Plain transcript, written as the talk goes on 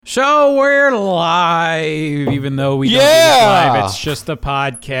So we're live, even though we don't do this live. It's just a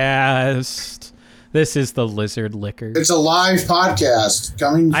podcast. This is the Lizard Liquor. It's a live podcast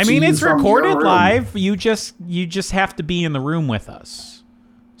coming. I mean, it's recorded live. You just have to be in the room with us.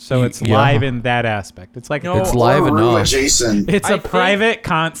 So it's live in that aspect. It's like it's live enough. Jason. It's a private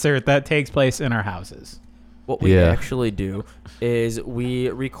concert that takes place in our houses. What we actually do is we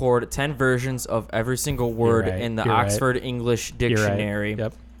record 10 versions of every single word in the Oxford English Dictionary.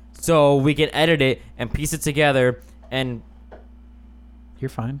 Yep. So we can edit it and piece it together and You're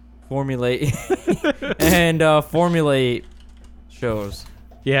fine. formulate shows.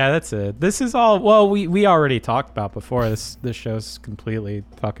 Yeah, that's it. This is all. Well, we already talked about before. This show's completely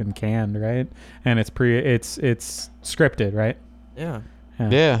fucking canned, right? And it's scripted, right? Yeah.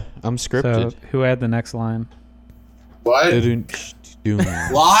 Yeah, I'm scripted. So who had the next line? What?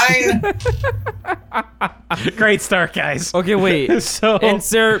 Line? Great start, guys. Okay, wait. So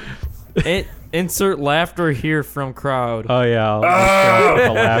insert laughter here from crowd. Oh yeah, I'll throw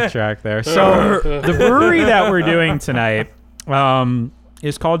the laugh track there. So the brewery that we're doing tonight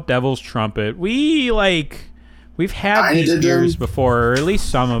is called Devil's Trumpet. We've had these beers before, or at least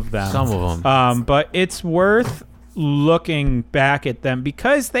some of them. But it's worth looking back at them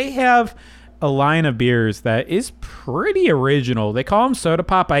because they have a line of beers that is pretty original. They call them Soda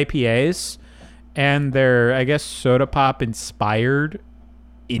Pop IPAs, and they're, I guess, Soda Pop inspired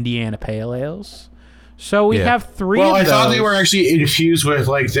Indiana Pale Ales. So we have three of those. Well, I thought they were actually infused with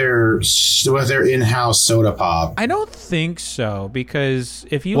their in-house Soda Pop. I don't think so, because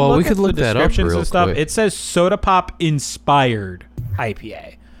if you look at the descriptions and stuff, it says Soda Pop inspired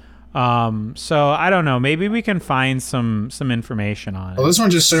IPA. So I don't know. Maybe we can find some information on it. Well, this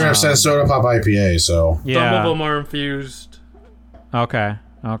one just says Soda Pop IPA, so yeah. Some of them are infused. Okay.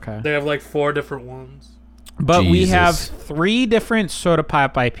 They have 4 different ones. But we have 3 different Soda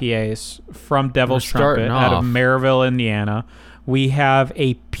Pop IPAs from Devil's Trumpet out of Maryville, Indiana. We have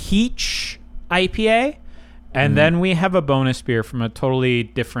a peach IPA, and then we have a bonus beer from a totally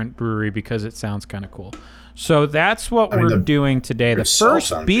different brewery because it sounds kind of cool. So that's what we're doing today. The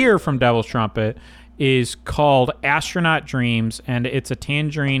first beer from Devil's Trumpet is called Astronaut Dreams, and it's a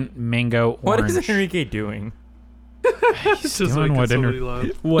tangerine mango orange. What is Enrique doing? He's doing what he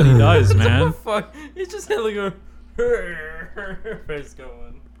does, man. What the fuck? He just had a face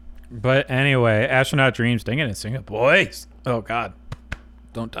going. But anyway, Astronaut Dreams, dang it, sing it, boys. Oh, God.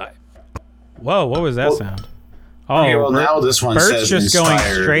 Don't die. Whoa, what was that sound? Oh, okay, well, now this one Bert's says just inspired.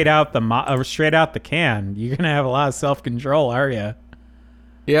 going straight out the can. You're gonna have a lot of self-control, are you?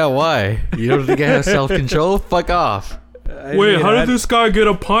 Yeah, why? You don't think I have self-control? Fuck off. Wait, how did this guy get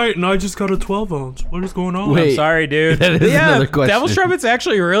a pint and I just got a 12-ounce? What is going on? I'm sorry, dude. That is another question. Devil's Trumpet's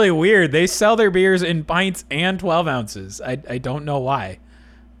actually really weird. They sell their beers in pints and 12 ounces. I don't know why,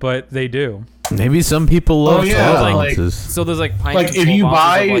 but they do. Maybe some people love 12 ounces. So there's pints. If you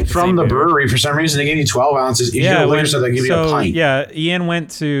buy from the brewery, for some reason they give you 12 ounces. If you go to liquor store, they give you a pint. Yeah, Ian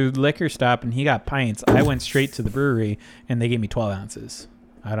went to liquor stop and he got pints. I went straight to the brewery and they gave me 12 ounces.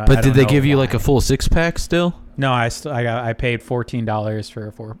 But did they give you a full 6-pack still? No, I paid $14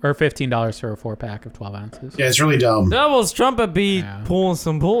 for $15 for a 4-pack of 12 ounces. Yeah, it's really dumb. Devil's Trumpet be pulling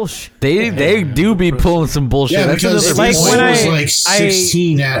some bullshit. They do be pulling some bullshit. Yeah, that's because another it was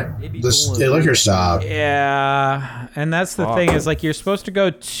 16 at the liquor stop. Yeah, and that's the thing is you're supposed to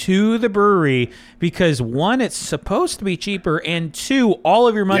go to the brewery because 1, it's supposed to be cheaper, and 2, all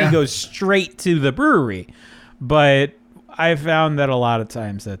of your money goes straight to the brewery. But I found that a lot of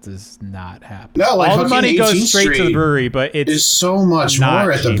times that does not happen. No, all the money goes straight to the brewery, but it's so much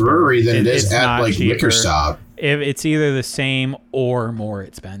more at the brewery than it is at liquor stop. It's either the same or more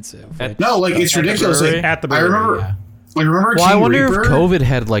expensive. It's ridiculous. At the brewery, I remember. Well, I wonder if COVID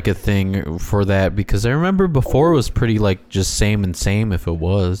had a thing for that, because I remember before it was pretty just same and same if it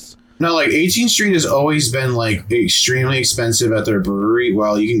was. No, 18th Street has always been extremely expensive at their brewery,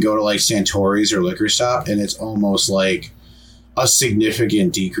 while you can go to Santori's or liquor stop and it's almost a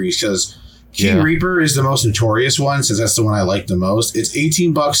significant decrease, because King Reaper is the most notorious one, since that's the one I like the most. It's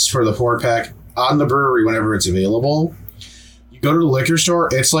 $18 for the 4-pack on the brewery whenever it's available. You go to the liquor store,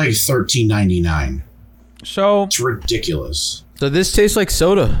 it's $13.99. So it's ridiculous. So this tastes like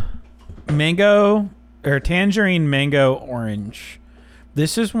soda. Mango or tangerine mango orange.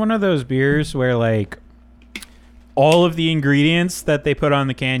 This is one of those beers where all of the ingredients that they put on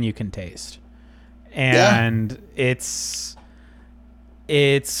the can you can taste. And it's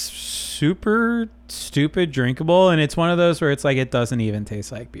super stupid drinkable, and it's one of those where it's it doesn't even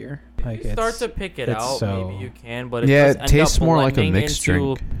taste like beer. If you start to pick it out, maybe you can, but it tastes more like a mixed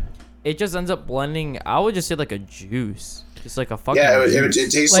drink. It just ends up blending. I would just say a juice. Just like a fucking. Yeah, it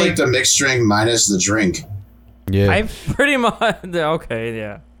tastes like the mixed drink minus the drink. Yeah, I've pretty much. Okay,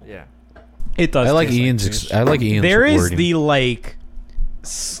 yeah. it does. I like taste Ian's. juice. I like Ian's. There is wording. the like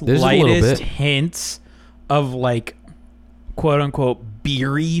slightest hints of like quote unquote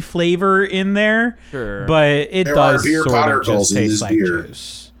beery flavor in there, Sure. but it There does are beer sort of particles just in taste this like beer.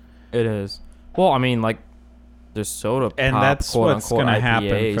 juice. It is. Well, I mean, like, there's soda And pop, that's quote what's unquote gonna happen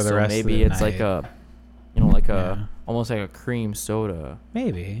IPA, for the so rest of maybe the it's like night. a, like Yeah. a almost like a cream soda.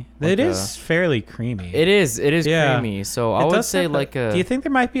 Maybe Like it is fairly creamy. It is Yeah. creamy. So It I would does say have like a. Do you think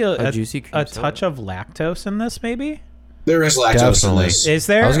there might be a juicy cream touch of lactose in this? Maybe There is lactose in Definitely. this. is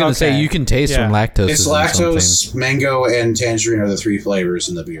there? I was gonna say Okay. you can taste Yeah. when lactose It's is in something. lactose, mango, and tangerine are the 3 flavors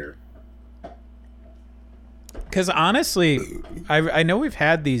in the beer. Because honestly, I know we've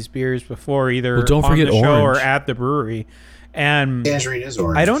had these beers before, either Well, don't on forget the show or orange. at the brewery, and Tangerine is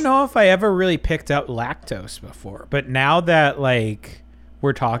orange. I don't know if I ever really picked out lactose before. But now that like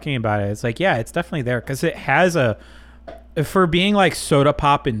we're talking about it, it's like yeah, it's definitely there because it has for being like soda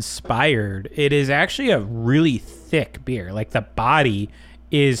pop inspired, it is actually a really thick beer. Like the body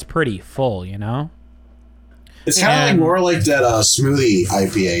is pretty full, you know. It's kind of like And- more like that smoothie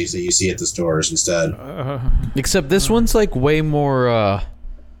IPAs that you see at the stores instead. Except this one's like way more.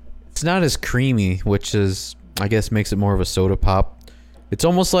 It's not as creamy, which is I guess makes it more of a soda pop. It's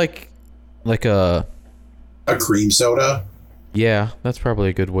almost like a. A cream soda. Yeah, that's probably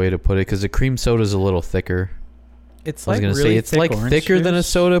a good way to put it because the cream soda is a little thicker. It's I was like gonna really say it's thick like orange thicker than a juice.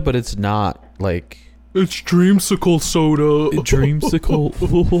 soda, but it's not like It's dreamsicle soda.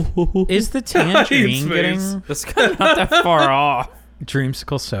 dreamsicle. Is the tangerine face. getting That's kind of not that far off.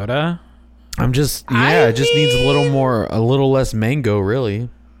 dreamsicle soda? I'm just it just needs a little less mango, really.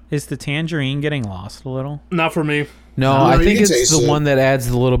 Is the tangerine getting lost a little? Not for me. No, No, I you think can it's taste the it. one that adds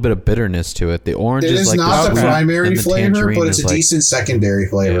a little bit of bitterness to it. The orange It is is like not the sweet, primary and the flavor, tangerine but it's is a like- decent secondary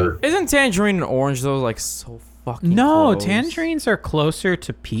flavor. Isn't tangerine and orange though like so fucking? No, close? tangerines are closer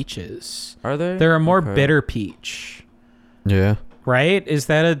to peaches. Are they? They're a more Okay. bitter peach, Yeah, right? Is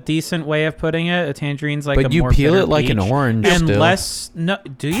that a decent way of putting it? A tangerine's like but a you more peel bitter it like an peach. orange and still. less. No,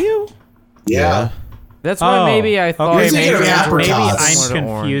 do you? Yeah. That's why maybe I thought okay, You're thinking maybe, of maybe apricots. I'm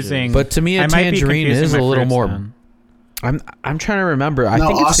confusing. But to me, a I might be tangerine confusing is a my little fruits more. then. I'm trying to remember. I No,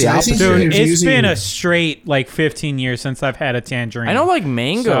 think it's Austin, the I think opposite. you're Dude, it's confusing- been a straight like 15 years since I've had a tangerine. I know like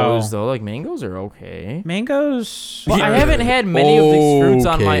mangoes So- though. Like mangoes are okay. mangoes. Well, I haven't had many of these fruits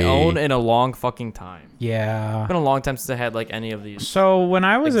on my Okay. own in a long fucking time. Yeah. It's been a long time since I had like any of these. So when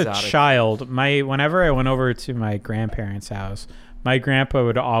I was Exotic. a child, whenever I went over to my grandparents' house, my grandpa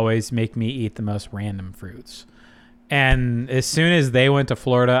would always make me eat the most random fruits. And as soon as they went to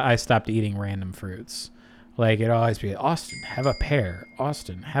Florida, I stopped eating random fruits. Like it'd always be Austin, have a pear.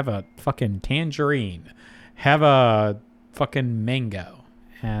 Austin, have a fucking tangerine. Have a fucking mango.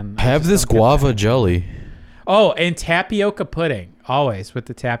 And I Have just this don't get guava that. jelly. Oh, and tapioca pudding. Always with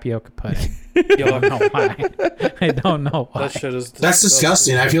the tapioca pudding. I don't know why. I don't know why. That shit is. That's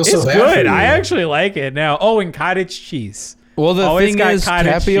disgusting. I feel so It's bad for good. you. I actually like it now. Oh, and cottage cheese. Well, the Always thing got is,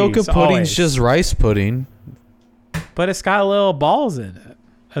 cottage tapioca cheese, pudding's always. just rice pudding. But it's got little balls in it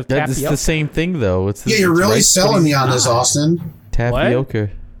of That's tapioca. the same thing, though. It's Yeah, you're it's really rice selling pudding. me on this, Austin. Tapioca.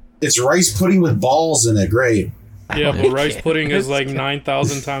 It's rice pudding with balls in it. Great. Yeah, but rice pudding is It's like good.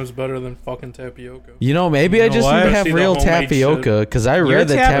 9,000 times better than fucking tapioca. You know, maybe I know just what? need to have Especially the real homemade tapioca because I Your read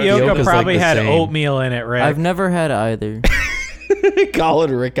that tapioca tapioca's probably like the had same. oatmeal in it, Rick. I've never had either.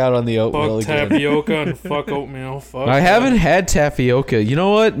 Calling Rick out on the oatmeal Fuck again. tapioca and fuck oatmeal. Fuck. I haven't had tapioca. You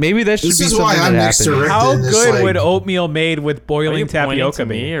know what? Maybe that should This be is something why I'm that next to happens. Rick. How in this, good like- would oatmeal made with Are boiling you pointing tapioca to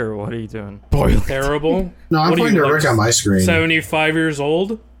be? me or what are you doing? Terrible. No, I'm What are pointing you, to like, Rick on my screen. 75 years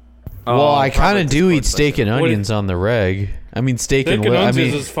old? Well, I kind probably of do eat disappointed steak and What- onions on the reg. I mean, steak and Steak and I mean,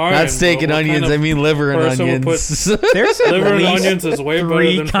 onions is fine, not steak but and what onions. kind of I mean, liver and person would onions. There's at Liver and least onions is way better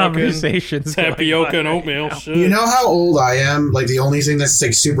 3 than fucking conversations. going tapioca on and right oatmeal. now. Shit. You know how old I am? Like the only thing that's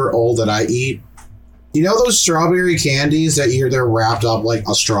like super old that I eat. You know those strawberry candies that they're wrapped up like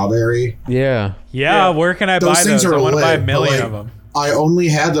a strawberry? Yeah. Yeah, Yeah. where can I Those buy things those? are I want to buy a lit, but, million like, of them. I only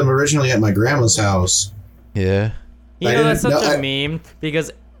had them originally at my grandma's house. Yeah. You I know, that's didn't such know- a meme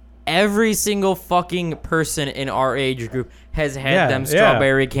because every single fucking person in our age group has had Yeah, them yeah.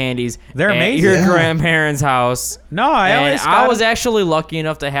 strawberry candies They're at amazing. your Yeah. grandparents' house. No, I And always I got was them. actually lucky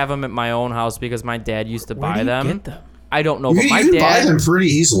enough to have them at my own house because my dad used to Where buy do you them. get them? I don't know, You, but my you can buy dad, them pretty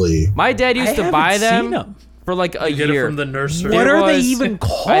easily. my dad used I to haven't buy seen them. them. for like a Get year. it from the nursery. What There are they was- even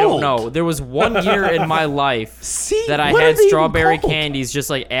called? I don't know. There was 1 year in my life See, that I what are had they even strawberry called? candies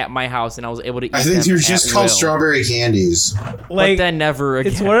just like at my house, and I was able to eat I think them they're at just called will. strawberry candies. But Like, then never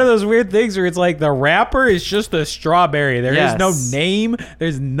again. it's one of those weird things where it's like the wrapper is just a strawberry. There is no Yes. name.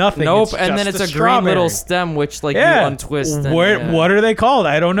 There's nothing. Nope, It's and then just it's a green strawberry. little stem which like Yeah. you untwist. And, Where, yeah. What are they called?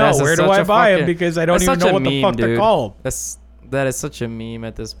 I don't know. That's Where do such I a buy them? fucking- Because I don't that's even such know a what the fuck meme, they're dude. called. That is such a meme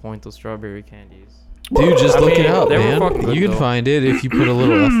at this point. Those strawberry candies. Dude, just I look mean, it up, they were man. fucking good, You can though. find it if you put a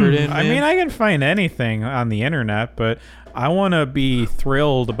little effort in, man. I mean, I can find anything on the internet, but I want to be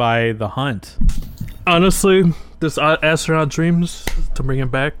thrilled by the hunt. Honestly, this astronaut dreams, to bring it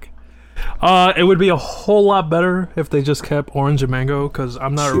back, it would be a whole lot better if they just kept orange and mango, because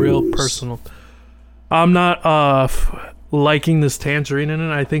I'm not a real personal. I'm not liking this tangerine in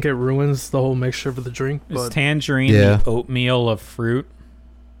it. I think it ruins the whole mixture of the drink. Is But tangerine Yeah. the oatmeal of fruit?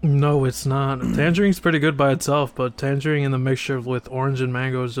 no, it's not. Tangerine's pretty good by itself, but tangerine in the mixture with orange and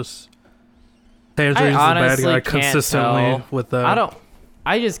mango is just. Tangerine's the bad honestly guy can't consistently tell. with that.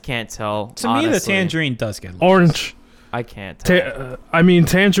 I just can't tell. To me, the honestly. tangerine does get lost. Orange. I can't tell. I mean,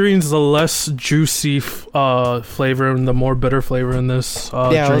 tangerine's the less juicy flavor and the more bitter flavor in this. yeah,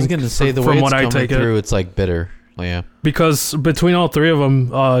 I was drink gonna say the from way it's what I coming take through, it's like bitter. Yeah. because between all three of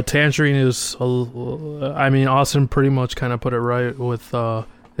them, tangerine is. I mean, Austin pretty much kind of put it right with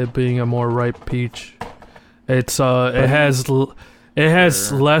it being a more ripe peach. It has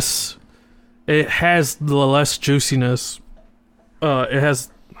less. It has the less juiciness. It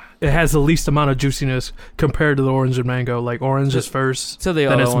has the least amount of juiciness compared to the orange and mango. Like orange is first, To the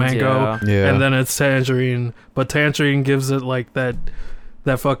then other it's ones, mango, yeah. and then it's tangerine. But tangerine gives it like that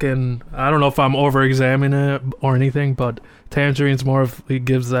fucking. I don't know if I'm over examining it or anything, but tangerine's more of it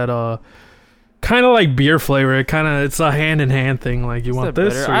gives that kind of like beer flavor. It's a hand in hand thing. Like you want that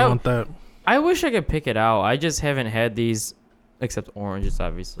this better? or you want that. I wish I could pick it out. I just haven't had these, except oranges.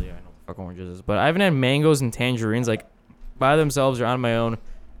 Obviously, I know what the fuck oranges is, but I haven't had mangoes and tangerines like by themselves or on my own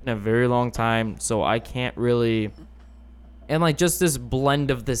in a very long time. So I can't really. And like just this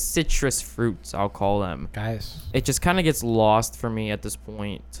blend of the citrus fruits, I'll call them. Guys. It just kind of gets lost for me at this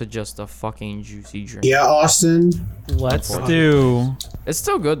point to just a fucking juicy drink. Yeah, Austin. Let's do It's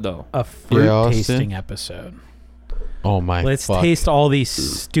still good though. a fruit Yeah, Austin. tasting episode. Oh my. Let's fuck. taste all these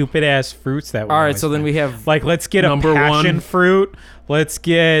stupid ass fruits that we All right, always so then find. we have Like, let's get Number a passion one. fruit. Let's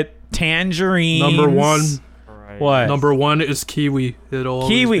get tangerines. Number one. What? Number one is kiwi. It'll always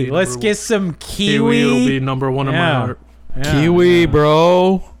kiwi. be Let's number get some kiwi. It'll be number one in my Yeah. heart. Yeah. Kiwi,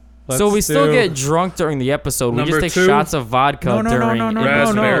 bro. So we Let's still do- get drunk during the episode. We Number just take two. shots of vodka no, during no.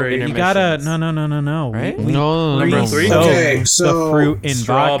 Raspberry. You gotta intermissions. no. Right? No, Number no, three. no. Okay, the so fruit in vodka.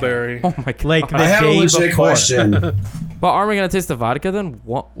 Strawberry. Oh my god! Like the I have a day legit before. question. But aren't we gonna taste the vodka then?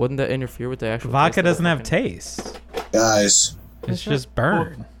 What wouldn't that interfere with the actual? Vodka taste of the doesn't have fucking- taste. Guys, It's just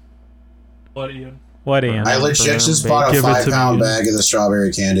burn. What, Ian? What, Ian? I legit just bought a Give it to 5-pound me. bag of the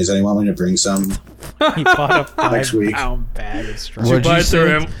strawberry candies. Anyone want me to bring some? He bought a Next week. 5-pound bag of strawberries. What'd Buy you it through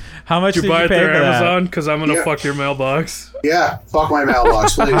say? Am- How much Did did you buy you it pay through for that? Amazon? Because I'm gonna Yeah. fuck your mailbox. Yeah, fuck my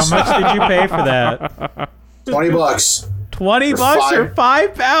mailbox, How please. much did you pay for that? $20. 20 For bucks for 5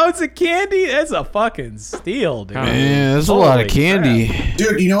 5 pounds of candy? That's a fucking steal, dude. Man, that's a lot of Holy candy.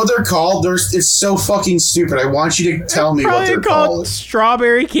 Dude, you know what they're called? It's so fucking stupid. I want you to tell me what Probably they're called called.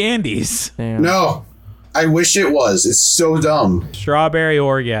 strawberry candies. Damn. No. I wish it was. It's so dumb. Strawberry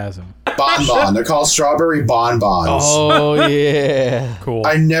orgasm. Bonbon. They're called strawberry bonbons. Oh yeah. Cool.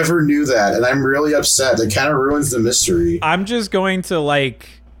 I never knew that, and I'm really upset. That kind of ruins the mystery. I'm just going to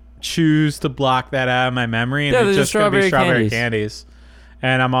choose to block that out of my memory, and Yeah, it's they're just going to be strawberry strawberry candies.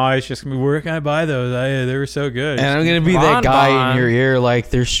 And I'm always just going to be, where can I buy those? They were so good. And I'm gonna be that guy Bonbon. in your ear, like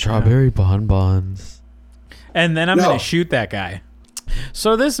there's strawberry bonbons. And then I'm No. going to shoot that guy.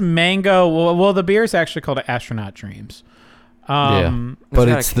 So this mango, well, the beer is actually called Astronaut Dreams. Yeah, but got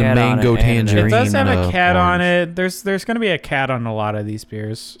a it's the cat on mango it, and It tangerine. does have a cat on orange. it. There's going to be a cat on a lot of these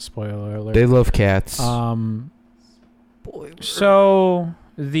beers. Spoiler alert. They love cats. So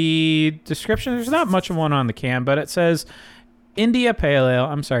the description, there's not much of one on the can, but it says Indiana Pale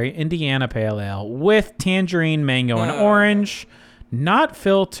Ale with tangerine, mango, and orange, not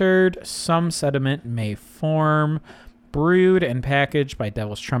filtered. Some sediment may form. Brewed and packaged by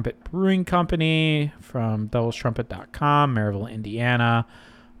Devil's Trumpet Brewing Company from devilstrumpet.com, Maryville, Indiana.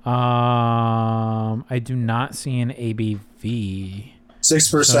 I do not see an ABV.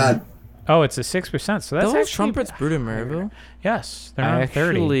 6%. Oh, it's a 6%. So that's Devil's actually Trumpets brewed in Maryville. Yes, they're I on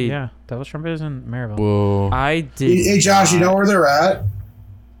 30. actually- Yeah, Devil's Trumpet is in Maryville. Whoa. I did. Hey, Josh, you know where they're at?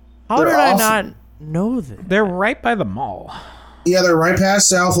 How they're did I awesome. not know that? They're right by the mall. Yeah, they're right past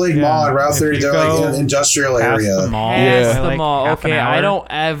South Lake Mall and Route 30. They're like in an industrial area. The mall, Past by, the like, mall. half an Okay, hour. I don't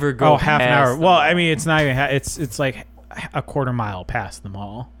ever go. Oh, half an past hour. the Well, mall. I mean, it's not even. It's like a quarter mile past the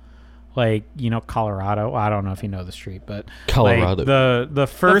mall. Like, Colorado. I don't know if you know the street, but Colorado. Like the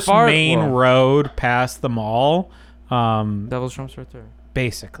first main road past the mall. Devil's Trump's right there.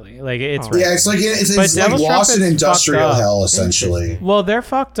 Basically, like it's Oh. right Yeah, it's like it's like Devil's lost in Trumpet's industrial fucked up. hell, essentially. Well, they're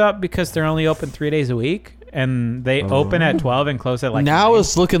fucked up because they're only open 3 days a week, and they open at 12 and close at like now 9.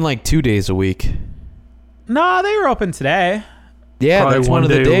 it's looking like 2 days a week. No, they were open today, Yeah, Probably that's one of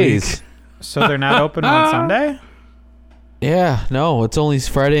one the day a days. so they're not open on Sunday. Yeah, no, it's only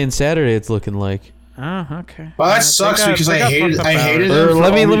Friday and Saturday. It's looking like. Oh, okay. Well, that Yeah, sucks they got- because they I got hated fucked up I hated hours. them. for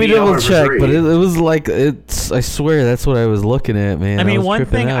Let me only being double open for check, free. but it was like it's. I swear that's what I was looking at, man. I mean, was one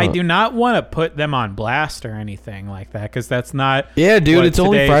tripping thing, I out. do not want to put them on blast or anything like that because that's not. Yeah, dude, what it's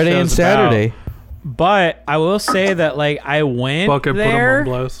only today's Friday and show's about. Saturday. But I will say that, like, I went Fucking put them on there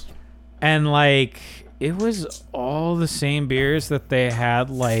blast. and, like, it was all the same beers that they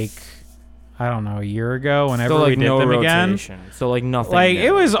had, like, I don't know, a year ago whenever So, like, we did no them rotation. again. So, like, nothing. Like, new.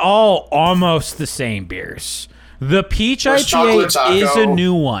 it was all almost the same beers. The Peach There's Chocolate IPA is a Taco.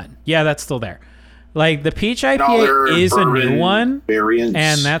 new one. Yeah, that's still there. Like, the Peach And all IPA their is a new bourbon one. variants.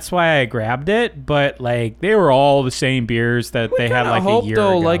 And that's why I grabbed it, but like they were all the same beers that they had kinda like hope, a year though,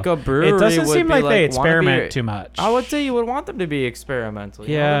 ago. like a brewery it doesn't would seem be, like they like, wanna experiment be- too much. I would say you would want them to be experimental.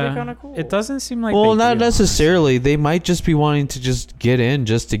 You know? That'd yeah, be kind of cool. it doesn't seem like. Well, they not do. necessarily. They might just be wanting to just get in,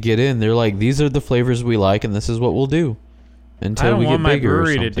 to get in. They're like, these are the flavors we like, and this is what we'll do until I don't we want get my bigger or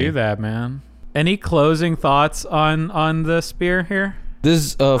brewery something. to do that, man. Any closing thoughts on this beer here?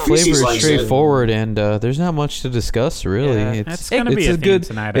 This flavor Reese's is likes it. straightforward, and there's not much to discuss really. Yeah. It's That's gonna be it's a a theme good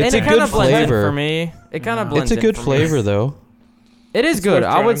tonight, I It's and a it think. kind good of blends in flavor. for me. It kind of blends. It's a in good for me. flavor though. It is good.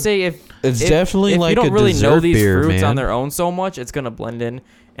 I would say if It's if, definitely if like you don't a really know dessert these beer, fruits man. on their own so much, it's gonna blend in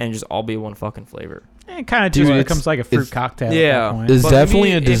and just all be one fucking flavor. It kind of Dude, just it's- becomes like a fruit it's- cocktail. Yeah. at that point. It's But definitely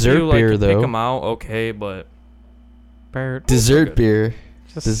maybe a dessert if you, like, beer, can though. Pick them out, okay, but Bert, Dessert good. beer.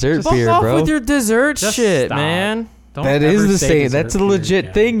 just- Dessert just- fuck beer, off bro. with your dessert Just shit, stop. man. Don't That ever is the say same. dessert That's a beer legit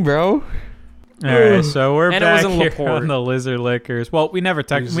again. thing, bro. All right, so we're And it was back in here Laporte. on the Lizard Liquors. Well, we never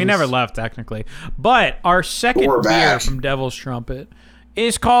Jesus. left technically, but our second We're beer back. from Devil's Trumpet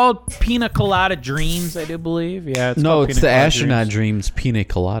is called Pina Colada Dreams. I do believe. Yeah, No, called it's Pina the Colada Astronaut Dreams. Dreams pina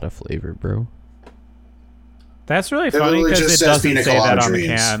colada flavor, bro. That's really It funny literally because just it says doesn't Pina say that Colada on the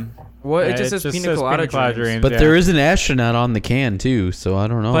Dreams. can. What? Yeah, It just says Pina Colada Dreams. But yeah. there is an astronaut on the can too, so I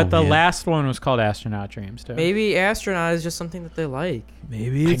don't know. But the man. last one was called Astronaut Dreams too. Maybe astronaut is just something that they like.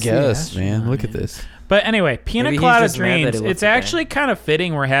 Maybe I it's the guess, man. astronaut, Look at this. But anyway, Pina Maybe he's Colada just mad that he Dreams. left It's the band. actually kind of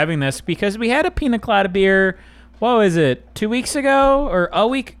fitting we're having this because we had a Pina Colada beer. What was it? 2 weeks ago or a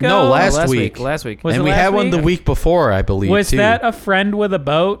week ago? No, last last week. Last week. Was And it we last had one week? the week before, I believe. Was too. that a friend with a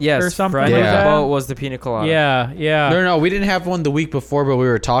boat Yes. or something Friend like of the that? boat was the Pina Colada. Yeah, yeah. No, we didn't have one the week before, but we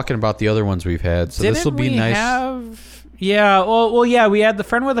were talking about the other ones we've had. So this will be Didn't we nice. have? Yeah, well, yeah. We had the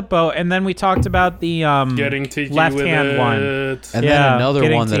friend with a boat, and then we talked about the Getting to you left with hand it. one. And yeah, then another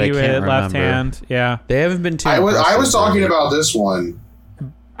getting one that to I you can't with left remember. hand. Yeah. They haven't been too. I was impressive talking lately. about this one.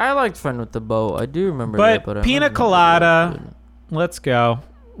 I liked Friend with the Boat. I do remember But that. But I Pina don't remember Colada, the- let's go.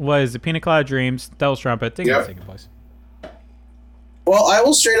 What is it? Pina Colada Dreams, Devil's Trumpet. Take Yep. it, boys. Well, I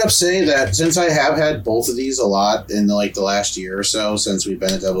will straight up say that since I have had both of these a lot in like the last year or so since we've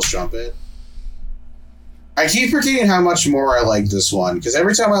been at Devil's Trumpet, I keep forgetting how much more I like this one because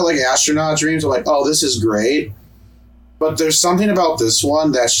every time I like Astronaut Dreams, I'm like, oh, this is great. But there's something about this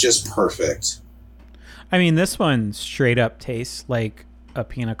one that's just perfect. I mean, this one straight up tastes like a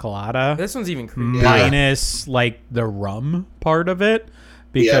Pina Colada. This one's even creepy. Yeah. Minus like the rum part of it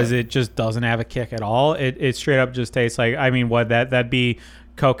because it just doesn't have a kick at all. It straight up just tastes like, I mean, what that'd be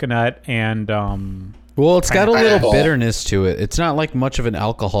coconut and Well, it's got a little Pineapple. bitterness to it. It's not like much of an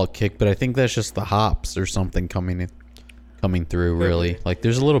alcohol kick, but I think that's just the hops or something coming through. Really, like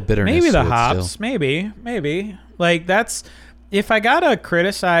there's a little bitterness. maybe the to it hops, still. maybe like that's if I gotta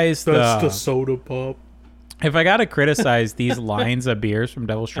criticize That's the the soda pop. if I gotta criticize these lines of beers from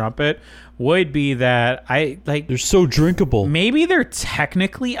Devil's Trumpet, would be that I like They're so drinkable. maybe they're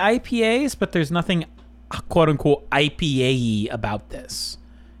technically IPAs, but there's nothing quote unquote IPA-y about this.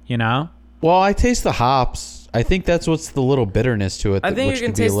 You know? Well, I taste the hops. I think that's what's the little bitterness to it. I think which you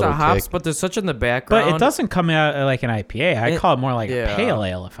can could be a taste the little hops, kick. but there's such in the background. But it doesn't come out like an IPA. I It- call it more like yeah. a pale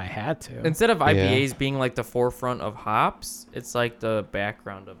ale if I had to. Instead of IPAs being like the forefront of hops, it's like the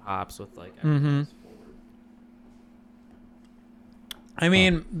background of hops with like. Mm-hmm. I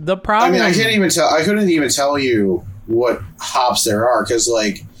mean, the I problem. mean, I couldn't even tell you what hops there are because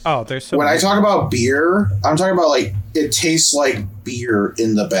like Oh, there's so when I many. talk about beer, I'm talking about like it tastes like beer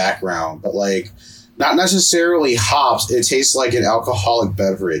in the background, but like not necessarily hops. It tastes like an alcoholic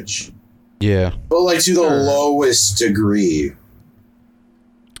beverage. Yeah. But like to the lowest degree.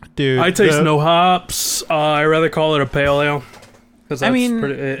 Dude, I taste no hops. I rather call it a pale ale because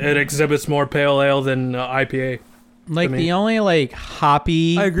it exhibits more pale ale than IPA. Like the only like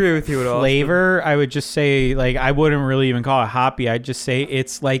hoppy I agree with you at all. flavor, I would just say like I wouldn't really even call it hoppy. I'd just say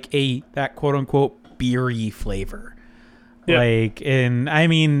it's like that quote unquote beery flavor. Yeah. Like, and I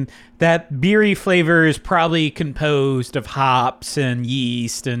mean that beery flavor is probably composed of hops and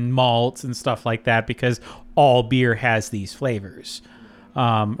yeast and malts and stuff like that because all beer has these flavors.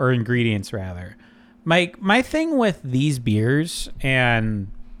 Or ingredients rather. My thing with these beers, and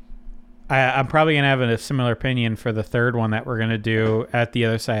I'm probably gonna have a similar opinion for the third one that we're gonna do at the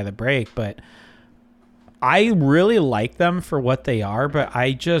other side of the break, but I really like them for what they are, but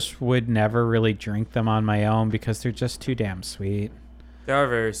I just would never really drink them on my own because they're just too damn sweet. They are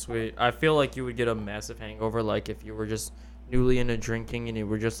very sweet. I feel like you would get a massive hangover, like if you were just newly into drinking and you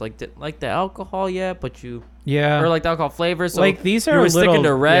were just like didn't like the alcohol yet, but you or like the alcohol flavors. So like these are you were sticking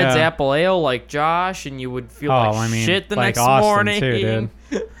to Red's yeah. apple ale like Josh, and you would feel shit the like next Austin morning. Too,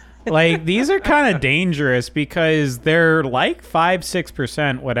 dude. Like these are kind of dangerous because they're like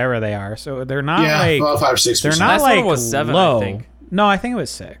 5-6%, whatever they are. So they're not like about 5-6%. They're not Last like one was 7, low. I think. No, I think it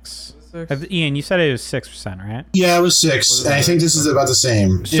was 6. Ian, you said it was 6%, right? Yeah, it was 6, and I think this is about the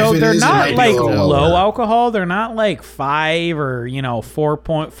same. So they're not like low alcohol. They're not like 5 or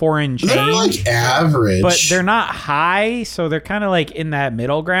 4.4 in change. They're like average, but they're not high. So they're kind of like in that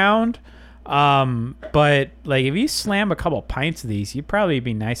middle ground. But like if you slam a couple pints of these, you'd probably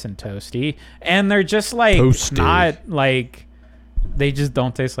be nice and toasty. And they're just like Toasty. not like they just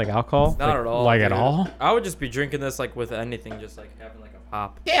don't taste like alcohol. Not like, at all. Like dude. at all. I would just be drinking this like with anything, just like having like a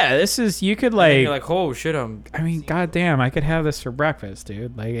pop. Yeah, this is you could And like. you're like, oh shit, I mean, goddamn, I could have this for breakfast,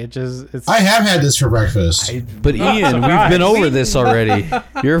 dude. Like it's. I have had this for breakfast. But Ian, we've been over this already.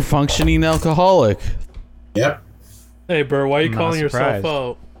 You're a functioning alcoholic. Yep. Hey, Bert, why are you I'm calling not yourself surprised.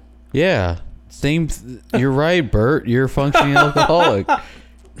 out? Yeah. Same. You're right, Bert. You're a functioning alcoholic.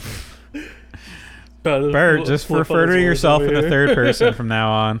 Bert, just refer to yourself in the third person from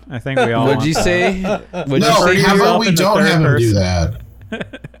now on. I think we all. What'd you want say? that. What'd No, you say? how about yourself we in the don't third have him do person?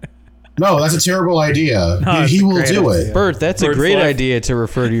 that? No, that's a terrible idea. No, it's he a will great do idea. it. Bert, that's a Bert's great life. idea to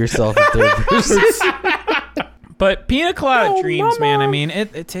refer to yourself in third person. But pina colada dreams, man. I mean,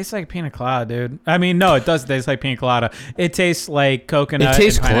 it tastes like pina colada, dude. I mean, no, it doesn't taste like pina colada. It tastes like coconut. It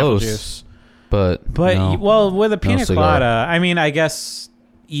tastes and pineapple close. juice. But no. Well, with a pina cigar. colada, I mean, I guess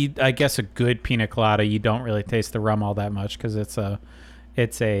a good pina colada, you don't really taste the rum all that much because it's a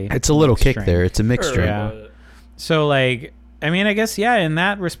little mixed kick drink. there. It's a mixed drink. Yeah. So like, I mean, I guess in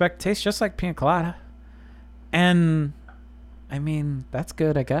that respect, it tastes just like pina colada, and I mean that's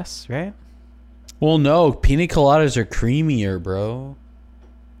good, I guess, right? Well, no, pina coladas are creamier, bro.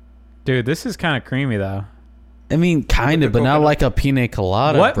 Dude, this is kind of creamy though. I mean, kind of, but not like a pina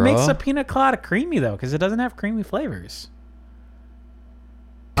colada, What bro. makes a pina colada creamy though? Because it doesn't have creamy flavors.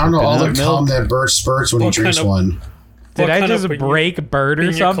 I don't know all the Coconut cum milk? that Bert spurts when he What drinks kind of- one. Did What I kind of just break Bert or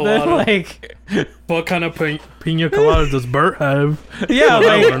pina something? colada? Like, What kind of pina colada does Bert have? yeah,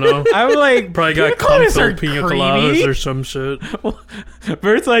 I don't know. I'm like, Probably got pina coladas cum are filled pina creamy. coladas or some shit.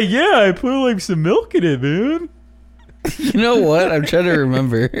 Bert's like, yeah, I put like some milk in it, man. You know what? I'm trying to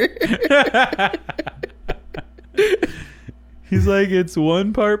remember. He's like, it's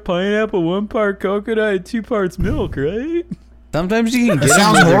 1 part pineapple, 1 part coconut, and 2 parts milk, right? Sometimes you can That get them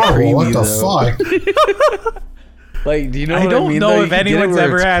sounds when they're horrible. creamy, What the though. fuck? Like, do you know I what don't I mean? know though? if You can get it anyone's where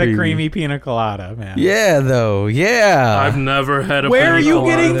ever it's had a creamy pina colada, man. Yeah, though. Yeah. I've never had a Where pina are you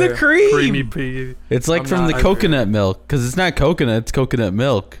colada. getting the cream? creamy pea. It's like I'm from not- the coconut milk, because it's not coconut, it's coconut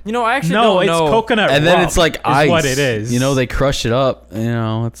milk. You know, I actually No, don't it's know. coconut And then rum it's like is ice. what it is. You know, they crush it up. You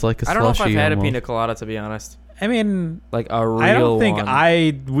know, it's like a I don't know if slushy I've had a almost. pina colada, to be honest. I mean, Like a real I don't think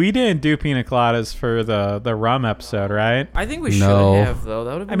one. we didn't do pina coladas for the rum episode, right? I think we should No. have, though.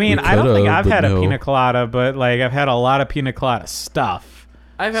 That would have been I mean, We I don't think could've, I've but had a no. pina colada, but like I've had a lot of pina colada stuff.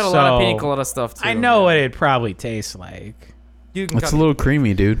 I've had a lot of so, pina colada stuff, too. I know yeah. what it probably tastes like. You can It's a cut- little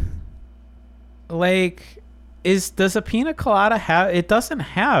creamy, dude. Like, does a pina colada have? It doesn't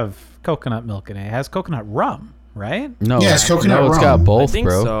have coconut milk in it. It has coconut rum, right? No, Yeah, it's coconut no, it's rum. got I both, think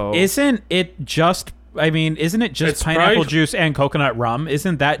bro. so. Isn't it just? I mean, isn't it just It's pineapple probably- juice and coconut rum?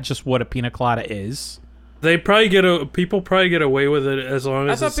 Isn't that just what a pina colada is? They probably people probably get away with it as long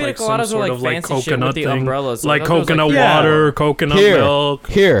I as thought it's pina like some coladas were sort like of like fancy shit coconut with the thing, umbrellas. So I like thought it was coconut like- Yeah. water, coconut milk,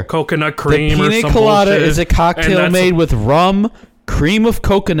 Here. coconut The cream, or pina some colada bullshit. is a And cocktail that's- made with rum, cream of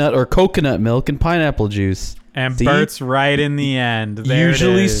coconut or coconut milk, and pineapple juice. And See? Bert's right in the end. There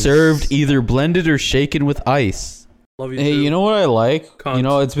Usually it is. served either blended or shaken with ice. Love you Hey, too. you know what I like? Cunt. You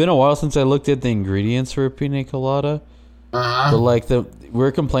know, it's been a while since I looked at the ingredients for a pina colada. But like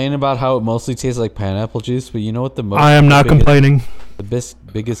we're complaining about how it mostly tastes like pineapple juice, but you know what the most I am not complaining. The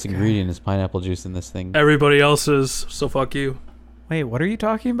biggest ingredient is pineapple juice in this thing. Everybody else is, so fuck you. Wait, what are you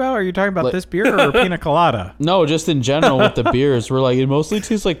talking about? Are you talking about this beer or pina colada? No, just in general with the beers, we're like it mostly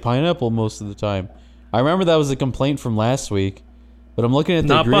tastes like pineapple most of the time. I remember that was a complaint from last week, but I'm looking at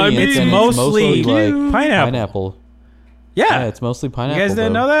the Not by me. ingredients It's and mostly it's mostly like pineapple. Yeah. Yeah, it's mostly You pineapple. guys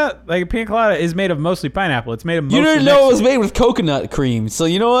didn't though. know that? Like, pina colada is made of mostly pineapple. It's made of mostly You didn't know it was Mexican. made with coconut cream, so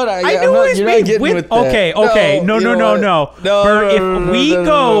you know what? I I'm knew not, it was you're not made getting with. with that. Okay. No. you know what? Bert, if we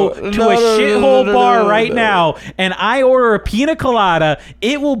go to a shithole bar right now and I order a pina colada,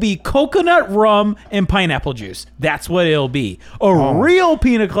 it will be coconut rum and pineapple juice. That's what it'll be. A real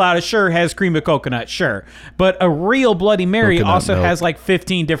pina colada sure has cream of coconut, sure, but a real Bloody Mary Coconut also milk. has like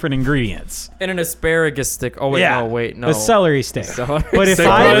 15 different ingredients. And an asparagus stick. Oh wait, no. a celery stick. Celery But if stick.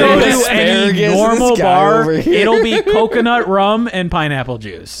 I go to Asparagus any in normal this guy bar, over here. it'll be coconut rum and pineapple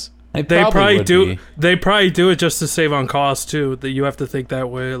juice. It They probably would do. be. They probably do it just to save on cost too. That you have to think that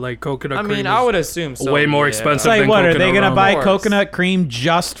way. Like coconut I cream. mean, is I would assume so. way more yeah. expensive. It's like, than what, are they coconut going to rum. buy Of course. coconut cream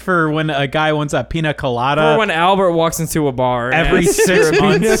just for when a guy wants a pina colada? Or when Albert walks into a bar and Every asks 6 for a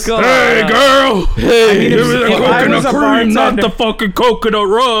pina months. colada. Hey girl, mean, give me the if I was coconut a cream, not bartender- the fucking coconut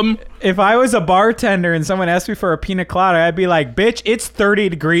rum. If I was a bartender and someone asked me for a pina colada, I'd be like, bitch, it's 30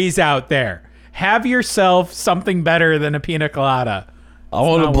 degrees out there. Have yourself something better than a pina colada. I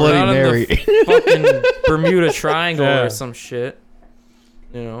want a not Bloody Out of Mary. the fucking Bermuda Triangle Yeah. or some shit.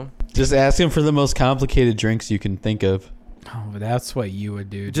 You know, Just ask him for the most complicated drinks you can think of. Oh, that's what you would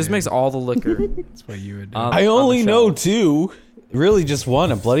do. it just dude. makes all the liquor. That's what you would do. on- I on the only know shelf. two. Really, just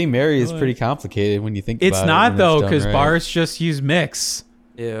one. A Bloody Mary is pretty complicated when you think It's about it. not when though, done because right. bars just use mix.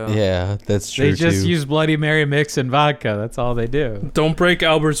 Yeah. Yeah, that's true They just too. use Bloody Mary mix and vodka. That's all they do. Don't break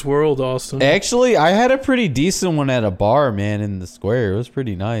Albert's world, Austin. Actually, I had a pretty decent one at a bar, man, in the square. It was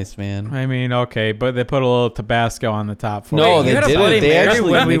pretty nice, man. I mean, okay, but they put a little Tabasco on the top for No, it. they you had a didn't. Bloody They Mary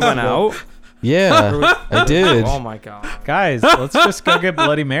actually when we mixed went it out. Yeah, I did. Oh my god. Guys, let's just go get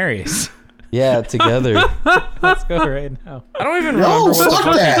Bloody Marys. Yeah, together. Let's go right now. I don't even No, remember what the fuck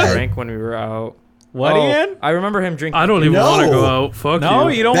fuck that. he drank when we were out. What, Oh, Ian? I remember him drinking. I don't even No. want to go out. Fuck No,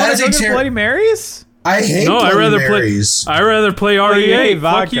 you don't That want is to go a get ter- Bloody Marys? I hate No, I'd Bloody rather play- Marys. I rather play you RE8. hate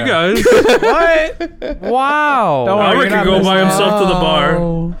Fuck vodka. you guys. What? Wow. Don't worry, Albert you're could not go by missing himself to the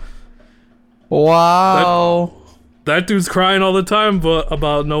bar. Wow. That dude's crying all the time, but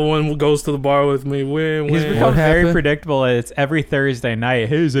about no one goes to the bar with me. Win, He's win. become very happened? predictable. It's every Thursday night.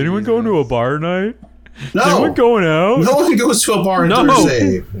 Hey, is anyone going to a bar tonight? Is No, anyone going out? no one goes to a bar on No.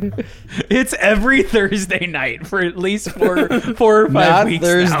 Thursday. It's every Thursday night for at least 4 or 5 Not weeks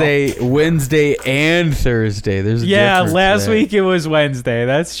Thursday, Wednesday, and Thursday. There's a Yeah, difference last there. week it was Wednesday.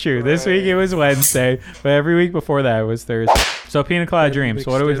 That's true. This week it was Wednesday, but every week before that it was Thursday. So Pina Colada Dreams.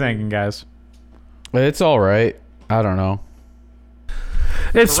 What are we thinking, guys? It's all right. I don't know.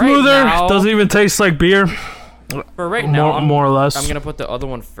 It's Right smoother. now- Doesn't even taste like beer. For right now, More or less. I'm gonna put the other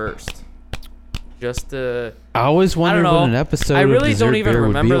one first. Just to. I always I wondered don't know. what an episode I really of Dessert don't even Bear would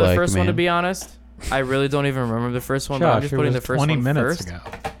remember be the like, first one, to man. be honest. I really don't even remember the first one, but I'm Josh, just it putting was the first 20 one minutes first. ago.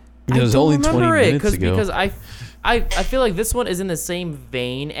 It was I don't only 20 remember it, minutes ago. because I feel like this one is in the same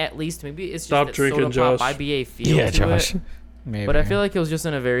vein, at least. Maybe it's just Stop that drinking, soda pop Josh. IBA feel Yeah, to Josh. it. Maybe. But I feel like it was just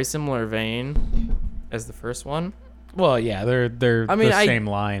in a very similar vein as the first one. well, yeah, they're I mean, the I- same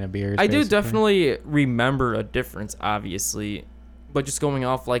line of beers. I do basically. definitely remember a difference, obviously, but just going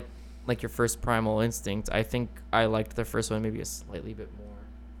off like your first primal instinct, I think I liked the first one maybe a slightly bit more.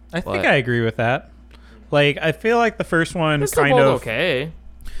 I think but- I agree with that. Like, I feel like the first one It's still kind both of okay.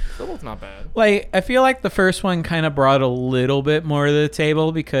 Still both not bad. like I feel like the first one kind of brought a little bit more to the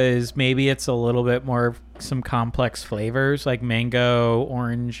table because maybe it's a little bit more of some complex flavors like mango,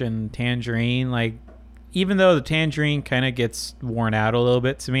 orange, and tangerine. Like, even though the tangerine kind of gets worn out a little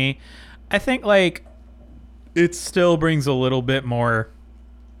bit to me, I think like it still brings a little bit more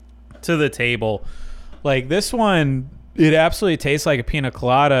to the table. Like this one, it absolutely tastes like a pina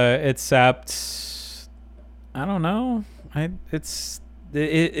colada, except I don't know. It's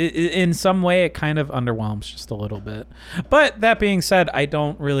in some way it kind of underwhelms just a little bit. But that being said,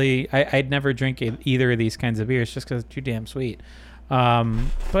 I'd never drink either of these kinds of beers just because it's too damn sweet.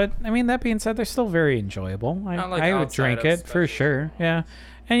 But I mean, that being said, they're still very enjoyable. Not like I would outside drink of it for special. sure. Yeah.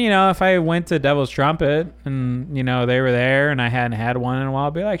 And if I went to Devil's Trumpet and they were there and I hadn't had one in a while,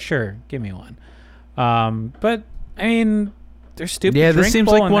 I'd be like, sure, give me one. But I mean, they're stupid. Yeah, this seems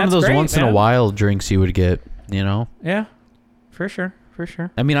drinkable, like and one of that's those great, once in a man. while drinks you would get. you know? Yeah, for sure. For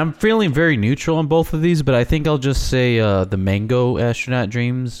sure. I mean, I'm feeling very neutral on both of these, but I think I'll just say the mango astronaut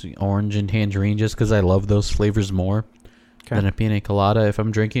dreams, orange and tangerine, just because I love those flavors more than a pina colada. If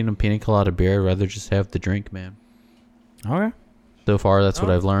I'm drinking a pina colada beer, I'd rather just have the drink, man. Okay. So far, that's what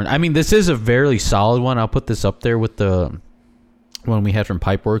I've learned. I mean, this is a very solid one. I'll put this up there with the one we had from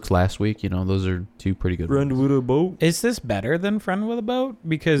Pipeworks last week. You know, those are two pretty good ones. with a boat. Is this better than Friend with a Boat?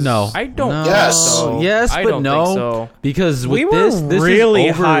 Because I don't. No. Yes. So. Yes, I but don't no. think so. Because with we were this really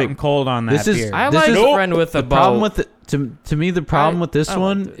is over, hot and cold on that this is- beer. I This like is- Friend with a the problem boat. with to me the problem with this I liked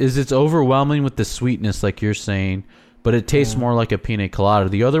one it. is it's overwhelming with the sweetness, like you're saying, but it tastes more like a pina colada.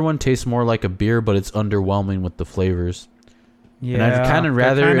 The other one tastes more like a beer, but it's underweight with the flavors. yeah, And I'd kind of they're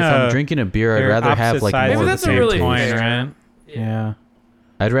rather, if I'm kinda- drinking a beer, I'd they're rather have opposite like sides more Maybe of that's the a same really taste. coin, fair. right? Yeah.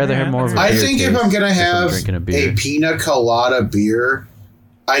 I'd rather have more of a beer I think if taste I'm gonna if have drinking a pina colada beer,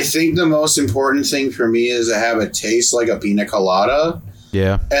 I think the most important thing for me is to have it taste like a pina colada,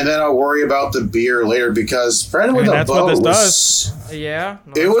 Yeah. and then I'll worry about the beer later. Because Friend with a that's what Boat this was, Yeah.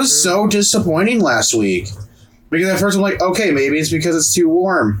 no, it that's was true. so disappointing last week. Because at first I'm like, okay, maybe it's because it's too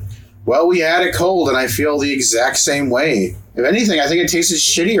warm. Well, we had it cold, and I feel the exact same way. If anything, I think it tasted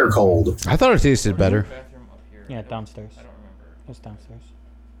shittier cold. I thought it tasted better. Yeah, downstairs. It's downstairs.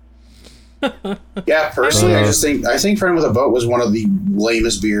 Yeah, personally, I think Friend with a Boat was one of the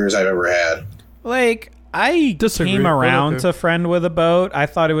lamest beers I've ever had. Like, I Disagree, came but around okay. to Friend with a Boat. I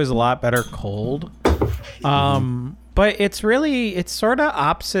thought it was a lot better cold. But it's sort of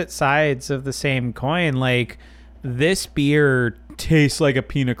opposite sides of the same coin. Like, this beer tastes like a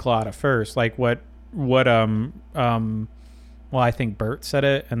pina colada first. Like well, I think Bert said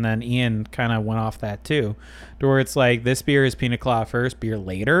it, and then Ian kind of went off that too, to where it's like this beer is pina colada first, beer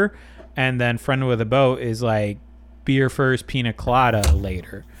later, and then Friend with a Boat is like beer first, pina colada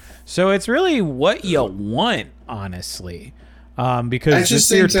later. So it's really what you want, honestly, because I just this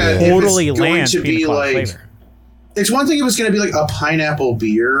beer think that if it's totally going lands to pina be colada like- flavor. It's one thing if it's going to be like a pineapple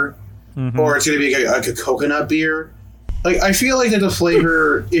beer, or it's going to be like a coconut beer. Like, I feel like that the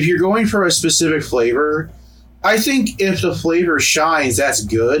flavor, if you're going for a specific flavor, I think if the flavor shines, that's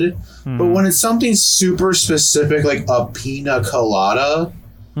good. But when it's something super specific, like a pina colada,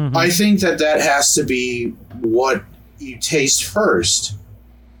 I think that has to be what you taste first.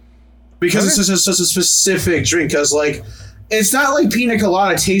 Because it's just such a specific drink. Because, like, it's not like pina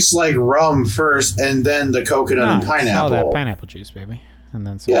colada tastes like rum first and then the coconut and It's all pineapple. that pineapple juice, baby. And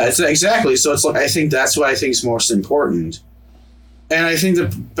then some. Yeah, it's exactly. So it's like, I think that's what I think is most important. And I think to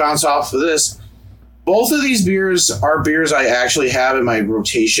bounce off of this, both of these beers are beers I actually have in my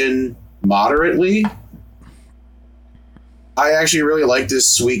rotation moderately. I actually really like this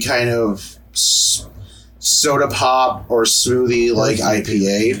sweet kind of soda pop or smoothie like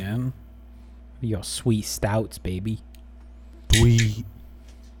IPA. Man. Your sweet stouts, baby.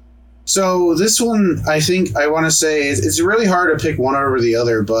 So this one, I think I want to say it's really hard to pick one over the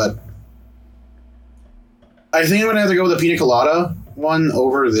other, but I think I'm gonna have to go with the pina colada one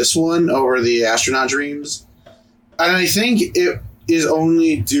over this one, over the astronaut dreams, and I think it is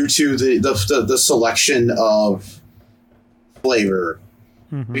only due to the selection of flavor,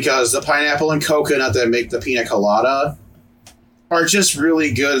 because the pineapple and coconut that make the pina colada are just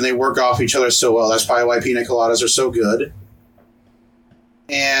really good, and they work off each other so well. That's probably why pina coladas are so good.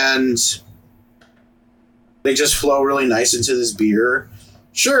 And they just flow really nice into this beer.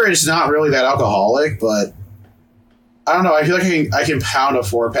 Sure, it's not really that alcoholic, but I don't know. I feel like I can pound a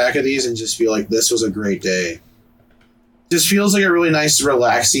 4-pack of these and just feel like this was a great day. Just feels like a really nice,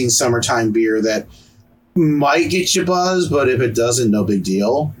 relaxing summertime beer that might get you buzzed, but if it doesn't, no big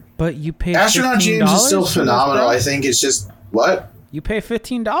deal. But you pay Astronaut $15 James is still for this, phenomenal. bro? I think it's just what? You pay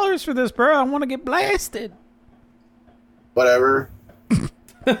 $15 for this, bro. I want to get blasted. Whatever.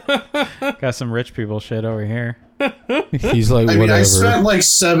 Got some rich people shit over here. He's like, I mean, whatever. I spent like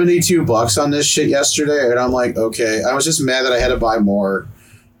 $72 on this shit yesterday, and I'm like, okay. I was just mad that I had to buy more,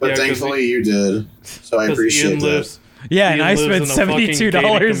 but Yeah, 'cause thankfully you did, so I appreciate that. Yeah, and Ian I lives spent in a fucking gated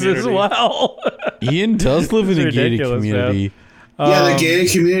 $72 as community. well. Ian does live in a It's gated ridiculous, community. Yeah, the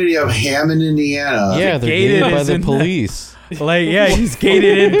gated community of Hammond, Indiana. Yeah, they're gated gated by is the in the- police. Like, yeah, he's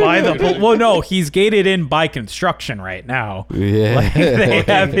gated in by the... well, no, he's gated in by construction right now. Yeah. Like,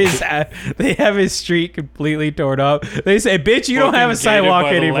 they have his street completely torn up. They say, bitch, you don't have a Fucking gated sidewalk by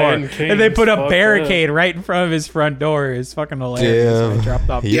the anymore. Land And they Kings. put a Fuck barricade right in front of his front door. It's fucking hilarious. Damn. I dropped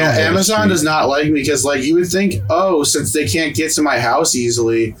off. You Yeah, don't have a Amazon street. does not like me because, like, you would think, oh, since they can't get to my house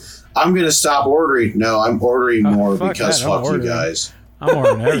easily, I'm gonna stop ordering. No, I'm ordering more fuck because that, I'm fuck you ordering. guys. I'm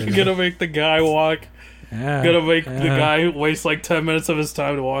ordering You're everything. gonna make the guy walk Gonna make the guy waste like 10 minutes of his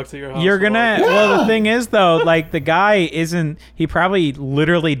time to walk to your house. You're gonna. Well, the thing is, though, like the guy isn't. He probably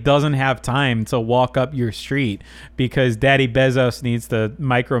literally doesn't have time to walk up your street because Daddy Bezos needs to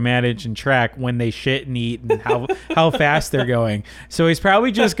micromanage and track when they shit and eat and how fast they're going. So he's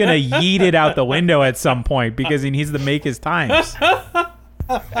probably just gonna yeet it out the window at some point because he needs to make his times.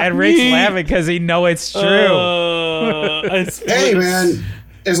 And Rick's laughing because he know it's true. Hey man,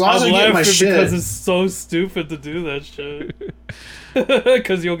 as long as I get my shit. Because it's so stupid to do that shit.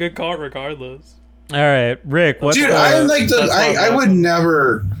 Because you'll get caught regardless. All right, Rick. What's Dude, I would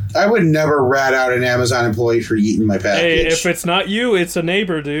never rat out an Amazon employee for eating my package. Hey, if it's not you, it's a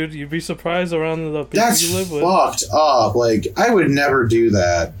neighbor, dude. You'd be surprised around the people you live with. That's fucked up. Like, I would never do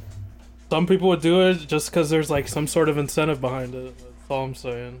that. Some people would do it just because there's like some sort of incentive behind it. That's all I'm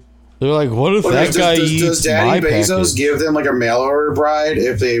saying. They're like, what if that guy eats does Daddy my Bezos package? give them like a mail order bride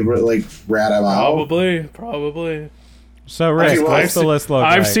if they like rat him out? Probably. So Rick, what's the list look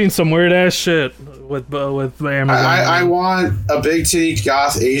I've like? seen some weird ass shit with Amazon. I want a big titty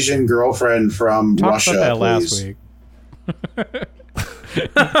goth Asian girlfriend from Talked Russia. about that please. last week.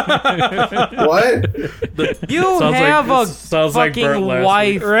 What? You Sounds have like- a sounds like Bert fucking last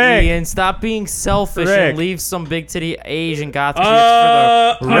wife, week. Rick. and stop being selfish Rick. and leave some big titty Asian goth kids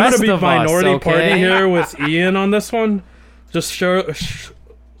I'm for the rest gonna be of minority us, okay? party here with Ian on this one. Just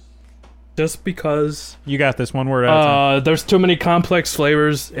because You got this one word at a time. there's too many complex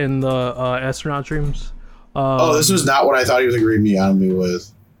flavors in the astronaut dreams. Oh, this was not what I thought he was agreeing me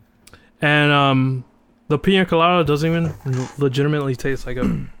with. And the pina colada doesn't even legitimately taste like a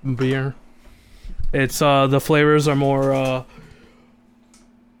beer. It's the flavors are more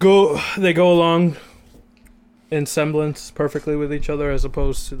they go along in semblance perfectly with each other as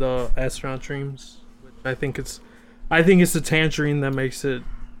opposed to the astronaut dreams. I think it's the tangerine that makes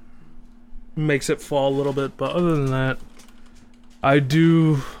it fall a little bit, but other than that, I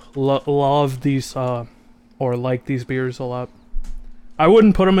do love these or like these beers a lot. I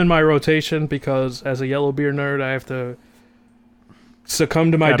wouldn't put them in my rotation because as a yellow beer nerd, I have to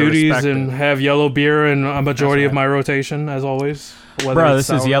succump to my Gotta duties respect and it. have yellow beer in a majority That's of my rotation, as always. Whether Bro, it's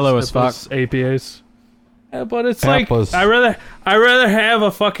this is sours, yellow as fuck. nipples, APAs. Yeah, but it's Apples. like I rather have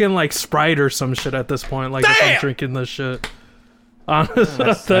a fucking like Sprite or some shit at this point. Like if I'm drinking this shit. Honestly,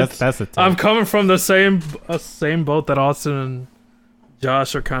 That's the take. I'm coming from the same boat that Austin and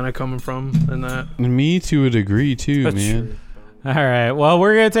Josh are kind of coming from in that. Me to a degree too, That's man. true. All right. Well,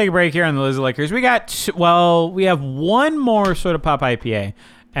 we're gonna take a break here on the Lizzie Liquors. We have one more Soda Pop IPA,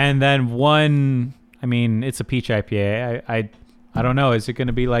 and then one. I mean, it's a peach IPA. I don't know. Is it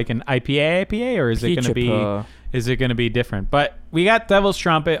gonna be like an IPA, or is it gonna be? Peach-IPA. Is it gonna be different? But we got Devil's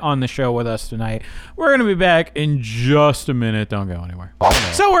Trumpet on the show with us tonight. We're gonna be back in just a minute. Don't go anywhere.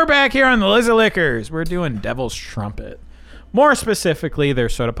 So we're back here on the Lizzie Liquors. We're doing Devil's Trumpet. More specifically, their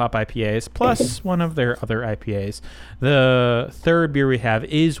Soda Pop IPAs, plus one of their other IPAs. The third beer we have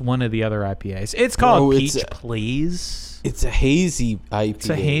is one of the other IPAs. It's called Peach Please. It's a hazy IPA. It's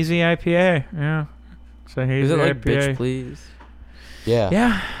a hazy IPA. Yeah. It's a hazy Is it like IPA. bitch please? Yeah.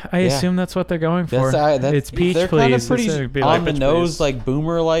 Yeah, I assume that's what they're going for. It's Peach they're Please. kind of pretty It'd be on like the Bitch nose, Please. like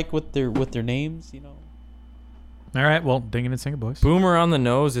boomer, like with their names, you know. All right, well, ding it and sing it, boys. Boomer on the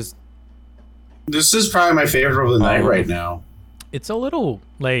nose is This is probably my favorite of the night right now. It's a little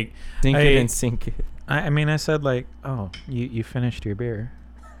like dink I- it and sink it. I mean, I said like, oh, you finished your beer.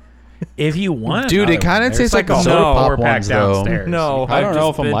 If you want, Dude, it another kinda one, tastes there's like the a soda whole pop four-pack ones, though. downstairs. No, I don't I've know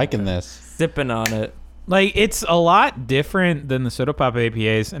just if I'm been liking this. sipping on it. Like, it's a lot different than the Soda Pop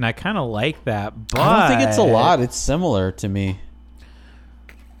IPAs, and I kind of like that. But I don't think it's a lot. It's similar to me.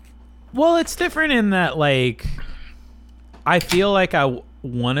 Well, it's different in that, like, I feel like I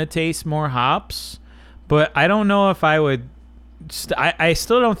want to taste more hops, but I don't know if I would. I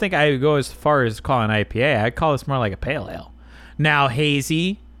still don't think I would go as far as calling IPA. I'd call this more like a pale ale. Now,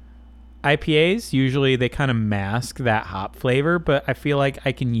 hazy IPAs, usually they kind of mask that hop flavor, but I feel like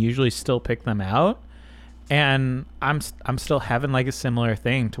I can usually still pick them out. And I'm still having like a similar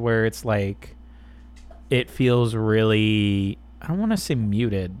thing to where it's like it feels really, I don't want to say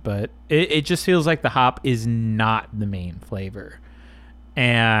muted, but it just feels like the hop is not the main flavor.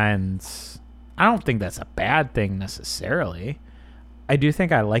 And I don't think that's a bad thing necessarily. I do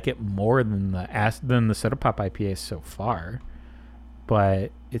think I like it more than the Soda Pop IPAs so far.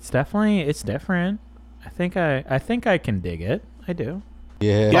 But it's different. I think I can dig it. I do.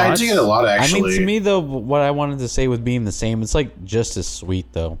 Yeah. Yeah, I dig it a lot, actually. I mean, to me though, what I wanted to say with being the same, it's like just as sweet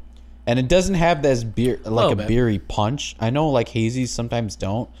though, and it doesn't have this beer like a bit. beery punch. I know like hazies sometimes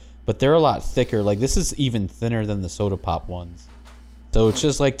don't, but they're a lot thicker. Like this is even thinner than the Soda Pop ones. So it's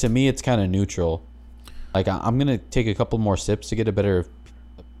just like, to me, it's kind of neutral. Like I'm gonna take a couple more sips to get a better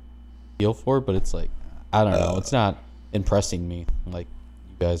feel for it, but it's like I don't know. It's not impressing me. Like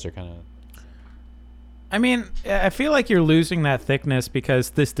you guys are kind of. I mean, I feel like you're losing that thickness because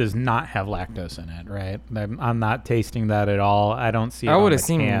this does not have lactose in it, right? I'm not tasting that at all. I don't see it on the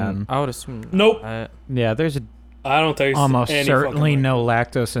can. I would assume. Nope. Yeah, there's I don't taste almost any certainly fucking no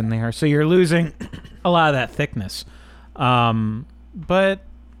lactose in there. So you're losing a lot of that thickness. But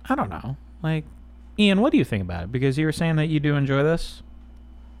I don't know. Like, Ian, what do you think about it? Because you were saying that you do enjoy this.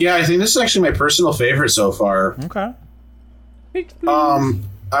 Yeah, I think this is actually my personal favorite so far. Okay.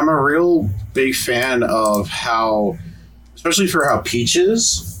 I'm a real big fan of how, especially for how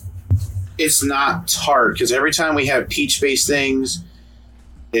peaches, it's not tart. Because every time we have peach-based things,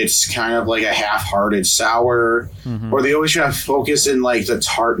 it's kind of like a half-hearted sour. Mm-hmm. Or they always try to focus in like the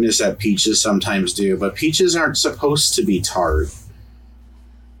tartness that peaches sometimes do. But peaches aren't supposed to be tart.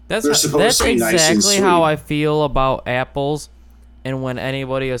 That's exactly how I feel about apples. And when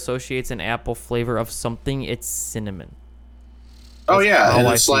anybody associates an apple flavor of something, it's cinnamon. Oh yeah, and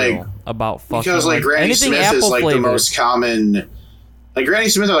it's like about fucking because like Granny Smith is like the most common. Like Granny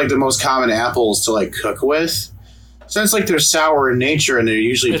Smith are like the most common apples to like cook with. Since like they're sour in nature and they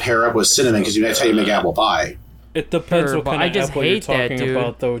usually pair up with cinnamon because that's how you make apple pie. It depends what kind of apple you're talking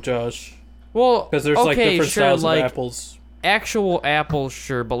about, though, Josh. Well, because there's like different styles of apples. Actual apples,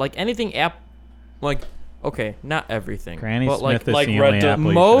 sure, but like anything okay, not everything. Granny but Smith is like the only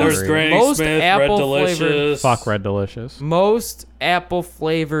apple. There's Granny Smith, Red Delicious. Fuck Red Delicious. Most apple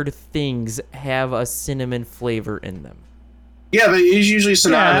flavored things have a cinnamon flavor in them. Yeah, but it's usually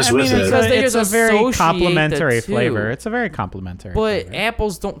synonymous with it. Because it's a very complimentary flavor. It's a very complimentary But flavor.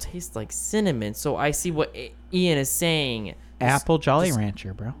 apples don't taste like cinnamon, so I see what Ian is saying. Apple Jolly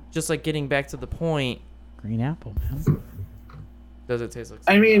Rancher, bro. Just like getting back to the point. Green apple, man. Does it taste like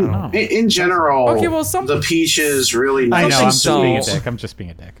cinnamon? I mean, in general, the peach is really nice. I know, I'm just being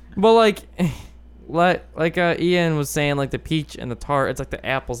a dick. But like Ian was saying, like the peach and the tart, it's like the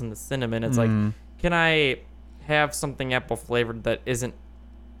apples and the cinnamon. It's like, can I have something apple flavored that isn't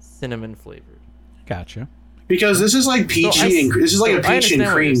cinnamon flavored? Gotcha. Because this is like peachy this is like a peach and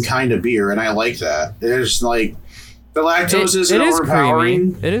cream kind of beer, and I like that. There's like the lactose isn't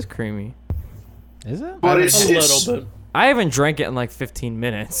overpowering. It is creamy. Is it? But it's a little bit. I haven't drank it in like 15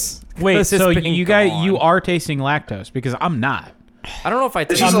 minutes. Wait, so you are tasting lactose because I'm not. I don't know if I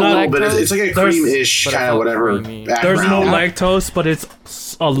taste just a lactose. little bit. It's like a cream-ish kind of whatever. There's no lactose, but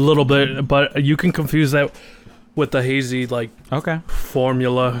it's a little bit. But you can confuse that with the hazy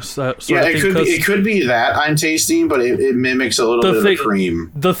formula. It could be that I'm tasting, but it mimics a little bit of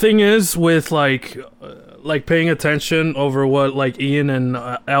cream. The thing is with like paying attention over what like Ian and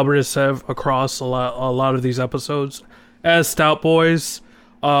Albertus have across a lot of these episodes as stout boys,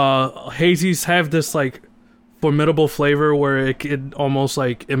 hazies have this like formidable flavor where it could almost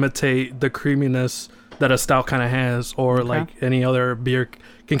like imitate the creaminess that a stout kind of has, or like any other beer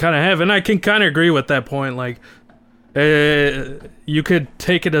can kind of have. And I can kind of agree with that point. Like you could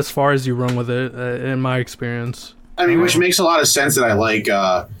take it as far as you run with it, in my experience. I mean, which makes a lot of sense that I like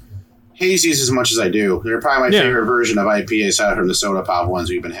hazies as much as I do. They're probably my favorite version of IPA aside from the soda pop ones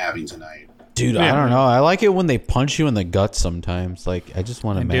we've been having tonight. Dude, I don't know. I like it when they punch you in the gut sometimes. Like, I just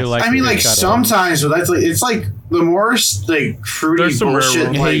want to mess. I mean, like sometimes, but that's like it's like the more like fruity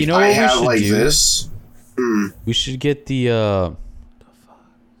bullshit. Like you know I what have we should like do? this. We should get the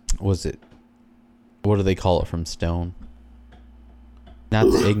was it? What do they call it from Stone?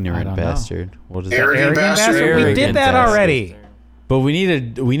 Not the ignorant bastard. What is Arrogant it? bastard. We did that already. But we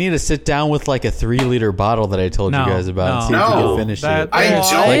need to sit down with like a 3-liter bottle that I told you guys about and see if we can finish it. I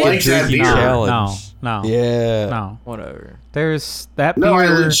don't like that beer. Challenge. No. Yeah. No. Whatever. There's that beer. No, I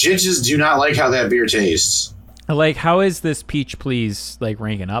legit just do not like how that beer tastes. Like, how is this peach please like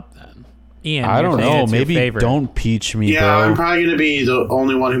ranking up then? Ian, I don't know. Maybe don't peach me, bro. I'm probably going to be the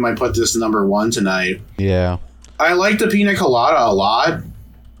only one who might put this number 1 tonight. Yeah. I like the pina colada a lot.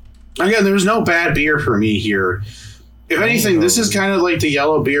 Again, there's no bad beer for me here. If anything, this is kind of like the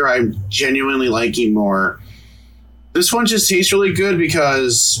yellow beer I'm genuinely liking more. This one just tastes really good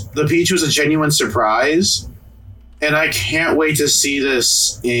because the peach was a genuine surprise. And I can't wait to see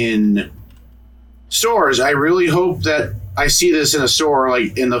this in stores. I really hope that I see this in a store,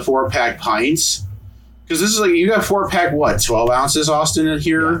 like in the 4-pack pints. Because this is like, you got 4-pack, 12 ounces, Austin, in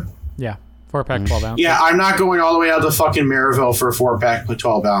here? Yeah. 4-pack, 12 ounces. Yeah, I'm not going all the way out to fucking Maryville for a 4-pack,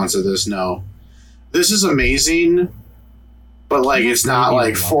 12 ounce of this, no. This is amazing. But, like, it's not,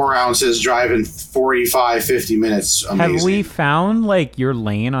 like, 4 ounces driving 45, 50 minutes. Amazing. Have we found, like, your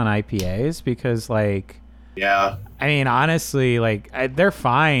lane on IPAs? Because, like... Yeah. I mean, honestly, like, they're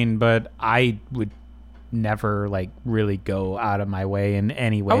fine, but I would never like really go out of my way in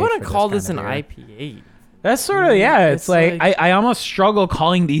any way. I wouldn't call kind this of an beer. IPA. That's sort of It's like, like- I almost struggle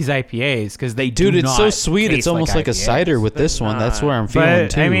calling these IPAs because they Dude, do it's not so sweet. taste It's almost like a IPAs. cider with this one. That's where I'm feeling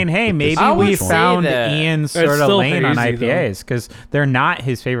But too. I mean, hey, with maybe this I would we say found that. Ian's It's sort of still lane on hazy, though. IPAs because they're not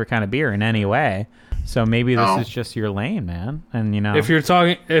his favorite kind of beer in any way. So maybe this No. is just your lane, man. And you know, If you're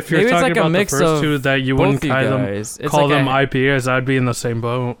talking, Maybe it's about like a the mix first of two that you both wouldn't you call them, guys. It's call like them a- IPAs, I'd be in the same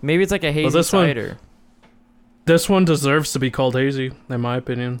boat. Maybe it's like a hazy this one- cider. This one deserves to be called hazy, in my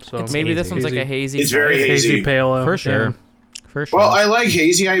opinion. So Maybe this one's like a hazy. It's very cider. hazy. pale ale. for sure, Yeah. for sure. Well, I like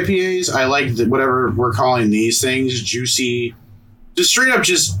hazy IPAs. I like whatever we're calling these things, juicy, just straight up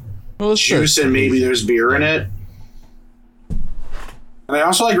just Well, it's juice the- and maybe there's beer in it. And I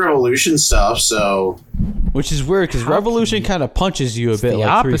also like Revolution stuff, so Which is weird because Revolution kind of punches you a It's bit the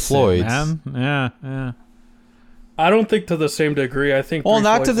like Three opposite, Floyds. man. Yeah. I don't think to the same degree. I think. Well, Three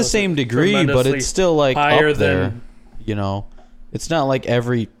not to Floyds the was same degree, but tremendously it's still like higher up there. than- You know, it's not like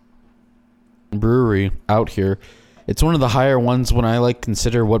every brewery out here. It's one of the higher ones when I like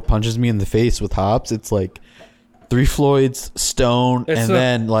consider what punches me in the face with hops. It's like Three Floyds, Stone, It's and not-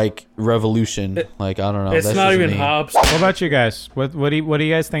 then like Revolution. Like I don't know. It's that's not just even me. hops. What about you guys? What do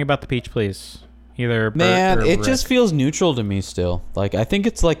you guys think about the peach, please? Either Bert Man, or it Rick. just feels neutral to me still. Like I think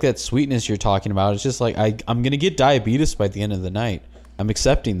it's like that sweetness you're talking about. It's just like I'm gonna get diabetes by the end of the night. I'm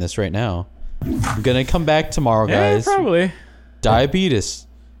accepting this right now. I'm gonna come back tomorrow, guys. probably. Diabetes.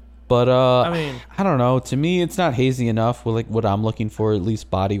 But I mean, I don't know. To me, it's not hazy enough with like what I'm looking for, at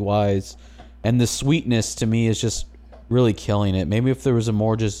least body wise. And the sweetness to me is just really killing it. Maybe if there was a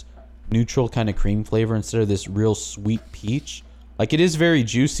more just neutral kind of cream flavor instead of this real sweet peach. Like it is very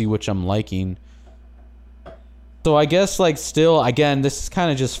juicy, which I'm liking. So I guess like still, again, this is kind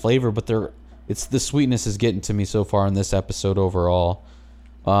of just flavor, but it's the sweetness is getting to me so far in this episode overall.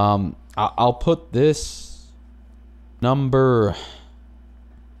 I'll put this number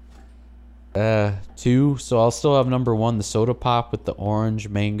 2, so I'll still have number 1, the soda pop with the orange,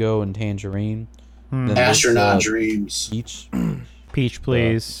 mango, and tangerine. Then this, Astronaut Dreams. peach. Peach,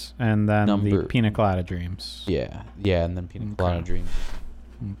 please, and then the number- Pina Colada Dreams. Yeah, and then pina colada dream.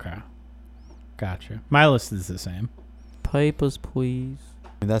 Okay, gotcha. My list is the same. papers, please. I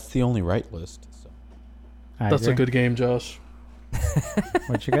mean, that's the only right list. So. I That's a agree. good game, Josh.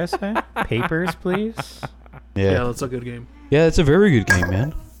 What'd you guys say? Papers, please. Yeah, that's a good game. Yeah, it's a very good game,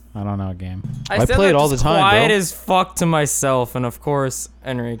 man. I don't know a game. I said play it that all just the time, Quiet bro. as fuck to myself, and of course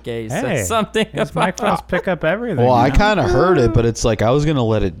Enrique Hey, said something His about microphones pick up everything. Well, I you know? kind of heard it, but it's like I was gonna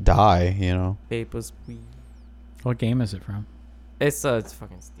let it die, you know. papers, please. What game is it from? It's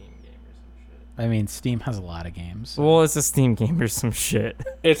fucking Steam game or some shit. I mean, Steam has a lot of games. Well, it's a Steam game or some shit.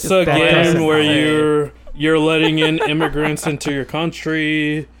 It's Just a that doesn't game where matter. you're letting in immigrants into your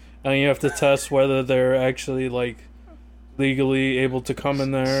country, and you have to test whether they're actually like legally able to come in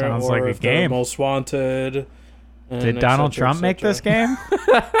there, Sounds or like a if they're game. most wanted. and Did et Donald cetera, Trump et make cetera. this game?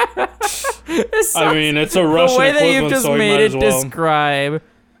 I mean, it's a Russian the way that equivalent, you've just so you made might it as well. describe.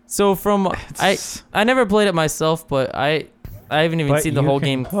 So from I never played it myself, but I haven't even But seen the you whole can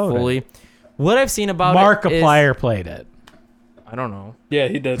game quote it. fully. What I've seen about it Markiplier played it. I don't know. Yeah,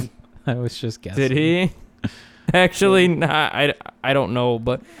 he did. I was just guessing. Did he? Actually, nah, I don't know,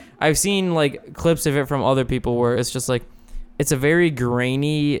 but I've seen like clips of it from other people where it's just like it's a very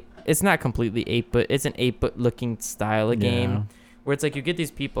grainy. It's not completely 8-bit. It's an 8-bit looking style of game. Yeah. Where it's like you get these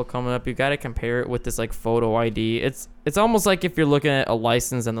people coming up, you got to compare it with this like photo ID. It's almost like if you're looking at a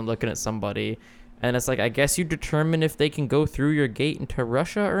license and then looking at somebody, and it's like I guess you determine if they can go through your gate into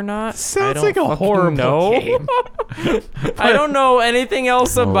Russia or not. Sounds I don't like a fucking horrible know. game. I don't know anything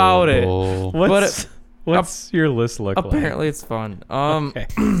else about it. Oh. What's your list look like? Apparently, it's fun. Okay.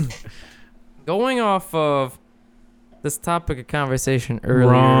 Going off of this topic of conversation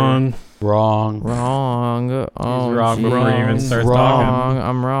earlier. Wrong. Wrong. Wrong. Oh, He's wrong before he even geez. starts Wrong. talking.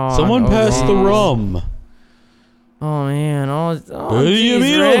 I'm wrong. Someone Oh, pass the geez. rum. Oh man. Oh, What do you geez,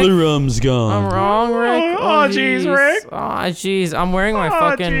 mean Rick. all the rum's gone? I'm wrong, Rick. Oh, jeez, jeez. Rick. Oh, jeez. I'm wearing my Oh,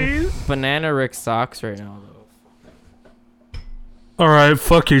 fucking jeez. banana Rick socks right now, though. All right,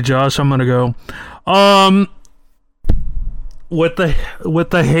 fuck you, Josh. I'm gonna go. With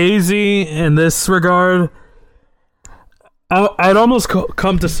the hazy in this regard, I'd almost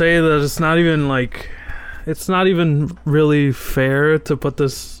come to say that it's not even really fair to put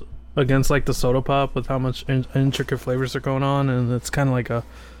this against like the soda pop with how much intricate flavors are going on, and it's kind of like a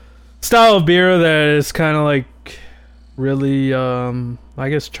style of beer that is kind of like really I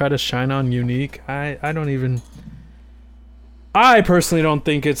guess try to shine on unique. I personally don't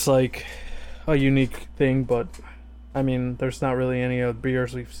think it's like a unique thing, but I mean, there's not really any of the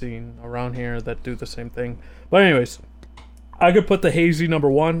beers we've seen around here that do the same thing. But anyways, I could put the hazy number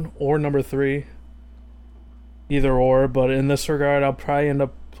 1 or number 3. Either or, but in this regard, I'll probably end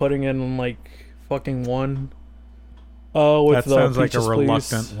up putting in like fucking 1. With that sounds the like a Peaches,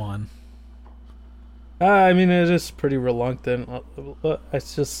 reluctant Please. one. I mean, it is pretty reluctant.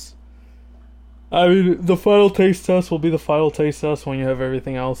 It's just, I mean, the final taste test will be the final taste test when you have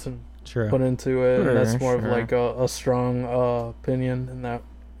everything else and True. put into it. And that's more Sure. of like a strong opinion in that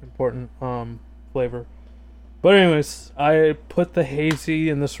important flavor. But anyways, I put the hazy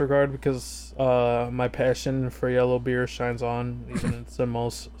in this regard because my passion for yellow beer shines on, even in its the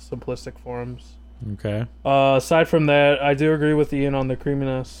most simplistic forms. Okay. Aside from that, I do agree with Ian on the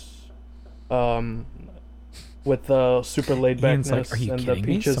creaminess. With the super laid Ian's backness like, are you and the kidding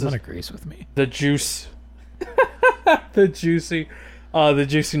me? peaches, Someone agrees with me. the juice, the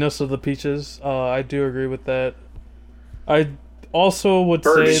juiciness of the peaches. I do agree with that. I also would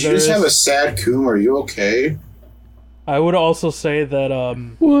Bert, say did you just have a sad coom? Are you okay? I would also say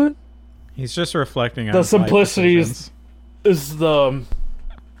that What? He's just reflecting on the his life simplicity decisions.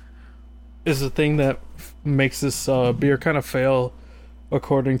 is the thing that makes this beer kind of fail,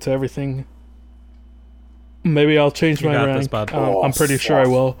 according to everything. Maybe I'll change You my got this, rank. bud. I'm pretty sure I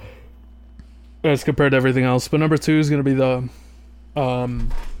will, as compared to everything else. But number 2 is gonna be the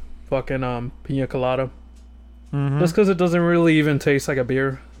pina colada. Mhm. Just because it doesn't really even taste like a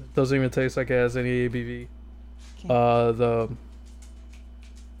beer. It doesn't even taste like it has any ABV. The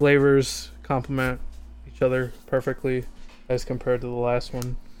flavors complement each other perfectly as compared to the last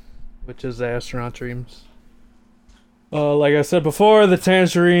one, which is the Astronaut Dreams. Like I said before, the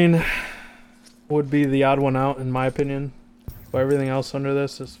Tangerine would be the odd one out in my opinion. But everything else under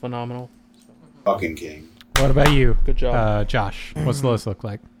this is phenomenal. Fucking king. What about you, Good job. Josh? What's the list look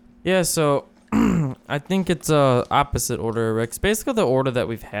like? Yeah, so I think it's opposite order, Rick. It's basically the order that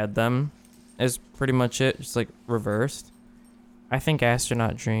we've had them is pretty much it, just like reversed. I think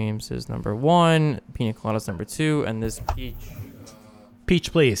Astronaut Dreams is number 1, Pina Colada's number 2, and this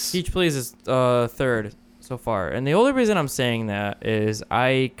Peach, please. Peach Please is 3rd so far. And the only reason I'm saying that is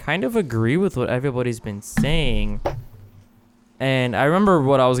I kind of agree with what everybody's been saying. And I remember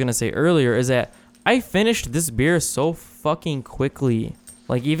what I was going to say earlier is that I finished this beer so fucking quickly.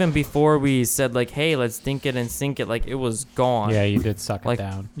 Like, even before we said, like, hey, let's think it and sink it, like, it was gone. Yeah, you did suck Like, it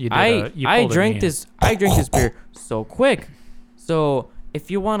down. You did I drank this beer so quick. So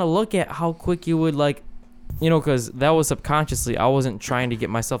if you want to look at how quick you would, like, you know, because that was subconsciously, I wasn't trying to get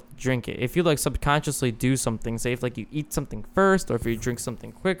myself to drink it. If you like subconsciously do something, say if like you eat something first or if you drink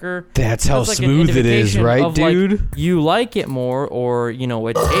something quicker, That's how like an smooth it is, indication right, of, like, dude? you like it more, or you know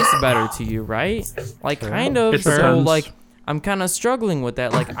it tastes better to you, right? Like kind of. It So depends. like I'm kind of struggling with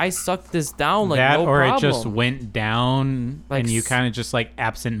that. Like I sucked this down like that, no or problem. it just went down, Like and you s- kind of just like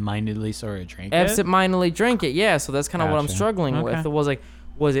absent-mindedly sort of drank it. absent-mindedly drink it. Yeah, so that's kind of what I'm Gotcha. struggling Okay. with. It was like,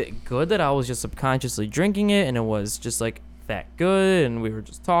 was it good that I was just subconsciously drinking it and it was just like that good and we were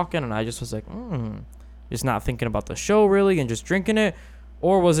just talking and I just was like, just not thinking about the show really and just drinking it?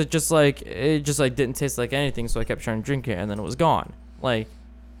 Or was it just like, it just like didn't taste like anything, so I kept trying to drink it and then it was gone? Like,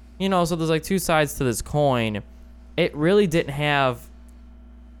 you know, so there's like two sides to this coin. It really didn't have,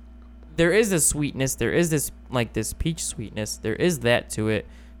 there is this sweetness, there is this like this peach sweetness, there is that to it,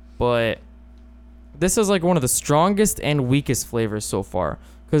 but this is like one of the strongest and weakest flavors so far.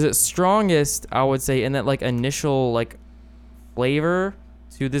 Because it's strongest, I would say, in that like initial like flavor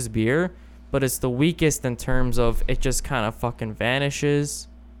to this beer, but it's the weakest in terms of it just kind of fucking vanishes,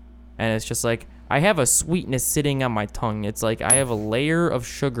 and it's just like I have a sweetness sitting on my tongue. It's like I have a layer of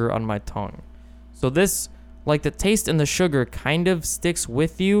sugar on my tongue. So this, like the taste and the sugar kind of sticks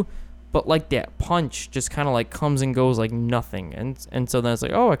with you, but like that punch just kind of like comes and goes like nothing. And so then it's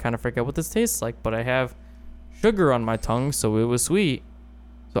like, oh, I kind of forget what this tastes like, but I have sugar on my tongue, so it was sweet.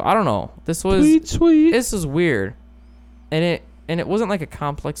 So I don't know. This was Sweet. this is weird. And it wasn't like a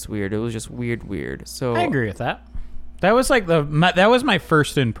complex weird. It was just weird. So I agree with that. That was like that was my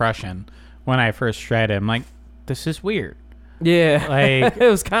first impression when I first tried it. I'm like, this is weird. Yeah. Like it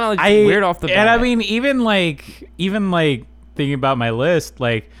was kind of like weird off the bat. And I mean, even like thinking about my list,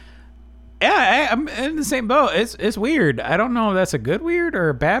 like, yeah, I'm in the same boat. It's weird. I don't know if that's a good weird or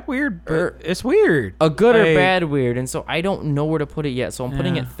a bad weird, but it's weird. a good or Like, bad weird. And so I don't know where to put it yet. So I'm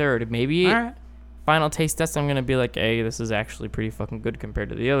putting Yeah. it third. Maybe All right. final taste test, I'm gonna be like, hey, this is actually pretty fucking good compared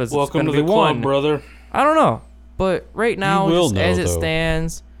to the others. Welcome to it's the gonna be club, one. brother. I don't know, but right now, will just as know, it though.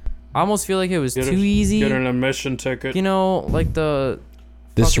 stands, I almost feel like it was Get too easy. Get an admission ticket. You know, like the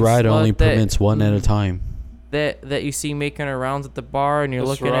This fucking ride only slut that- permits one at a time. that you see making her rounds at the bar, and you're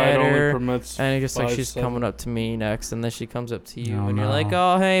This looking ride at only her, permits and you're just like, she's 5-7. coming up to me next, and then she comes up to you, Oh, and you're no. like,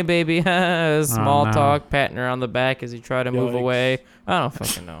 oh, hey, baby, small no. talk, patting her on the back as you try to move Yikes. away. I don't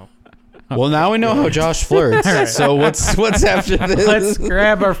fucking know. Well, now we know how Josh flirts. All right. So what's after this? Let's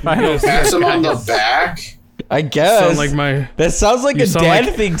grab our final. Pass him on the back. I guess. Sound like my. That sounds like You a sound dad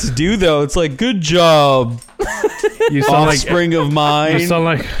like- thing to do, though. It's like, good job, You sound like. offspring of mine. You sound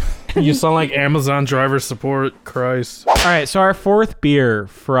like. You sound like Amazon driver support. Christ. All right, so our fourth beer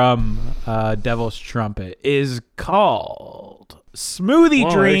from Devil's Trumpet is called Smoothie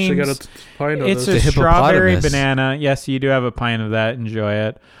Well, I actually Dreams. got a pint of It's this. a The strawberry hippopotamus. banana. Yes, you do have a pint of that. Enjoy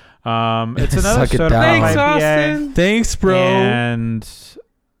it. It's another Suck it soda down. from Thanks, IPA. Austin. Thanks, bro. And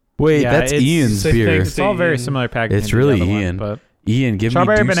Wait, yeah, that's it's- Ian's Say beer. thanks it's all very Ian. similar packaging. It's to the really other one, Ian. but Ian, give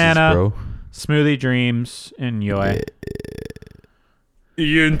Strawberry me deuces, banana. bro. Smoothie Dreams. Enjoy.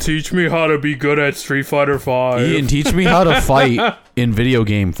 Ian, teach me how to be good at Street Fighter 5. Ian, teach me how to fight in video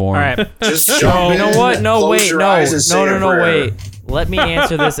game form. All right. Just jump You know in, what? No, close wait, your no, eyes and say a no, prayer. wait. Let me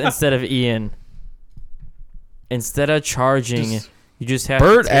answer this instead of Ian. Instead of charging, you just have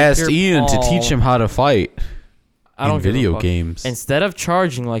Bert to take asked your Ian to palm- teach him how to fight I don't in give a video fuck. games. Instead of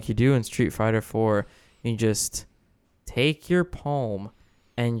charging like you do in Street Fighter 4, you just take your palm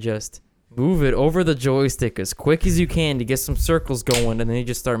and just move it over the joystick as quick as you can to get some circles going, and then you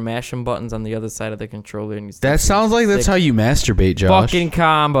just start mashing buttons on the other side of the controller. And you start That sounds like that's sick how you masturbate, Josh. fucking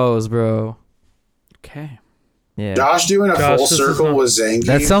combos, bro. Okay. Yeah. Josh doing a Josh, full this is circle not- with Zangief.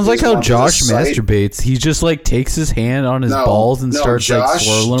 That sounds like is how one for the Josh site. masturbates. He just like takes his hand on his balls and starts like Josh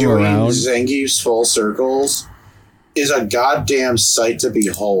swirling them doing around. Zangief's full circles is a goddamn sight to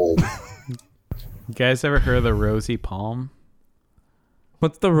behold. You guys ever heard of the Rosy Palm?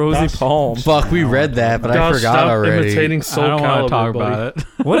 What's the rosy Josh- palm? Fuck, we read that, but I Josh, forgot stop already. imitating Soul I don't want Calibur, to talk buddy. about it.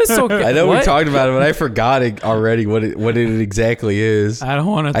 What is so? I know we what? talked about it, but I forgot it already what it exactly is. I don't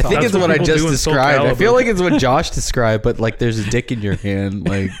want to I talk think it's That's what what I people just do in Soul described. I feel Calibur. like it's what Josh described, but like there's a dick in your hand.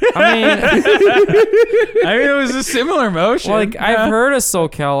 Like I mean, I mean, it was a similar motion. like Yeah. I've heard of Soul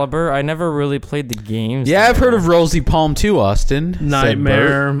Calibur. I never really played the games. yeah, I've heard of Rosy Palm too, Austin. said Bert.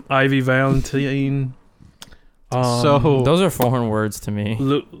 Nightmare, Ivy Valentine. So Those are foreign words to me.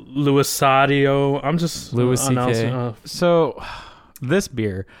 Luisadio. I'm just Louis CK. So this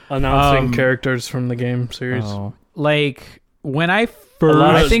beer, announcing characters from the game series. Oh. like when I lot first, of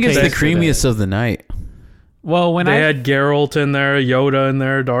I think it's the tasted creamiest of the night. well, when They I had Geralt in there, Yoda in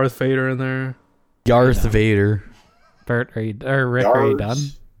there, Darth Vader in there. Darth Vader. Bert, or Rick, are you done?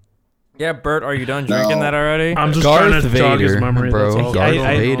 Yards. Yeah, Bert, are you done drinking No. that already? I'm just Darth trying to jog his Vader, memory. bro. That's all. Darth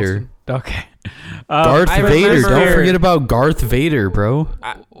I- Vader. Okay. Darth I Vader. remember- Don't forget about Darth Vader, bro.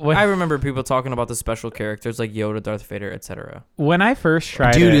 I remember people talking about the special characters like Yoda, Darth Vader, etc. When I first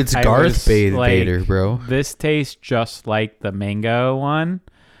tried Dude, it, it's I Darth was Vader, like, Vader, bro. This tastes just like the mango one,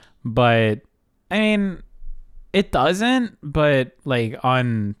 but I mean, it doesn't. But like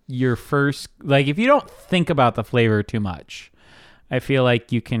on your first, like if you don't think about the flavor too much, I feel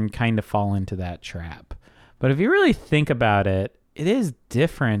like you can kind of fall into that trap. But if you really think about it, it is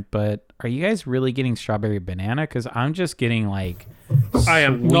different. But are you guys really getting strawberry banana? Because I'm just getting like I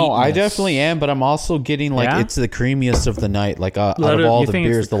am. No, I sweetness. definitely am, but I'm also getting like Yeah? it's the creamiest of the night. Like out Let of it- all You the think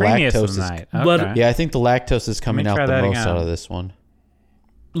beers, it's the creamiest lactose of is. the night. Let Okay. it- Yeah, I think the lactose is coming out try the that most again. out of this one.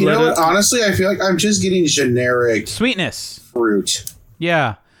 You Let know it- what? Honestly, I feel like I'm just getting generic Sweetness. fruit.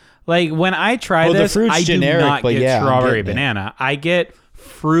 Yeah. Like when I try Oh, the this, fruit's I do generic, not but get yeah, I'm strawberry getting it. banana. I get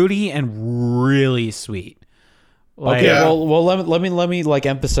fruity and really sweet. Like, Okay, Yeah. well, let me like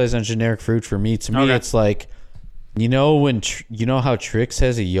emphasize on generic fruit for me. To me, Okay. it's like, you know you know how Trix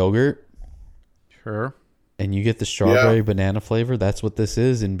has a yogurt Sure. and you get the strawberry banana flavor. That's what this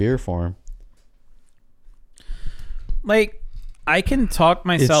is in beer form. Like I can talk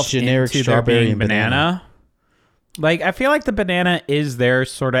myself generic into there strawberry being and banana. banana. Like I feel like the banana is there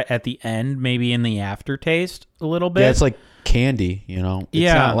sort of at the end, maybe in the aftertaste a little bit. Yeah, it's like candy. You know, it's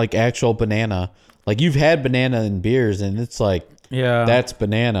Yeah. not like actual banana. Like you've had banana in beers, and it's like yeah. that's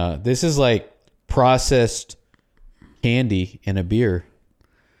banana. This is like processed candy in a beer.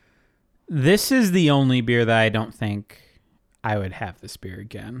 This is the only beer that I don't think I would have this beer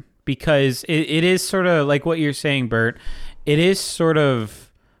again because it is sort of like what you're saying, Bert. It is sort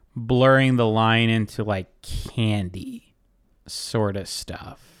of blurring the line into like candy sort of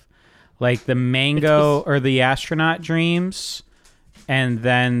stuff. Like the mango or the astronaut dreams and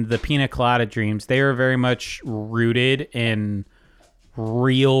then the pina colada dreams, they are very much rooted in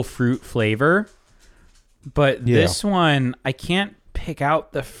real fruit flavor. But Yeah. this one, I can't pick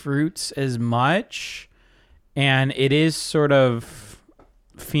out the fruits as much. And it is sort of,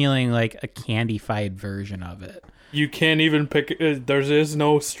 feeling like a candified version of it. You can't even pick. There is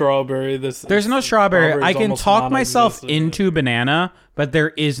no strawberry. There's no strawberry. I can almost talk myself non-existent. into banana, but there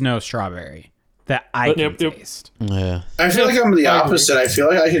is no strawberry that I can taste. Yeah. I feel like I'm the opposite. I feel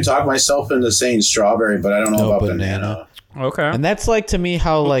like I can talk myself into saying strawberry, but I don't know about banana. Okay. And that's like to me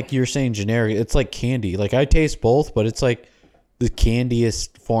how like you're saying generic. It's like candy. Like I taste both, but it's like the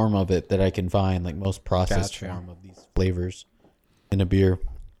candiest form of it that I can find. Like most processed form of these flavors in a beer.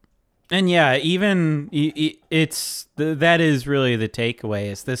 And yeah, even it's that is really the takeaway.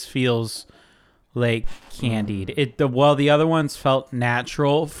 Is this feels like candied? While the other ones felt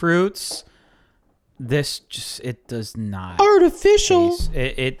natural fruits, this just it does not Artificial.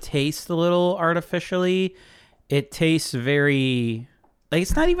 It tastes a little artificially. It tastes very like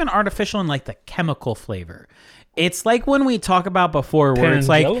it's not even artificial in like the chemical flavor. It's like when we talk about before, where it's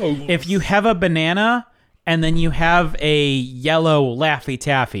like if you have a banana and then you have a yellow Laffy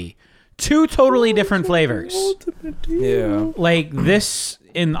Taffy. Two totally different flavors. Yeah. Like this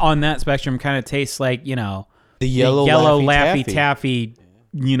on that spectrum kind of tastes like, you know, The yellow Laffy Taffy,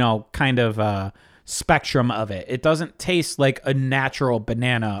 you know, kind of spectrum of it. It doesn't taste like a natural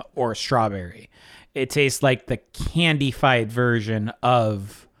banana or strawberry. It tastes like the candified version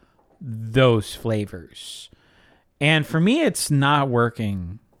of those flavors. And for me, it's not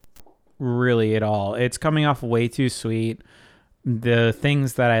working really at all. It's coming off way too sweet. The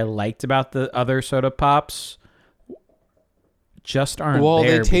things that I liked about the other soda pops just aren't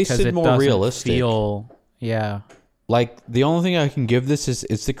there. They tasted because it more doesn't realistic. Yeah. Like the only thing I can give this is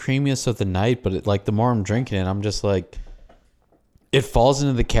it's the creamiest of the night, but like the more I'm drinking it, I'm just like it falls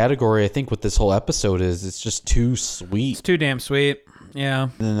into the category. I think what this whole episode is, it's just too sweet. It's too damn sweet. Yeah.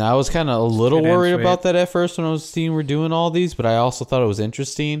 And I was kind of a little Too damn worried sweet. about that at first when I was seeing we're doing all these, but I also thought it was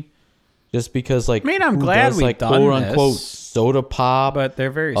interesting, just because like I mean, I'm who glad does, we've like done quote unquote this. soda pop, But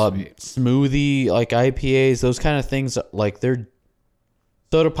they're very sweet. smoothie like IPAs, those kind of things. Like they're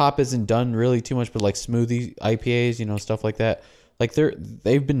soda pop isn't done really too much, but like smoothie IPAs, you know, stuff like that. Like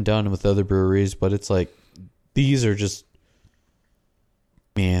they've been done with other breweries, but it's like these are just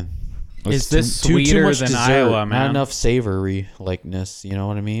man. Is it's this too sweeter much than dessert, Iowa, Not man? enough savory likeness. You know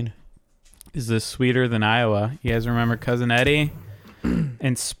what I mean? Is this sweeter than Iowa? You guys remember Cousin Eddie?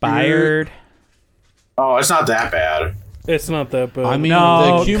 Inspired. Oh, it's not that bad. It's not that bad. I mean,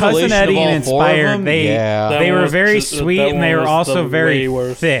 No, the accumulation Cousin Eddie of all and four of Inspired, them, they yeah. they were was very just- sweet that and one they were was also the very way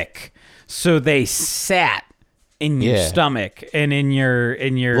worse. thick. So they sat in your Yeah. stomach and in your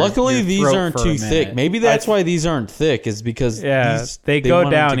Luckily, your these throat aren't for a too minute. thick. Maybe that's why these aren't thick. Is because Yeah, these, they go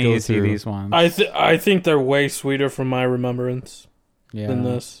wanted down to go easy. through. These ones. I think they're way sweeter from my remembrance Yeah. than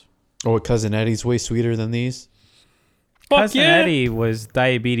this. Oh, Cousin Eddie's way sweeter than these. Fuck Cousin yeah! Eddie was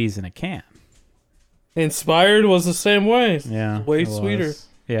diabetes in a can. Inspired was the same way. Yeah, Way it sweeter. was.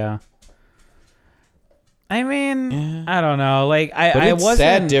 Yeah. I mean, Yeah. I don't know. Like But I it's wasn't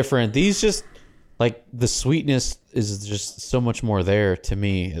that different. These just like the sweetness is just so much more there to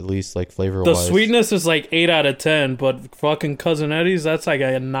me, at least like flavor The wise. sweetness is like 8 out of 10, but fucking Cousin Eddie's, that's like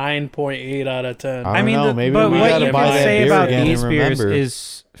a 9.8 out of 10. I don't mean, know. Maybe but we what gotta you buy can that say beer about again these and beers remember.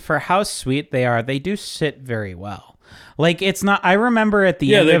 is for how sweet they are, they do sit very well. Like it's not. I remember at the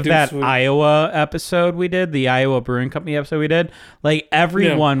Yeah, end they of do that sweet. Iowa episode we did, the Iowa Brewing Company episode we did. Like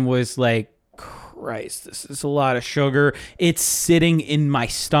everyone was like, "Christ, this is a lot of sugar. It's sitting in my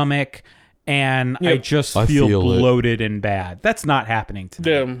stomach." And I Yep. just I feel feel it. bloated and bad. That's not happening to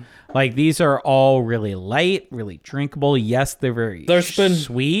me. Damn. Like these are all really light, really drinkable. Yes, they're very There's been-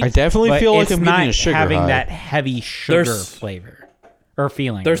 sweet. I definitely but feel like it's I'm getting not a sugar having high. that heavy sugar There's- flavor or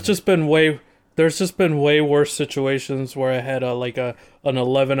feeling. There's just been way worse situations where I had an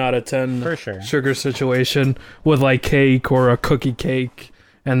 11 out of 10 For sure. sugar situation with like cake or a cookie cake,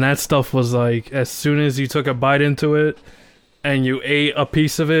 and that stuff was like as soon as you took a bite into it and you ate a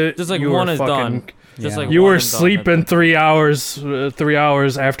piece of it, Just like you one were is fucking, done. Just Yeah. like You one were and done. sleeping 3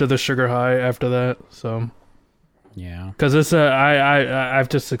 hours after the sugar high after that. So yeah. because it's I've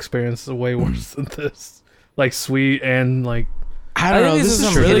just experienced way worse than this, like sweet and like. I don't know. think This these is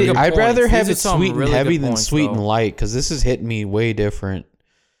are some really hitting- good I'd rather points. have These it are some sweet and really heavy good than points, sweet and though. light because this is hitting me way different.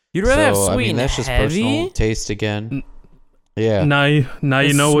 You'd rather have So, sweet I mean, and that's just heavy. personal taste again. Yeah. Now you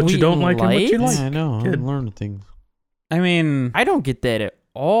It's know what you sweet don't and like and what you light? like. Yeah, I know. Kid. I'm learning things. I mean, I don't get that at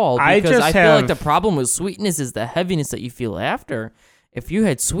all I because just I feel like have- the problem with sweetness is the heaviness that you feel after. If you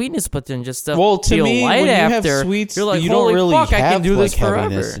had sweetness but then just stuff Well, to feel me, light when you have after, sweets, you're like, you holy don't really fuck, have I can do this like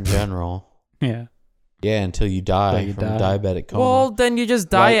heaviness forever. in general. yeah. Yeah, until you die Until you from die. diabetic coma. Well, then you just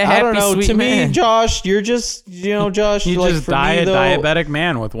die Like, a happy, I don't know. sweet To man. me, Josh, you're just, Josh. You like, just for die me, a though, diabetic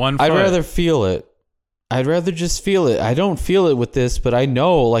man with one foot. I'd rather feel it. I'd rather just feel it. I don't feel it with this, but I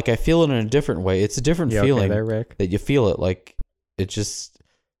know, like, I feel it in a different way. It's a different feeling there, Rick? that you feel it. Like, it's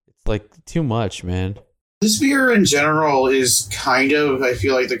like too much, man. This beer in general is kind of, I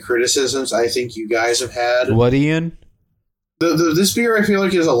feel like, the criticisms I think you guys have had. What, Ian? This beer, I feel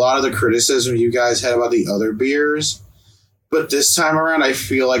like, is a lot of the criticism you guys had about the other beers. But this time around, I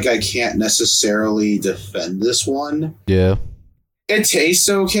feel like I can't necessarily defend this one. Yeah. It tastes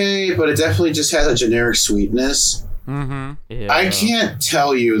okay, but it definitely just has a generic sweetness. Mm-hmm. Yeah. I can't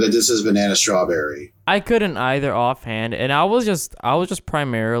tell you that this is banana strawberry. I couldn't either offhand, and I was just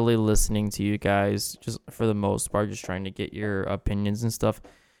primarily listening to you guys, just for the most part, just trying to get your opinions and stuff.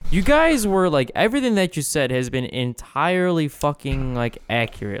 You guys were like, everything that you said has been entirely fucking like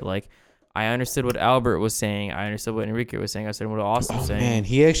accurate. Like, I understood what Albert was saying. I understood what Enrique was saying. I understood what Austin was saying. Man,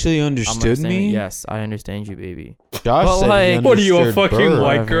 he actually I'm understood understanding- me? Yes, I understand you, baby. Josh But, said he like- What are you, a understood fucking Burr.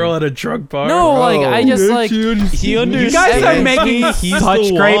 white girl at a drug bar? No, like, I just like. He understands. You guys are making He's such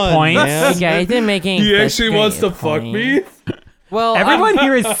the great one, points. man. Okay, I didn't make any. He such actually great wants to fuck point. me? Well, Everyone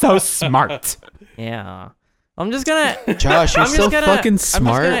here is so smart. Yeah. I'm just gonna. Josh, you're I'm so just gonna, fucking I'm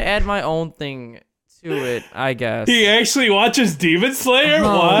smart. just gonna add my own thing to it, I guess. He actually watches Demon Slayer? Oh,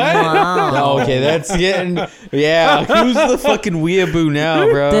 What? wow. Oh, okay, that's getting. Yeah, who's the fucking weeaboo now,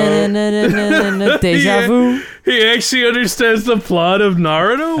 bro? Deja vu. He actually understands the plot of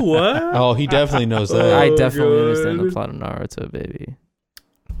Naruto? What? Oh, he definitely knows that. I Oh, definitely God. understand the plot of Naruto, baby.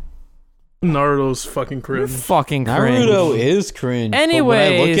 Naruto's fucking You're cringe. fucking cringe. Naruto is cringe. But when I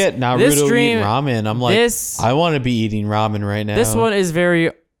look Anyways, at Naruto this dream- eating ramen, I'm like, I want to be eating ramen right now. This one is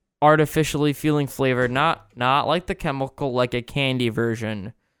very artificially feeling flavored, not like the chemical, like a candy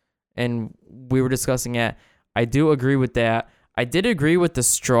version. And we were discussing it. I do agree with that. I did agree with the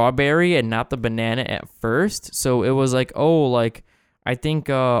strawberry and not the banana at first. So it was like, oh, like I think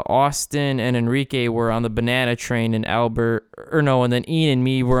Austin and Enrique were on the banana train and and then Ian and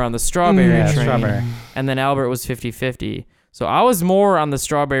me were on the strawberry train. Strawberry. And then Albert was 50-50. So I was more on the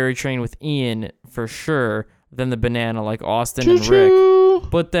strawberry train with Ian for sure than the banana like Austin and Rick.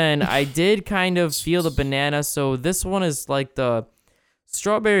 But then I did kind of feel the banana. So this one is like the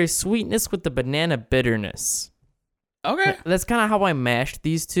strawberry sweetness with the banana bitterness. Okay. That's kind of how I mashed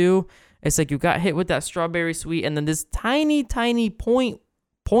these two. It's like you got hit with that strawberry sweet and then this tiny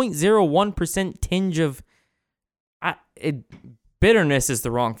 0.01% tinge of bitterness is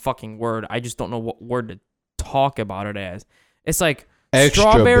the wrong fucking word. I just don't know what word to talk about it as. It's like Extra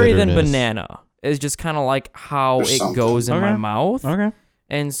strawberry than bitterness. banana. Is just kind of like how Or it something. goes in my Okay. mouth. Okay.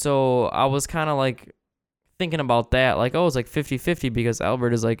 And so I was kind of like thinking about that, like, oh, it's like 50-50 because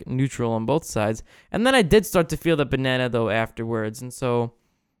Albert is like neutral on both sides. And then I did start to feel the banana though afterwards. And so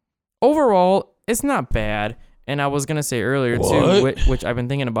overall, it's not bad. And I was going to say earlier too, which I've been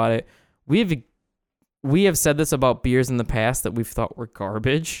thinking about it. We have said this about beers in the past that we've thought were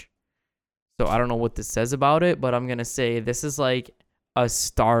garbage. So I don't know what this says about it, but I'm going to say this is like a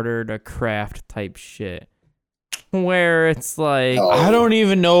starter to craft type shit. Where it's like I don't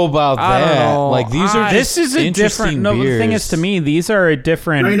even know about I don't that. know. Like these are This just is a interesting different. No, the thing is, beers. to me, these are a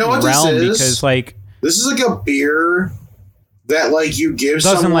different You know what this realm is? because, like, This is like a beer that like you give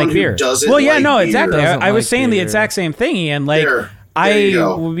doesn't someone like beer. who doesn't Well, yeah, like no, beer. exactly. Doesn't I was like saying the beer. exact same thing, Ian. Like, There you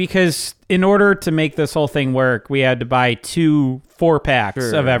go. because in order to make this whole thing work, we had to buy 2 4-packs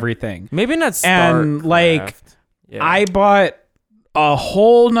Sure. of everything. maybe not start And, like, craft. Yeah. I bought a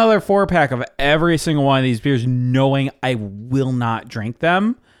whole nother 4-pack of every single one of these beers, knowing I will not drink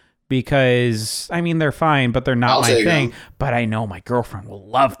them because, I mean, they're fine, but they're not I'll my take thing. 'em. But I know my girlfriend will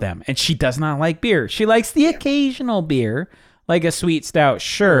love them, and she does not like beer. She likes the occasional beer, like a sweet stout,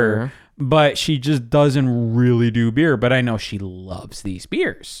 sure, but she just doesn't really do beer. But I know she loves these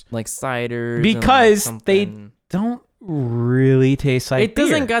beers like ciders because and like they something. don't really taste like it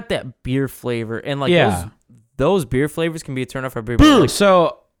doesn't beer. got that beer flavor, and like Yeah. those beer flavors can be a turn off for beer. But like,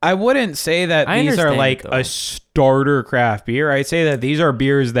 So I wouldn't say that I these are understand like it, though. a starter craft beer. I'd say that these are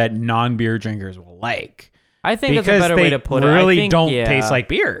beers that non-beer drinkers will like I think that's a because better they way to put it. I really think, don't yeah. taste like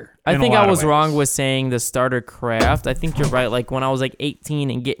beer. I in a think lot I of was ways. wrong with saying the starter craft. I think you're right. Like when I was like 18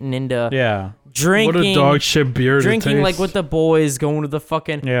 and getting into Yeah. drinking, What a dog shit beer to drinking like taste. with the boys, going to the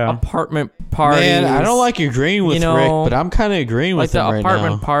fucking Yeah. apartment parties. Man, I don't like agreeing with you know, Rick, but I'm kind of agreeing like with the him right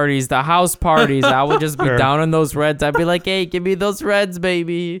apartment now. parties, the house parties. I would just be Sure. down in those reds. I'd be like, hey, give me those reds,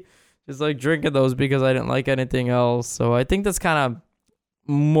 baby. Just like drinking those because I didn't like anything else. So I think that's kind of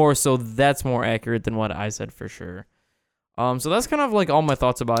more so that's more accurate than what I said for sure. So that's kind of like all my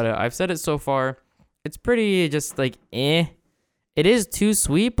thoughts about it. I've said it so far. It's pretty just like eh. It is too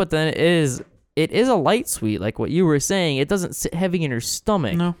sweet, but then it is a light sweet, like what you were saying. It doesn't sit heavy in your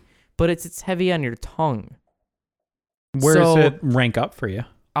stomach. No. but it's heavy on your tongue. Where So- does it rank up for you?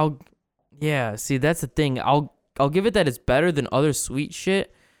 See, that's the thing. I'll give it that it's better than other sweet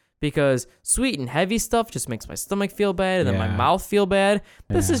shit because sweet and heavy stuff just makes my stomach feel bad and then my Yeah. mouth feel bad.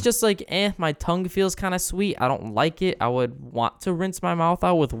 This Yeah. is just like, my tongue feels kind of sweet. I don't like it. I would want to rinse my mouth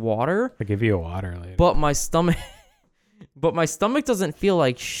out with water, I'll give you a water later. but my stomach doesn't feel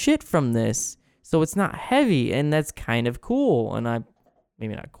like shit from this. So it's not heavy, and that's kind of cool. And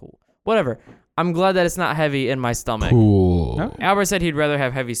maybe not cool. Whatever. I'm glad that it's not heavy in my stomach. Cool. Okay. Albert said he'd rather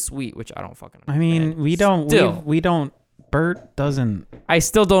have heavy sweet, which I don't fucking I understand. mean, we don't. Still. We don't. Bert doesn't. I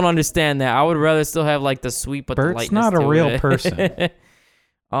still don't understand that. I would rather still have like the sweet, but the Bert's lightness not a to real it. person.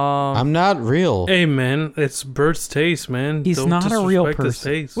 I'm not real. Hey man, it's Bert's taste, man. He's Don't not a real disrespect his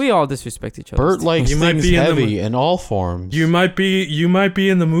person. taste. We all disrespect each other. Bert likes You might things be in the heavy in all forms. You might be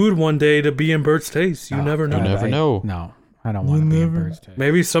in the mood one day to be in Bert's taste. You Oh, never know. You never know. No, I don't want to be in Bert's taste.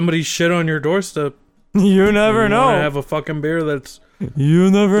 Maybe somebody shit on your doorstep. You never You know. wanna have a fucking beer that's You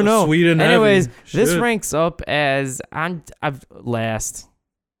never know. sweet and Anyways, heavy. this Shit. ranks up as I've last.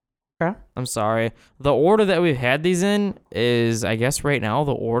 Okay. I'm sorry. The order that we've had these in is, I guess, right now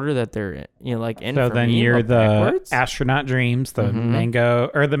the order that they're in. So for then me, you're but the backwards. astronaut dreams, the Mhm.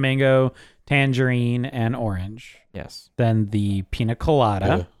 mango, tangerine, and orange. Yes. Then the pina colada.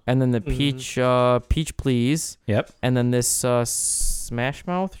 Yeah. And then the Mhm. peach please, Yep. and then this Smash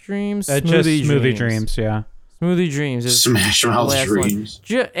Mouth Dreams, Just smoothie dreams. Yeah. Smoothie Dreams is Smash Mouth last one.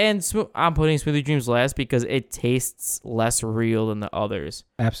 Dreams. I'm putting Smoothie Dreams last because it tastes less real than the others.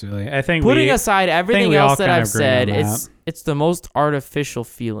 Absolutely. I think Putting we. aside everything we all else that kind I've of agree said, on that. it's the most artificial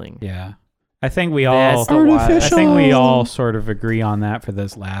feeling. Yeah. I think we That's all. the wild- I think we all sort of agree on that for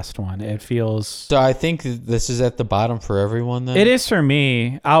this last one. It feels. So I think this is at the bottom for everyone then? It is for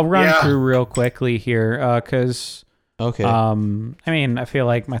me. I'll run Yeah. through real quickly here because. Okay. I mean, I feel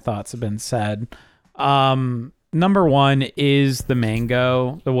like my thoughts have been said. Number one is the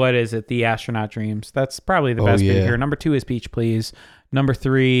mango. What is it? The astronaut dreams. That's probably the best beer yeah. here. Number two is peach please. Number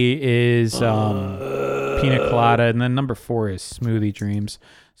three is pina colada, and then number four is smoothie dreams.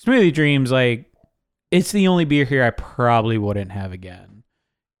 Smoothie dreams, like, it's the only beer here I probably wouldn't have again.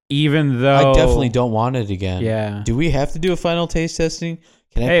 Even though I definitely don't want it again. Yeah. Do we have to do a final taste testing?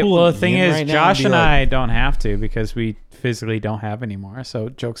 Can I Hey, pull well, it the thing in is, right now Josh be and like, I don't have to because we physically don't have any more. So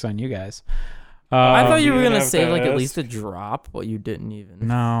joke's on you guys. I thought you were you gonna have say to like at ask. least a drop, but you didn't even.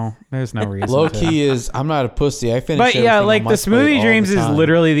 No, there's no reason. Low to. key is I'm not a pussy. I finish. But yeah, everything like on the my plate Smoothie all Dreams the is time.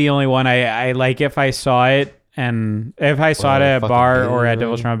 literally the only one I like. If I saw it and if I saw it Well, at a fucking bar beer, or at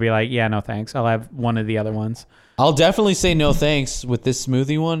Devil's right? Trump, I'd be like, yeah, no thanks. I'll have one of the other ones. I'll definitely say no thanks with this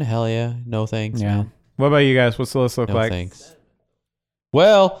smoothie one. Hell yeah, no thanks. Yeah. man. What about you guys? What's the list look No like? thanks.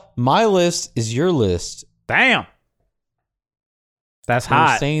 Well, my list is your list. Damn. That's We're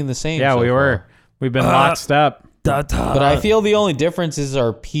hot. staying the same. Yeah, so we were. far. We've been locked up. But I feel the only differences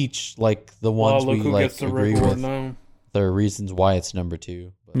are peach, like the ones look we who like gets the agree reward with. now. There are reasons why it's number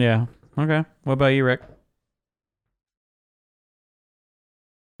 2. But Yeah. Okay. What about you, Rick?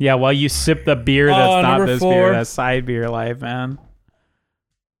 Yeah, while you sip the beer that's not number this 4. beer, that's side beer life, man.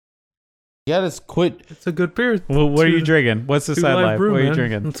 you gotta quit. It's a good beer. Well, what are you drinking? What's the Two side Live life? Brew, What are you man.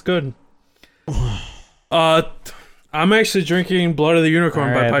 drinking? It's good. I'm actually drinking Blood of the Unicorn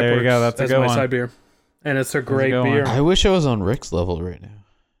All by right, Pipeworks. there you go. That's a good my one. side beer, and it's a great good beer. one. I wish I was on Rick's level right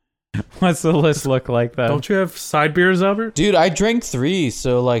now, What's the list look like, though? Don't you have side beers, Albert? dude. I drank 3,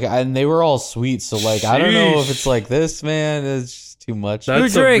 so like, and they were all sweet. So like, I don't know if it's like this, man. It's just too much.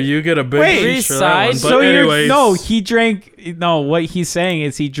 You get a big Wait, piece for that one. sides? But so anyways, he drank. No, what he's saying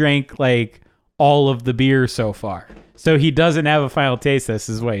is he drank like all of the beer so far. So he doesn't have a final taste. This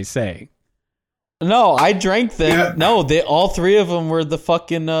is what he's saying. No, I drank them. Yeah. No, they all 3 of them were the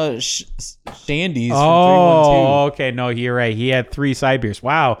fucking shandies. From Oh, okay. No, you're right. He had 3 side beers.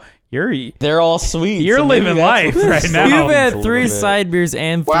 Wow, you're 312. They're all sweet. You're so maybe living that's life what right this now. is. You've A had little 3 bit. side beers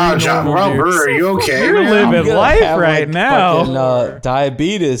and 3 Wow, John normal beers. Robert, are you okay? You're man? living I'm gonna life have, right like, now. fucking,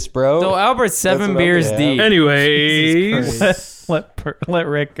 diabetes, bro. So Albert's 7 what beers I'm gonna have. deep. anyways, let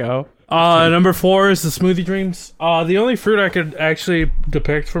Rick go. number 4 is the Smoothie Dreams. The only fruit I could actually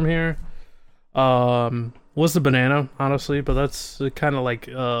depict from here, was the banana, honestly. But that's kind of like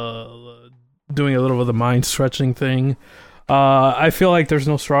doing a little of the mind stretching thing. I feel like there's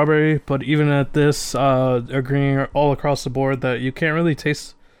no strawberry, but even at this, agreeing all across the board that you can't really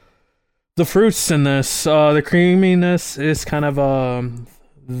taste the fruits in this. The creaminess is kind of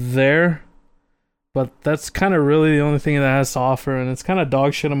there, but that's kind of really the only thing that has to offer, and it's kind of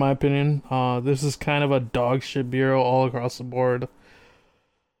dog shit in my opinion. This is kind of a dog shit beer all across the board.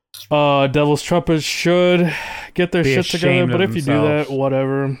 Devil's Trumpet should get their Be shit together, ashamed but of if you do themselves. that,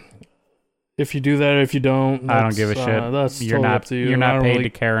 whatever. if you do that, if you don't, I don't give a shit. That's you're totally not up to you. You're not paid really, to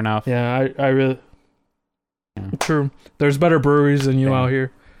care enough. Yeah, I really. Yeah. True. There's better breweries than you out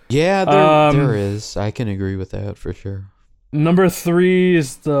here. Yeah, there is. I can agree with that for sure. Number 3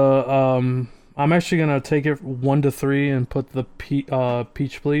 is the I'm actually gonna take it 1 to 3 and put the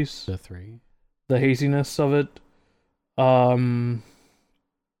peach please. The 3. The haziness of it. I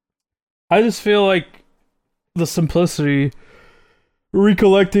just feel like the simplicity,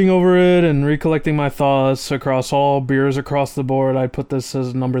 recollecting over it and recollecting my thoughts across all beers across the board, I put this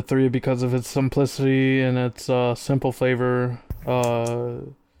as number 3 because of its simplicity and its simple flavor,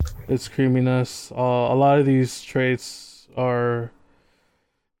 its creaminess. A lot of these traits are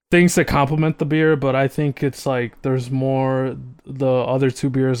things that complement the beer, but I think it's like there's more. The other 2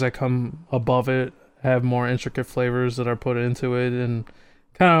 beers that come above it have more intricate flavors that are put into it and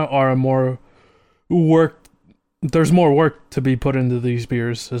kind of are more work. There's more work to be put into these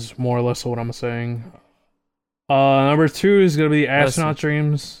beers, is more or less what I'm saying. Number 2 is going to be Astronaut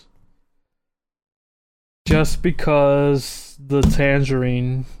Dreams. Just because the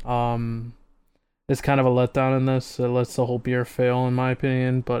tangerine is kind of a letdown in this. It lets the whole beer fail, in my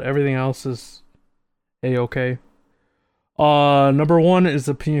opinion, but everything else is A-okay. Number 1 is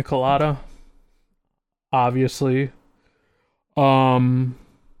the Pina Colada. Obviously. All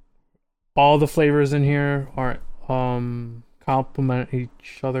the flavors in here are complement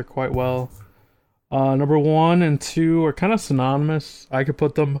each other quite well. Number 1 and 2 are kind of synonymous. I could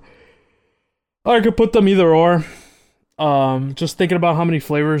put them either or. Just thinking about how many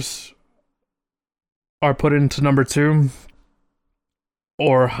flavors are put into number 2,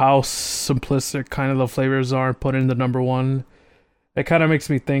 or how simplistic kind of the flavors are put into number 1. It kind of makes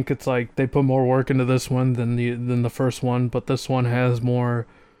me think it's like they put more work into this one than the first one, but this one has more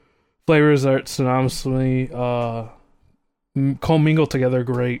flavors that synonymously commingle together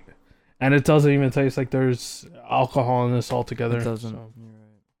great, and it doesn't even taste like there's alcohol in this altogether. It doesn't. So.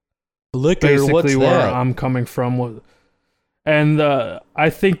 Liquor, Basically, what's where that? I'm coming from, and I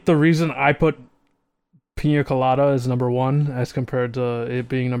think the reason I put Pina Colada as number 1 as compared to it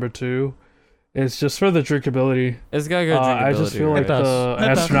being number 2 is just for the drinkability. It's got good drinkability. I just feel like right? the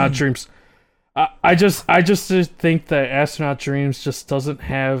Astronaut Dreams. I just think that Astronaut Dreams just doesn't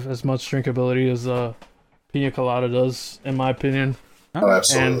have as much drinkability as Pina Colada does, in my opinion. Oh,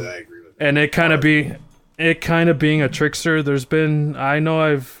 absolutely, I agree with that. And it kind of being a trickster. I know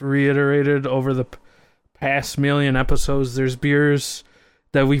I've reiterated over the past million episodes, there's beers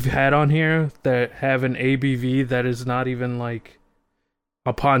that we've had on here that have an ABV that is not even like,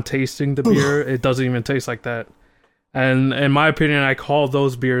 upon tasting the beer, it doesn't even taste like that. And in my opinion, I call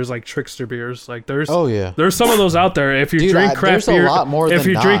those beers like trickster beers. Like there's some of those out there. If you drink craft beer,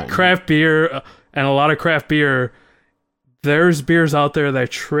 drink craft beer and a lot of craft beer, there's beers out there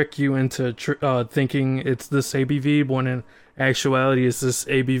that trick you into thinking it's this ABV when in actuality it's this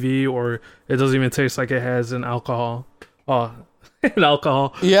ABV, or it doesn't even taste like it has an alcohol. An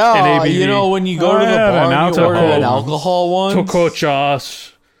alcohol. Yeah, an ABV. you know when you go to the bar and you order an alcohol one. Toko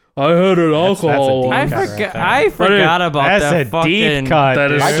Josh. I had an alcohol one. I forgot about that. That's a fucking, deep cut.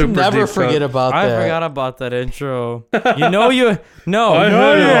 That is I can super never deep forget cut. about I that. forgot about that intro. You know you I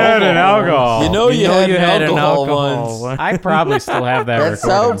had an alcohol. You know you had an alcohol once. once. I probably still have that. That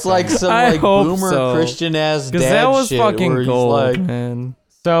sounds like some I like hope boomer so. Christian ass dad Because that was shit fucking where he's gold, like, man.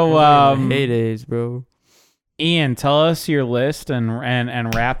 So, Heydays, bro. Ian, tell us your list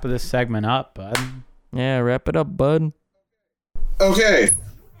and wrap this segment up, bud. Yeah, wrap it up, bud. Okay.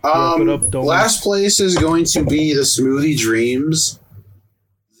 Wrap it up, Dome. Last place is going to be the Smoothie Dreams.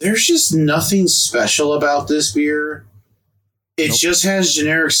 There's just nothing special about this beer. It just has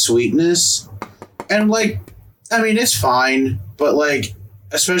generic sweetness. And, like, I mean, it's fine, but, like,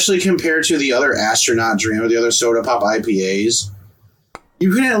 especially compared to the other Astronaut Dream or the other Soda Pop IPAs,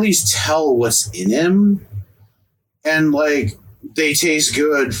 you can at least tell what's in them. And, like, they taste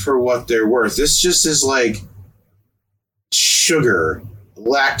good for what they're worth. This just is, like, sugar,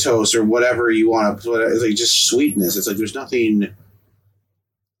 lactose, or whatever you want to put. It's like just sweetness. It's like there's nothing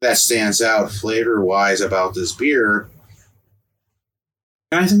that stands out flavor-wise about this beer.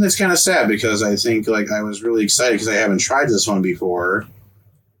 And I think that's kind of sad because I think, like, I was really excited because I haven't tried this one before.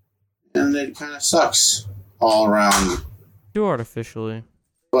 And it kind of sucks all around. Too artificially.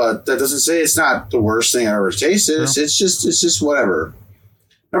 But that doesn't say it's not the worst thing I've ever tasted. No. It's just whatever.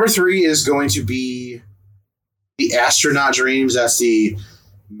 Number 3 is going to be the Astronaut Dreams. That's the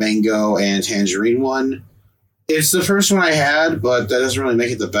mango and tangerine one. It's the first one I had, but that doesn't really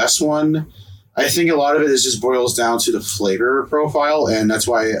make it the best one. I think a lot of it is just boils down to the flavor profile, and that's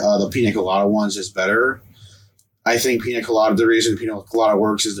why the Pina Colada one is just better. I think pina colada, the reason pina colada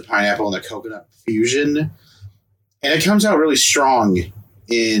works is the pineapple and the coconut fusion. And it comes out really strong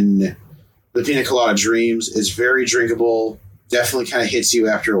in the Pina Colada Dreams. It's very drinkable. Definitely kind of hits you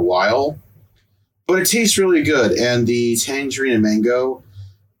after a while. But it tastes really good. And the tangerine and mango,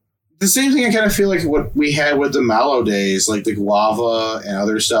 the same thing I kind of feel like what we had with the Mallow days, like the guava and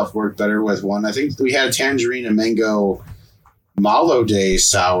other stuff worked better with one. I think we had a tangerine and mango Mallow Day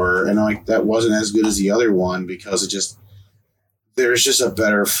sour, and like that wasn't as good as the other one because there's just a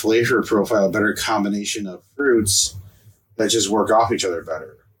better flavor profile, a better combination of fruits that just work off each other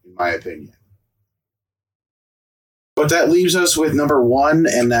better, in my opinion. But that leaves us with number 1,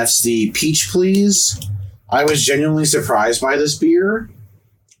 and that's the Peach Please. I was genuinely surprised by this beer,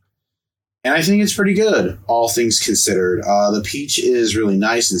 and I think it's pretty good, all things considered. The peach is really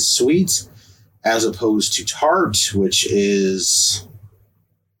nice and sweet, as opposed to tart, which is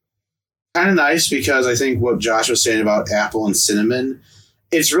kind of nice because I think what Josh was saying about apple and cinnamon,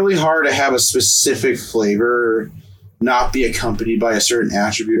 it's really hard to have a specific flavor not be accompanied by a certain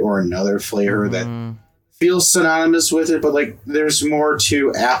attribute or another flavor that feels synonymous with it. But like, there's more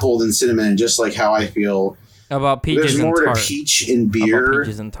to apple than cinnamon, and just like how I feel about peaches and tart. There's more to peach in beer. About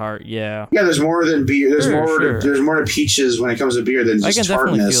peaches and tart, yeah. Yeah, there's more than beer. There's more to peaches when it comes to beer than just tartness. I can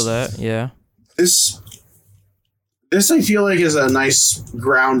tartness. definitely feel that, yeah. This I feel like is a nice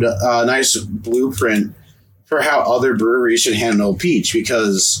nice blueprint for how other breweries should handle peach,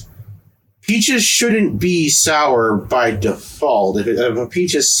 because peaches shouldn't be sour by default. If a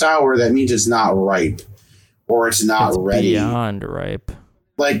peach is sour, that means it's not ripe or it's not ready. Beyond ripe.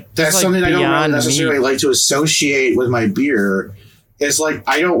 Like, that's something I don't really necessarily like to associate with my beer. It's like,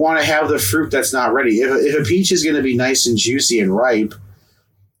 I don't want to have the fruit that's not ready. If a peach is going to be nice and juicy and ripe,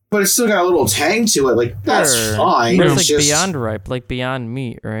 but it's still got a little tang to it, like, that's fine. But it's like beyond ripe, like beyond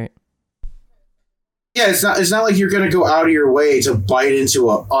meat, right? Yeah, it's not like you're going to go out of your way to bite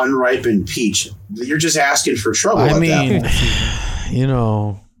into an unripened peach. You're just asking for trouble at that point. You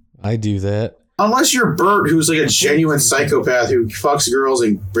know, I do that. Unless you're Bert, who's like a genuine psychopath who fucks girls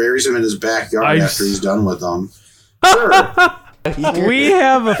and buries them in his backyard after he's done with them. Sure. We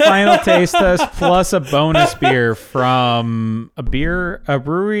have a final taste test plus a bonus beer from a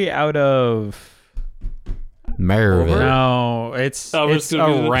brewery out of Maryville. No, it's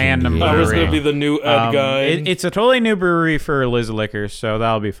a random brewery. I was going to be the new Ed guy. It's a totally new brewery for Liz Liquors, so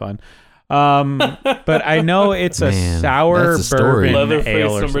that'll be fun. But I know it's a sour bourbon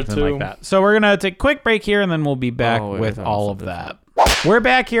ale or something like that. So we're going to take a quick break here, and then we'll be back with all of that. We're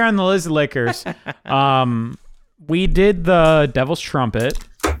back here on the Liz Liquors. We did the Devil's Trumpet,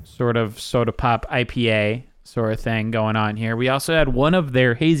 sort of soda pop IPA sort of thing going on here. We also had one of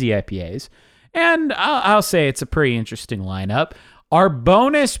their hazy IPAs, and I'll say it's a pretty interesting lineup. Our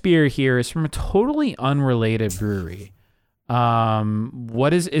bonus beer here is from a totally unrelated brewery.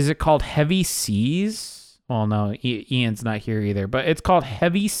 What is it called? Heavy Seas? Well, no, Ian's not here either, but it's called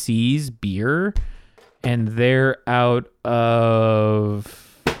Heavy Seas Beer, and they're out of...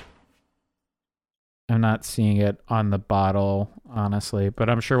 I'm not seeing it on the bottle, honestly, but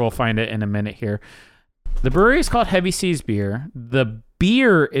I'm sure we'll find it in a minute here. The brewery is called Heavy Seas Beer. The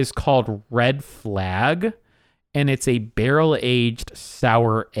beer is called Red Flag, and it's a barrel-aged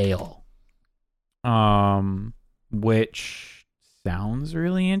sour ale, which sounds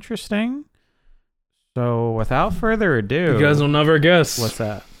really interesting. So without further ado... You guys will never guess. What's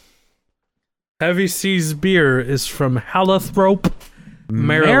that? Heavy Seas Beer is from Hallethrope,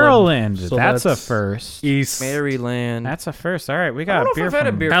 Maryland. So that's a first. East Maryland. That's a first. All right, we got a beer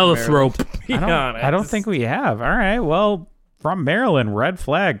from Hallethrope. I don't think we have. All right, well, from Maryland, Red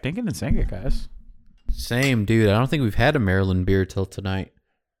Flag. Take it and sing it, guys. Same, dude. I don't think we've had a Maryland beer till tonight.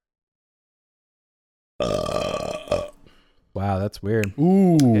 Wow, that's weird.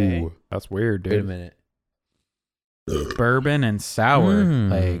 Ooh. Okay. That's weird, dude. Wait a minute. Bourbon and sour.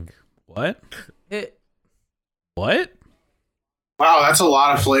 Like, what? What? Wow, that's a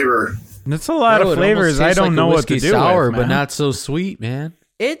lot of flavor. That's a lot of flavors. I don't know what to do sour, with, man. but not so sweet, man.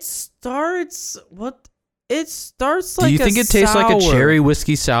 It starts like do you think it tastes like a cherry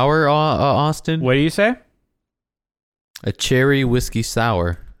whiskey sour, Austin? What do you say? A cherry whiskey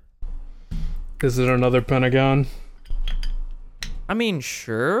sour. Is it another Pentagon? I mean,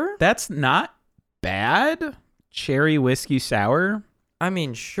 sure. That's not bad. Cherry whiskey sour. I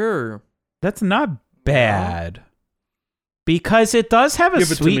mean, sure. That's not bad. Because it does have a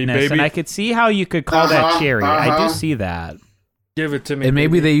sweetness, and I could see how you could call that cherry. I do see that. Give it to me. And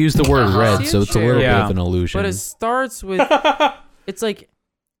maybe they use the word red, so it's a little bit of an illusion. But it starts with... it's like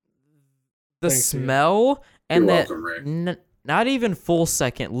the smell and not even full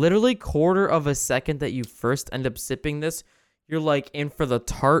second, literally quarter of a second that you first end up sipping this, you're like in for the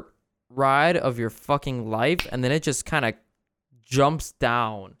tart ride of your fucking life, and then it just kind of jumps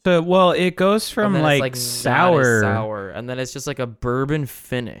down. So, well, it goes from like sour, and then it's just like a bourbon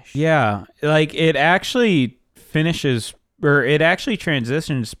finish. Yeah, like it actually finishes, or it actually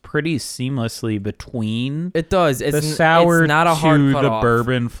transitions pretty seamlessly between. It does. The sour it's not a hard to the cutoff.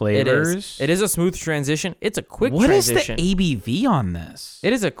 bourbon flavors. It is a smooth transition. It's a quick What is transition. the ABV on this?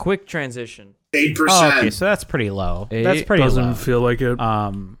 It is a quick transition. 8%. Oh, okay, so that's pretty low. That's pretty Doesn't low. feel like it.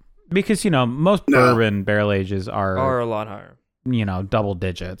 Because most bourbon barrel ages Are a lot higher. Double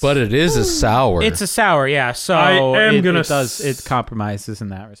digits. But it is a sour. it's a sour, yeah. So it compromises in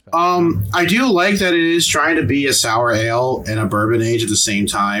that respect. I do like that it is trying to be a sour ale and a bourbon age at the same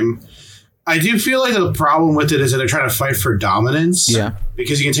time. I do feel like the problem with it is that they're trying to fight for dominance. Yeah.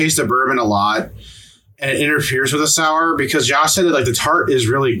 Because you can taste the bourbon a lot, and it interferes with the sour. Because Josh said that like the tart is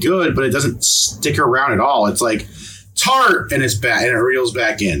really good, but it doesn't stick around at all. It's like tart, and it's back, and it reels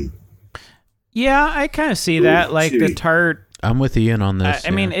back in. Yeah, I kind of see that. Like the tart. I'm with Ian on this.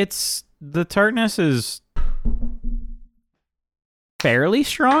 I mean, it's the tartness is fairly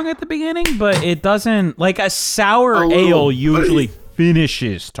strong at the beginning, but it doesn't, like a sour ale usually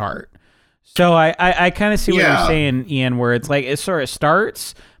finishes tart. So I kind of see what you're saying, Ian, where it's like it sort of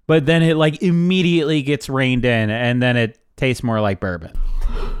starts, but then it like immediately gets reined in, and then it tastes more like bourbon.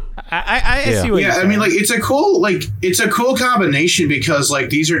 I see what you're saying. I mean, like it's a cool combination, because like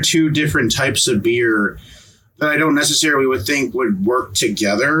these are two different types of beer that I don't necessarily would think would work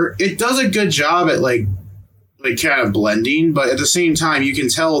together. It does a good job at like kind of blending, but at the same time, you can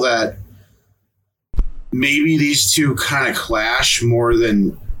tell that maybe these two kind of clash more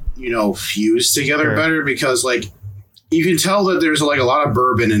than fuse together better, because like you can tell that there's like a lot of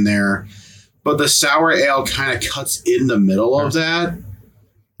bourbon in there, but the sour ale kind of cuts in the middle of that.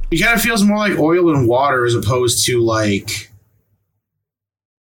 It kind of feels more like oil and water as opposed to like,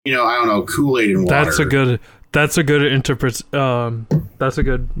 I don't know, Kool-Aid and water. That's a good that's a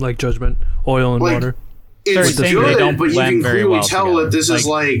good like judgment. Oil and water. It's good, they don't but you blend can very clearly well tell together. that this is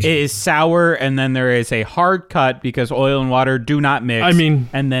like it is sour, and then there is a hard cut because oil and water do not mix. I mean,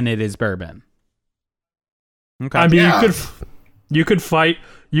 and then it is bourbon. Okay. I mean, you could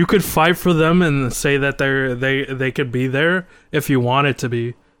fight for them and say that they could be there if you want it to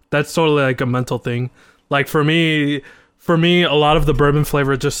be. That's totally like a mental thing. Like for me, a lot of the bourbon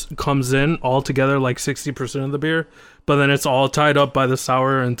flavor just comes in all together, like 60% of the beer, but then it's all tied up by the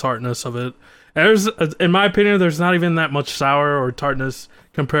sour and tartness of it. In my opinion, there's not even that much sour or tartness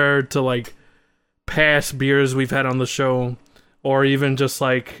compared to like past beers we've had on the show, or even just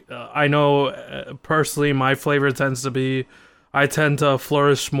like I know personally my flavor tends to be, I tend to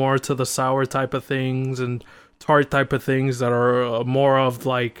flourish more to the sour type of things and tart type of things that are more of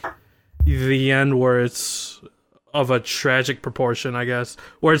like the end where it's of a tragic proportion, I guess,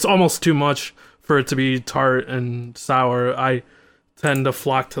 where it's almost too much for it to be tart and sour. I tend to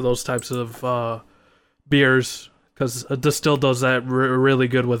flock to those types of beers because Distill does that really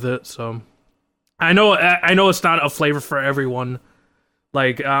good with it. So I know it's not a flavor for everyone.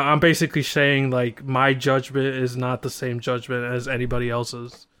 Like I'm basically saying like my judgment is not the same judgment as anybody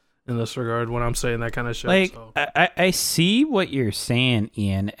else's in this regard when I'm saying that kind of shit. Like so. I see what you're saying,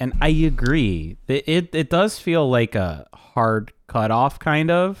 Ian, and I agree. It does feel like a hard cutoff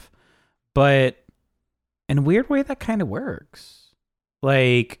kind of, but in a weird way that kind of works.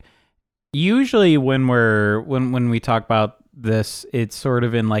 Like usually when we talk about this, it's sort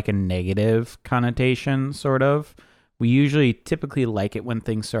of in like a negative connotation, sort of. We usually typically like it when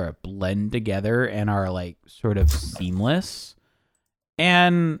things sort of blend together and are like sort of seamless.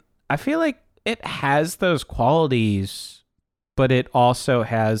 And I feel like it has those qualities, but it also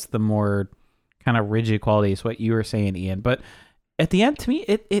has the more kind of rigid qualities, what you were saying, Ian. But at the end, to me,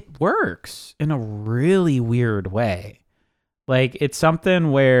 it works in a really weird way. Like, it's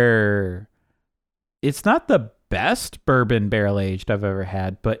something where it's not the best bourbon barrel-aged I've ever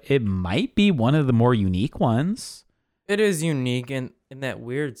had, but it might be one of the more unique ones. It is unique in that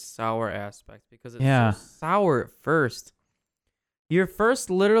weird sour aspect because it's so sour at first. Your first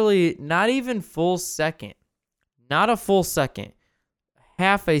literally not even full second, not a full second,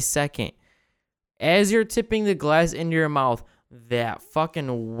 half a second. As you're tipping the glass into your mouth, that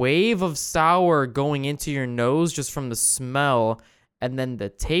fucking wave of sour going into your nose just from the smell and then the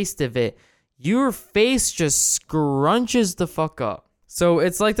taste of it, your face just scrunches the fuck up. So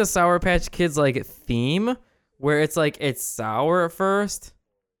it's like the Sour Patch Kids like theme where it's like it's sour at first,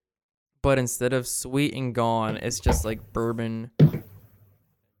 but instead of sweet and gone, it's just like bourbon.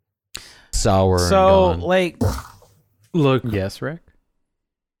 Sour so, and gone. like, Look, Yes, Rick.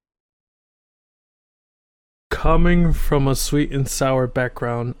 coming from a sweet and sour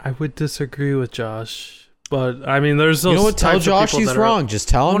background, I would disagree with Josh. But I mean, there's those. You know what? Tell types of Josh people he's that are- wrong. Just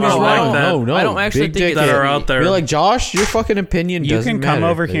tell him No, he's I like wrong. that. No, I don't actually big think it's dickhead. that are out there. You're like, Josh, your fucking opinion You doesn't can come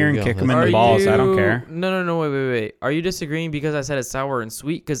matter. over There here you and go. kick him in Are the balls. I don't care. No, wait. Are you disagreeing because I said it's sour and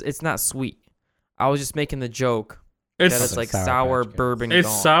sweet? Because it's not sweet. I was just making the joke that it's It's like Sour sour Patch Kids. bourbon. it's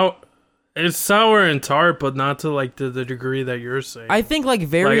gone. sour. It's sour and tart, but not to like the degree that you're saying. I think like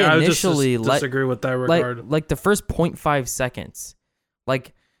very like, I would initially, just disagree with that like regard. like the first 0.5 seconds,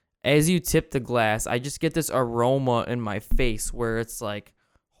 like as you tip the glass, I just get this aroma in my face where it's like,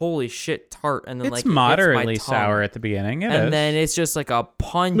 holy shit, tart, and then It's like it hits my moderately tongue. sour at the beginning. It and is. then it's just like a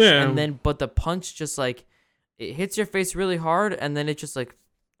punch, Yeah. and then but the punch just like it hits your face really hard, and then it just like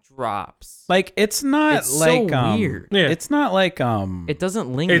drops. like it's not It's like so weird. Yeah. It's not like It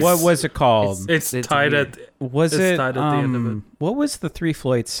doesn't linger. It's- what was it called? it's it's tied weird. at. Was it's it tied at the end of it. what was the Three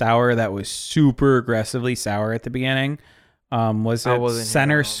Floyd sour that was super aggressively sour at the beginning? Was I it wasn't here, I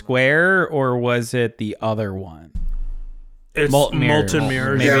Center don't know. Square or was it the other one? It's Molten molten, Mirrors.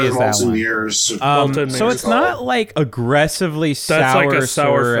 mirrors. Maybe Yeah, it's that Molten one. Mirrors. Molten So Mirrors. it's not like aggressively sour, That's like a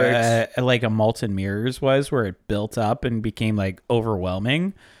sour like a Molten Mirrors was, where it built up and became like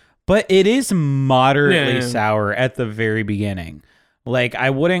overwhelming. But it is moderately Yeah. sour at the very beginning. Like I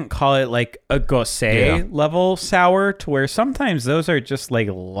wouldn't call it like a Gosset Yeah. level sour, to where sometimes those are just like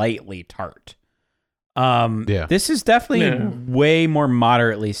lightly tart. Yeah. This is definitely Yeah. way more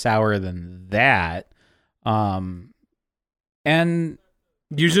moderately sour than that. And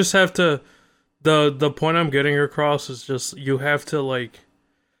You just have to. The point I'm getting across is just you have to like.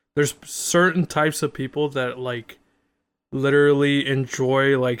 There's certain types of people that like literally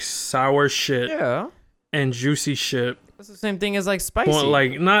enjoy like sour shit Yeah, and juicy shit. that's the same thing as like spicy. Well,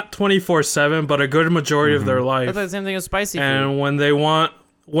 like not 24/7, but a good majority of their life. that's like the same thing as spicy food. And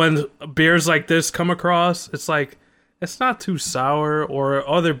when beers like this come across, it's like it's not too sour, or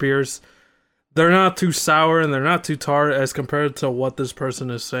other beers, they're not too sour and they're not too tart as compared to what this person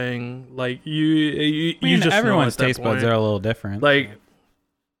is saying. Like you I mean, just everyone's know at that taste buds point. are a little different. Like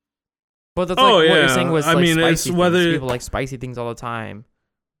But that's Oh, like what you're yeah. saying with I like mean, it's spicy things. whether- People like spicy things all the time.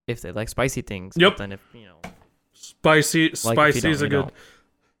 If they like spicy things, Yep. But then if you know, spicy if you is don't, a you good don't.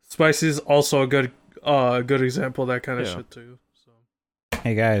 spicy is also a good example of that kind of Yeah. shit too. So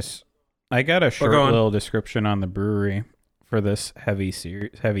Hey guys, I got a short go on. little description on the brewery for this heavy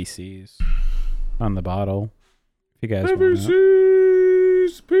seas on the bottle. If you guys want it.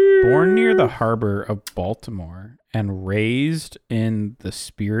 Born near the harbor of Baltimore and raised in the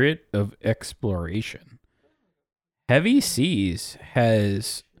spirit of exploration, Heavy Seas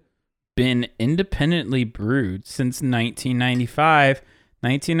has been independently brewed since 1995.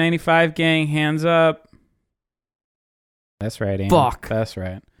 1995, gang, hands up. That's right, Amy. Fuck. That's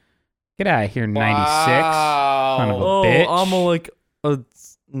right. Get out of here, 96. Son of a Oh, bitch. I'm like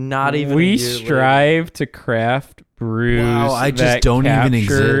not even. We a year later. strive to craft brews Wow, I just that don't even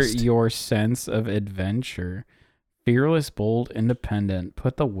capture exist. your sense of adventure. Fearless, bold, independent.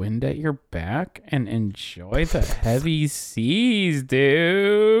 Put the wind at your back and enjoy the heavy seas,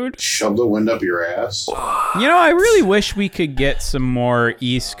 dude. Shove the wind up your ass. You know, I really wish we could get some more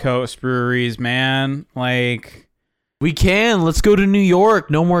East Coast breweries, man. Like, We can. Let's go to New York.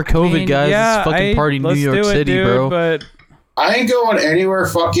 No more COVID, guys. Let's fucking party New let's York do it, City, dude, bro. But I ain't going anywhere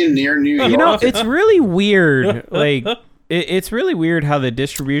fucking near New York. you know, it's really weird. Like, it's really weird how the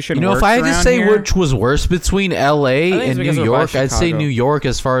distribution. You know, works if I had to around say here. which was worse between LA think it's and New because we're by York, I'd say Chicago. New York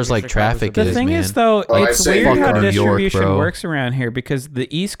as far as like Chicago's traffic a The is, thing man. is, though, Oh, it's I say weird how fuck New York, distribution bro. works around here because the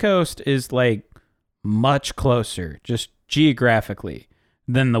East Coast is like much closer, just geographically,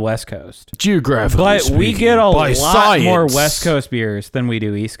 than the West Coast. Geographically But we speaking, get a by lot more science. West Coast beers than we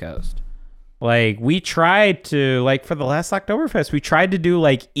do East Coast. Like, we tried to, like, for the last Oktoberfest, we tried to do,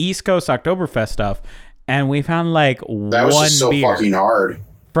 like, East Coast Oktoberfest stuff, and we found, like, that was one just so beer fucking hard.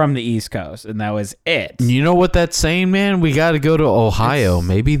 from the East Coast, and that was it. You know what that's saying, man? We got to go to Ohio.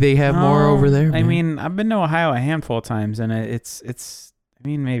 Maybe they have more No, over there. I man. mean, I've been to Ohio a handful of times, and it's. I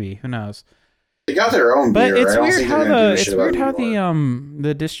mean, maybe, who knows? They got their own But beer. it's I don't weird think how they're gonna the do it's shit about weird how New York.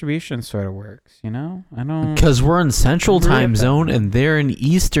 the distribution sort of works. You know, I don't. because we're in Central Time Zone and they're in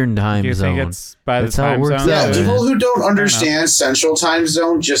Eastern Do Time you think Zone. it's by That's the how it time works zone? out, Yeah, man. people who don't understand Central Time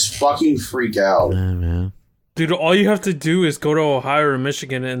Zone just fucking freak out. Yeah, man. Dude, all you have to do is go to Ohio or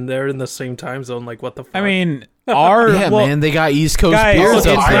Michigan, and they're in the same time zone. Like, what the fuck? I mean, our Yeah, well, man, they got East Coast guys, beers it's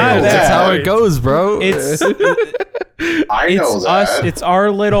up not there. that. That's how it goes, bro. it's I know it's that. us. It's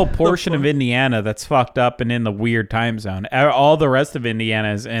our little portion of Indiana that's fucked up and in the weird time zone. All the rest of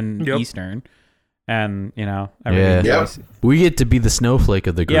Indiana is in Yep. Eastern, and Yeah. everything. We get to be the snowflake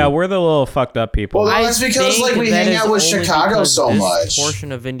of the group. Yeah, we're the little fucked up people. Well, that's because think like we that hang is out with only Chicago because so this much.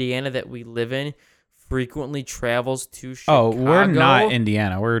 portion of Indiana that we live in frequently travels to Chicago. Oh, we're not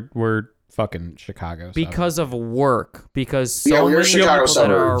Indiana. We're fucking Chicago. So. Because of work. Because Yeah, so we're many Chicago people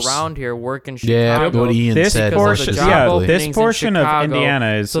that are suburbs. around here work in Yeah, Chicago. what Ian this said. because of portion, the job yeah, openings this in portion of Chicago,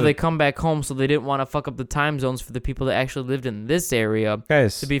 Indiana is so they come back home, so they didn't want to fuck up the time zones for the people that actually lived in this area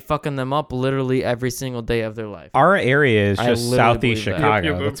guys. to be fucking them up literally every single day of their life. Our area is I just literally southeast believe that. Chicago.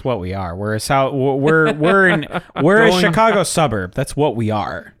 Yep, yep, yep. That's what we are. We're a south. We're a Chicago suburb. That's what we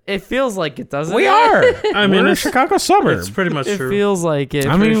are. It feels like it, doesn't We it? are. I mean, we're a it's- Chicago suburb. It's pretty much It true. feels like it.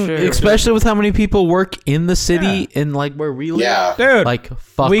 I for mean, sure. especially with how many people work in the city and like where we live. Yeah. Dude, Like,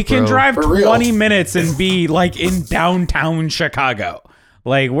 fuck, we can bro. drive For real. 20 minutes and be like in downtown Chicago.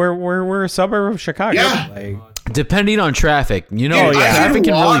 Like we're a suburb of Chicago. Yeah. Like Depending on traffic, Yeah, traffic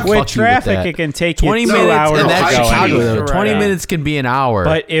can really walk. fuck with you traffic, with that. it can take 20 you 2 minutes, hours and no, to that's I go Chicago. anywhere. Though. 20 Right. minutes can be an hour.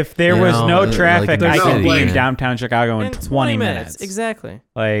 But if there You was know, no like, traffic, that's I could it. leave Like- downtown Chicago in In 20 minutes. Exactly.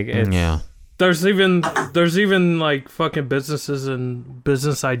 Like it's, yeah. There's even like fucking businesses and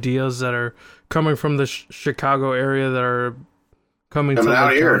business ideas that are coming from the Chicago area that are coming to Coming out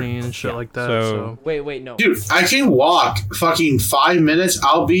Lake here. County and shit like that. So- So, Wait, no. Dude, I can walk fucking 5 minutes.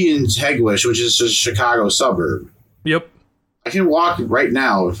 I'll be in Tegwish, which is a Chicago suburb. yep. I can walk right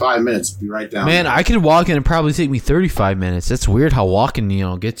now in 5 minutes. Be right down. Man, I could walk and it'd probably take me 35 minutes. That's weird how walking,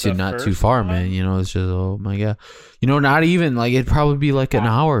 gets you The not too first far, one? man. It's just, oh my God. Not even, like, it'd probably be like an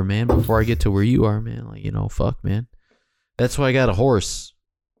hour, man, before I get to where you are, man. Like, fuck, man. That's why I got a horse.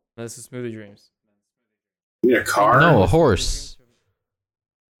 This is Smoothie Dreams. You need a car? No, a horse.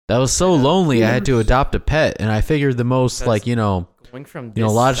 That was so lonely, I had to adopt a pet, and I figured the most, like, Going from this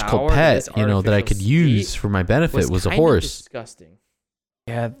logical sour to pet, this that I artificial could sweet use for my benefit was a kinda horse. Disgusting.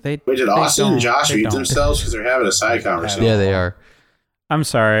 yeah, they Wait, did they Austin and don't- Josh they mute don't. themselves because they're having a side conversation? Yeah, they are. I'm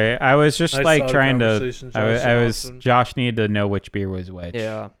sorry. I was just I like saw the trying to conversation, I Josh and was Austin. Josh needed to know which beer was which.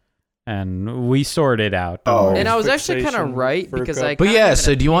 Yeah. And we sorted out. Don't Oh. worry. And I was actually kind Fixation of right for a because cup. I. But kinda yeah, have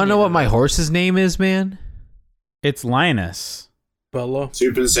so an do you want to know opinion what my on it. horse's name is, man? It's Linus. Bella.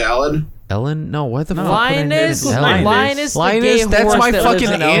 Soup and salad? Ellen? No, what the No. fuck? would I name Linus, it? Linus. Linus, the Linus, gay that's horse my that fucking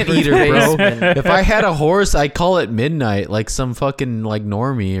lives in anteater, Alfred's bro. basement. If I had a horse, I'd call it Midnight, like some fucking like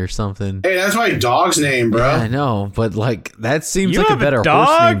Normie or something. Hey, that's my dog's name, bro. Yeah, I know, but like that seems You like a have a better horse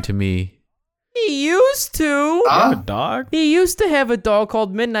dog? name to me. He used to. Huh? Dog? He used to have a dog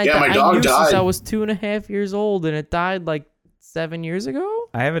called Midnight Yeah, that my I dog knew since died. I was 2.5 years old, and it died like 7 years ago.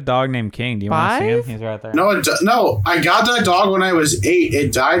 I have a dog named King. Do you want to see him? 5? He's right there. No, I got that dog when I was 8.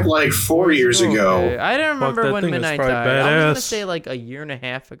 It died like 4 years Okay. ago. I didn't remember that when thing is Midnight probably died. I was gonna badass. say like a year and a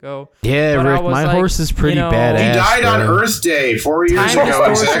half ago. Yeah, But I Rick, was my like, horse is pretty you know, badass. He died on bro. Earth Day 4 years Time ago,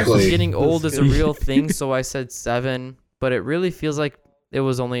 distortion from exactly. getting old is a real thing, so I said 7, but it really feels like it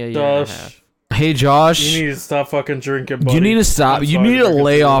was only a year and a Josh, half. Hey Josh, you need to stop fucking drinking, buddy. you need to stop. That's You all need to drinking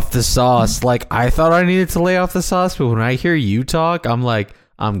lay too. off the sauce. Like I thought I needed to lay off the sauce, but when I hear you talk, I'm like,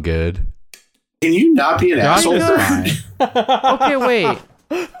 I'm good. Can you not be an Josh asshole? is fine. Okay, wait.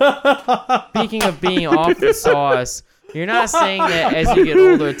 Speaking of being off the sauce, you're not saying that as you get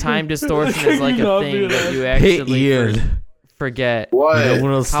older, time distortion is like a Not thing being that you Hey actually Ian, forget. What? you know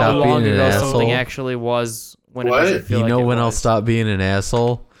when I'll How stop long being an ago something asshole? actually was when What? it doesn't feel You like know it when I'll was. stop being an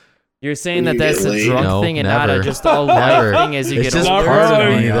asshole? You're saying When that you that's get a laid? drunk No, thing and not never. a just a Never. life thing as you It's get just older. part Right.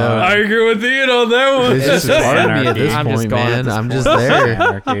 of me, though. I agree with Ian on that one. It's just part of me at this I'm just point, gone at man. this I'm point. just there,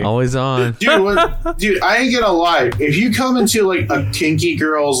 Anarchy. always on. Dude, I ain't gonna lie. If you come into like a kinky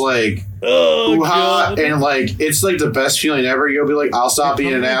girl's like Oh, hoo-ha, God. and like it's like the best feeling ever, you'll be like, I'll stop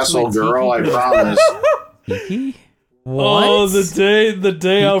being an coming into asshole, a girl. I kinky promise. Kiki? What? Oh, the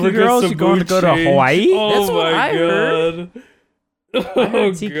day Albert girls, gets you the going to mood go to change. Hawaii? Oh That's what my I heard. god. Oh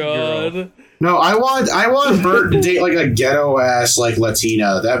heard tiki girl. god. No, I want Bert to date like a ghetto ass like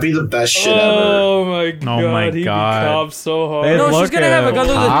Latina. That'd be the best shit ever. Oh my god. my He'd be God. cop so hard. They No, look she's gonna have a at gun.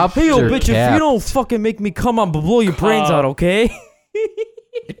 Cops Hey, yo, or bitch, if capped? you don't fucking make me come, I'm gonna blow your brains out, okay?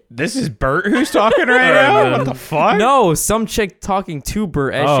 This is Bert who's talking right now? What the fuck? No, some chick talking to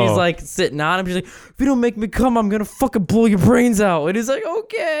Bert as Oh. she's like sitting on him. She's like, if you don't make me come, I'm gonna fucking blow your brains out. And he's like,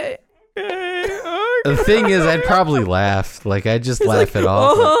 okay. The thing is, I'd probably laugh. Like I'd just laugh it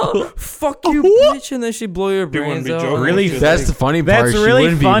off. Oh, fuck you, bitch. And then she blow your wouldn't brains be out. joking. Really She's That's like- the funny part. That's She really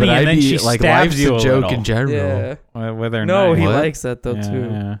wouldn't funny, be, but and I'd then be she like, stabs life's you a a joke little. in general. Yeah. With her No, knife. he What? likes that though Yeah, too.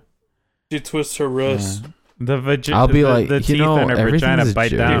 yeah. She twists her wrist. The I'll be the, like, the you teeth know, in her everything's vagina a bite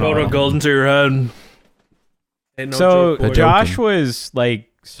joke. You down. hold a gun to your head. Ain't no So joke, boy. Josh was like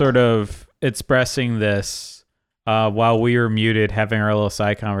sort of expressing this while we were muted, having our little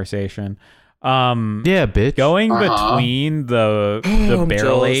side conversation. Yeah, bitch. Going between the I'm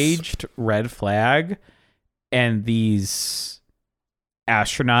barrel jealous. aged Red Flag and these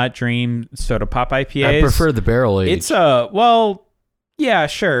Astronaut Dream Soda Pop IPAs. I prefer the barrel age. It's yeah,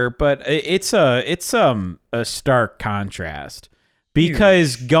 sure, but it's a stark contrast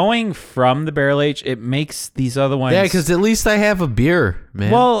because going from the barrel age, it makes these other ones. Yeah, because at least I have a beer,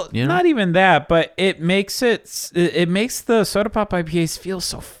 man. Well, you know? not even that, but it makes the Soda Pop IPAs feel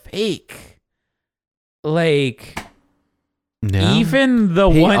so fake. Like No. even the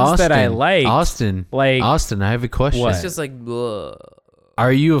Hey, ones that I Austin, like Austin, I have a question. What? It's just like, bleh.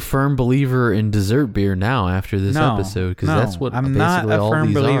 Are you a firm believer in dessert beer now after this episode? Because that's what I'm basically not a all firm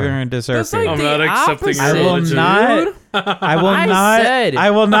these believer are. in dessert That's beer. like I'm the not accepting your opposite, I will religion. not. dude. I will not. said-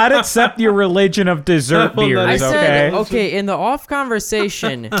 I will not accept your religion of dessert I will not I beers. accept- Okay. said, okay, in the off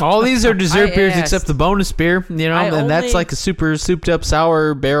conversation, All these are dessert I beers asked- except the bonus beer, you know, I and that's only- like a super souped up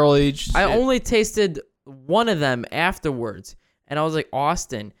sour barrel aged. I only tasted one of them afterwards, and I was like,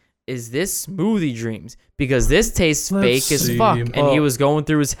 Austin, is this Smoothie Dreams? Because this tastes Let's fake as see. fuck. And he Oh. was going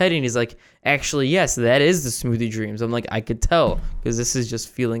through his head, and he's like, actually, yes, that is the Smoothie Dreams. I'm like, I could tell, because this is just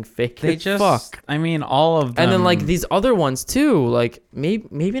feeling fake They as just. fuck. I mean, all of them. And then like these other ones too, like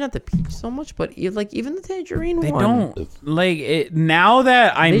maybe not the peach so much, but like even the tangerine They one. don't like it. Now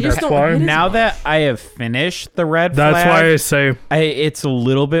that I'm They just That's don't why- hit as now much. that I have finished the red That's flag, why I say it's a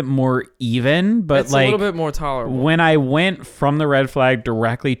little bit more even. But It's like a little bit more tolerable. when I went from the red flag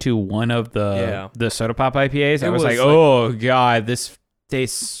directly to one of Yeah. the Soda Pop IPAs, I It was like, was like- oh god, this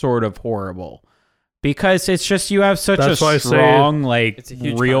tastes sort of horrible. Because it's just you have such That's why a I say strong like It's a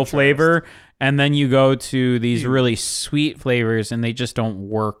huge real contrast. flavor, and then you go to these really sweet flavors, and they just don't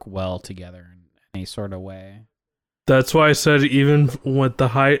work well together in any sort of way. that's why I said even with the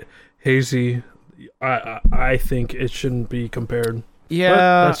high hazy, I think it shouldn't be compared.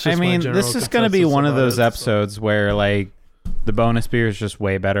 Yeah, that's just I my mean, general this is going to be consensus one of about those it, so. episodes where like the bonus beer is just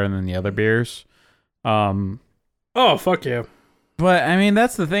way better than the other beers. Oh fuck yeah! But I mean,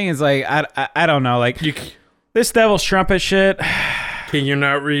 that's the thing is like I don't know, like You, this Devil's Trumpet shit. can you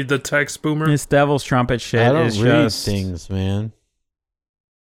not read the text, Boomer? This Devil's Trumpet shit I don't is read just things, man.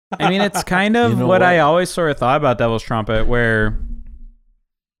 I mean, it's kind of You know what what? I always sort of thought about Devil's Trumpet, where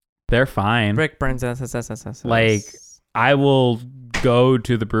they're fine. Brick burns. Like, I will go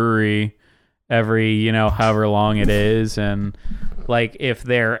to the brewery every, however long it is, and like if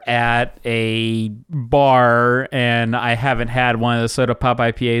they're at a bar and I haven't had one of the Soda Pop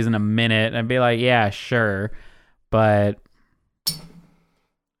IPAs in a minute, I'd be like, yeah, sure, but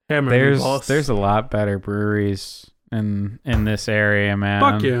Hammer me, boss. there's a lot better breweries in this area, man.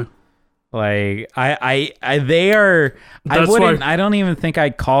 Fuck yeah! Like they are. That's I don't even think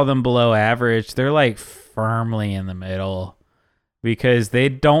I'd call them below average. They're like firmly in the middle because they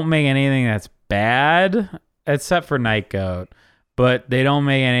don't make anything that's bad except for Night Goat, but they don't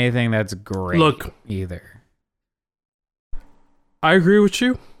make anything that's great. Look. either. I agree with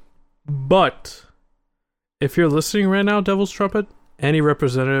you, but if you're listening right now, Devil's Trumpet, any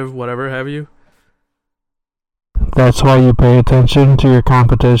representative, whatever have you, That's why you pay attention to your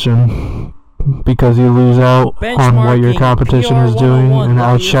competition, because you lose out on what your competition is doing and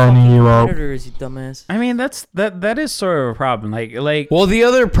outshining you out. Predators, you dumbass. I mean, that is sort of a problem. Like Well, the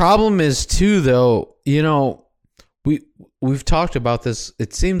other problem is too, though. We've talked about this.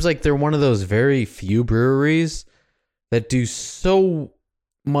 It seems like they're one of those very few breweries that do so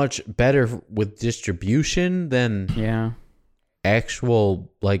much better with distribution than yeah.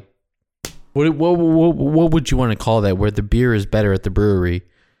 actual like. What would you want to call that? Where the beer is better at the brewery,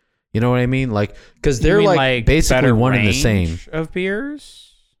 you know what I mean? Like, because You they're mean, like basically better one and the same. range of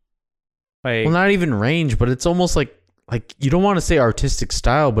beers. Like, Well, not even range, but it's almost like you don't want to say artistic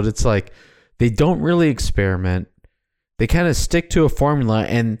style, but it's like they don't really experiment. They kind of stick to a formula,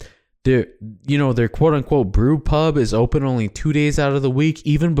 and their quote unquote brew pub is open only 2 days out of the week.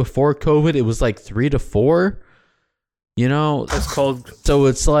 Even before COVID, it was like 3 to 4. it's called. So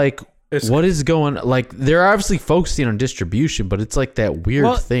it's like. It's, What is going like? They're obviously focusing on distribution, but it's like that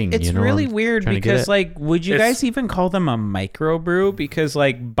weird thing. It's you know really what I'm weird trying to get because, at? like, would you It's- guys even call them a microbrew? Because,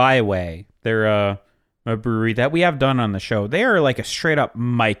 like, Byway, they're a brewery that we have done on the show. They are like a straight up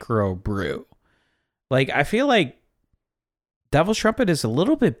microbrew. Like, I feel like Devil's Trumpet is a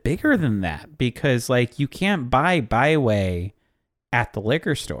little bit bigger than that because, like, you can't buy Byway at the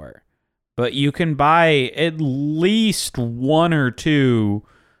liquor store, but you can buy at least one or two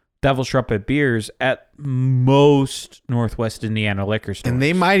Devil's Trumpet beers at most Northwest Indiana liquor stores. And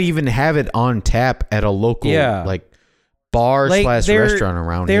they might even have it on tap at a local Yeah. like bar Like, slash they're- restaurant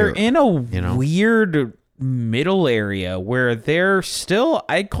around They're here. in a know? weird middle area where they're still,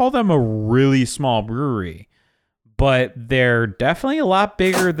 I'd call them a really small brewery, but they're definitely a lot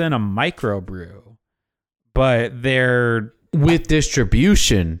bigger than a microbrew. But they're with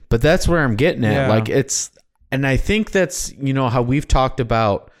distribution. But that's where I'm getting at. Like and I think that's, how we've talked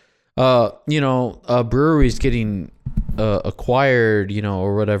about, breweries getting acquired,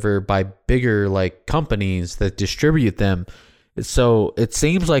 or whatever by bigger like companies that distribute them. So it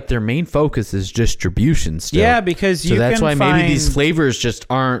seems like their main focus is distribution still. Yeah, because that's why maybe these flavors just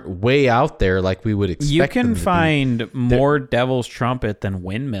aren't way out there like we would expect. You can find more Devil's Trumpet than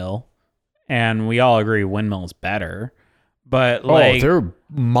Windmill, and we all agree Windmill's better. But they're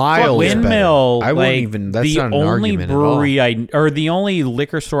miles Windmill, better. I wouldn't even. That's not an argument at all. The only brewery the only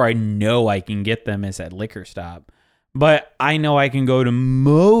liquor store I know I can get them is at Liquor Stop. But I know I can go to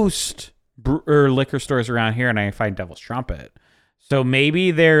most liquor stores around here and I find Devil's Trumpet. So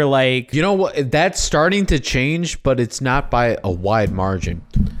maybe they're like... You know what? That's starting to change, but it's not by a wide margin.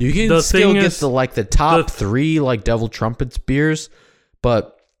 You can still get the top three like Devil Trumpets beers,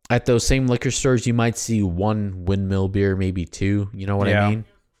 but at those same liquor stores, you might see one Windmill beer, maybe two. You know what I mean?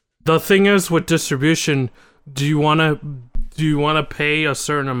 The thing is with distribution, do you want to pay a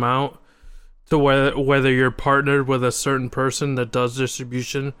certain amount to whether you're partnered with a certain person that does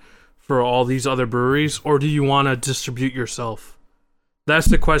distribution for all these other breweries, or do you want to distribute yourself? That's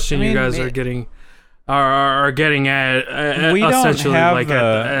the question you guys are getting at. We don't essentially have like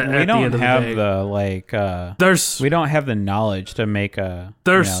the we don't have the like. We don't have the knowledge to make a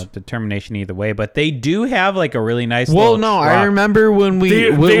determination either way. But they do have like a really nice. Well, no, I remember when with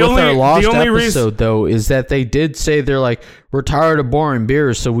our lost episode though, is that they did say they're like, we're tired of boring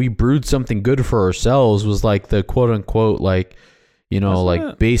beers, so we brewed something good for ourselves. Was like the quote unquote like.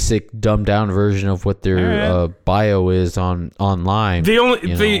 Basic dumbed down version of what their bio is online. For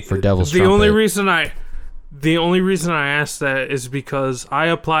Devil's Trumpet. The only reason I asked that is because I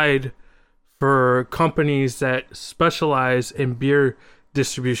applied for companies that specialize in beer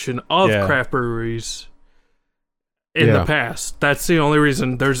distribution of craft breweries in the past. That's the only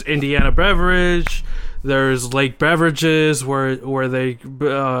reason. There's Indiana Beverage. There's Lake Beverages where they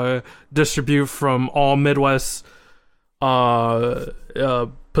distribute from all Midwest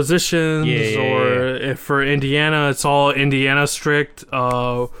positions, or if for Indiana, it's all Indiana strict. They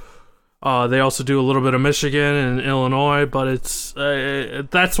also do a little bit of Michigan and Illinois, but it's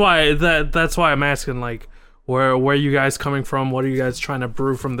that's why I'm asking, like, where you guys coming from? What are you guys trying to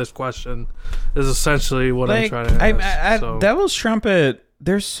brew from this question? Is essentially what I'm trying to ask. Devil's Trumpet,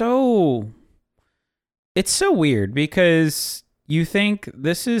 it's so weird because you think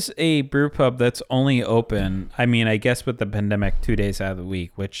this is a brew pub that's only open, I mean, I guess with the pandemic 2 days out of the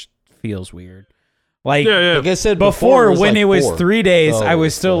week, which feels weird. Like I said before when it was 3 days, I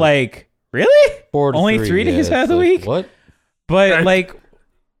was still like, really? Only 3 days out of the week? What? But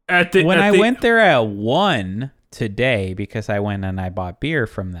when I went there at 1 today, because I went and I bought beer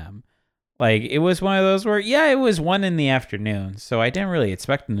from them, like it was one of those where, it was 1 in the afternoon. So I didn't really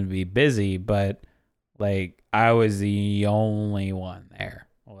expect them to be busy, but like I was the only one there,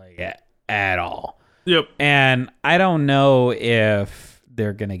 like at all. Yep. And I don't know if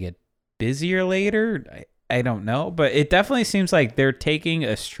they're gonna get busier later. I don't know, but it definitely seems like they're taking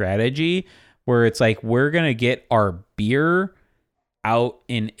a strategy where it's like, we're gonna get our beer out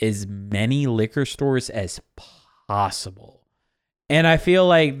in as many liquor stores as possible. And I feel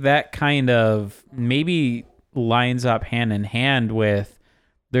like that kind of maybe lines up hand in hand with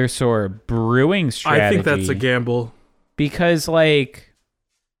their sort of brewing strategy. I think that's a gamble. Because, like,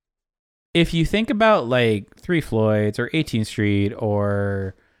 if you think about, like, Three Floyds or 18th Street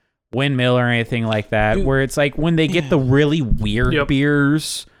or Windmill or anything like that, where it's like when they get the really weird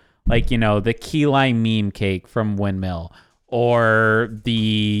beers, like, the key lime meme cake from Windmill or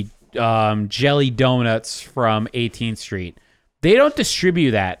the jelly donuts from 18th Street, they don't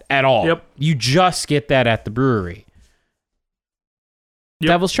distribute that at all. Yep. You just get that at the brewery.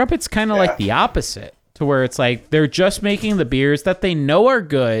 Devil's Trumpet's kind of like the opposite, to where it's like they're just making the beers that they know are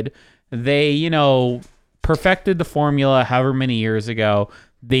good. They, perfected the formula however many years ago.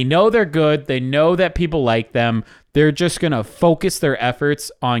 They know they're good. They know that people like them. They're just going to focus their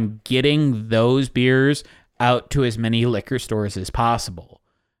efforts on getting those beers out to as many liquor stores as possible.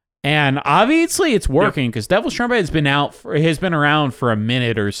 And obviously it's working because Devil's Trumpet has been around for a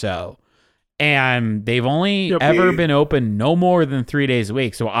minute or so. And they've only ever been open no more than 3 days a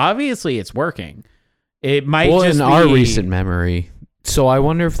week. So obviously it's working. It might just in our recent memory, So I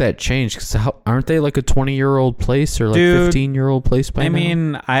wonder if that changed, because aren't they like a 20-year-old place or like 15-year-old place by now? I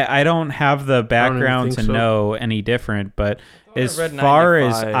mean, I don't have the background to know any different, but as far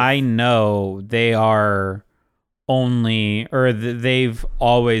as I know, they are only, or they've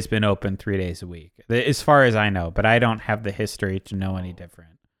always been open 3 days a week, as far as I know, but I don't have the history to know any different.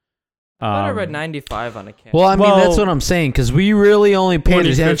 I read 95 on a can. Well, I mean, that's what I'm saying, because we really only paid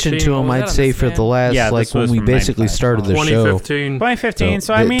attention to them, I'd say, for the last, like, when we basically started the show. 2015,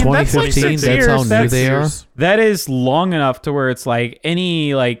 so I mean, that's like 6 years. That's how new they are? That is long enough to where it's like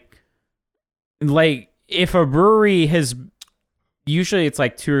any, like if a brewery has, usually it's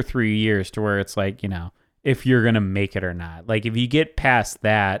like 2 or 3 years to where it's like, you know, if you're going to make it or not. Like, if you get past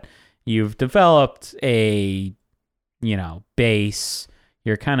that, you've developed a, you know, base.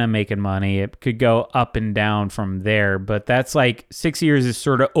 You're kind of making money. It could go up and down from there, but that's like 6 years is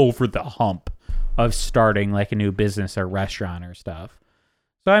sort of over the hump of starting like a new business or restaurant or stuff.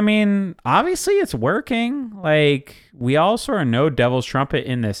 So, I mean, obviously it's working. Like, we all sort of know Devil's Trumpet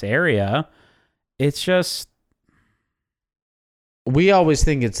in this area. It's just... We always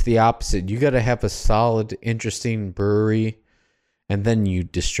think it's the opposite. You got to have a solid, interesting brewery, and then you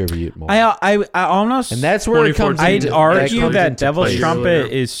distribute more. I almost, and that's where it comes. I'd argue that Devil's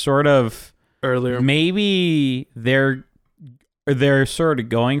Trumpet is sort of earlier. Maybe they're sort of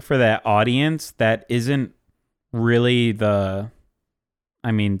going for that audience that isn't really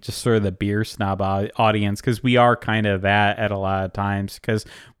just sort of the beer snob audience, because we are kind of that at a lot of times, because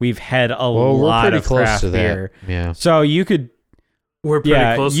we've had a lot of craft beer. Yeah. So you could, we're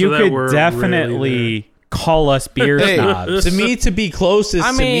pretty close to that. You could definitely call us beer snobs. To me, to be close is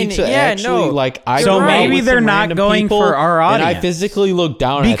like I. So maybe they're not going for our audience. And I physically look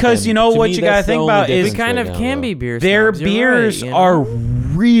down because at them. you know what you gotta think about is we kind of can be beer snobs. Their beers are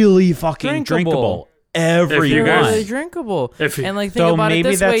really fucking drinkable. Everyone. Really drinkable. And like think about it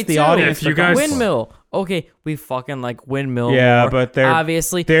this way too. Audience if you guys Windmill. Okay, we fucking like Windmill. Yeah, more, but they're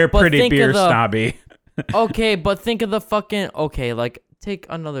obviously pretty beer snobby. Okay, but think of the fucking like. Take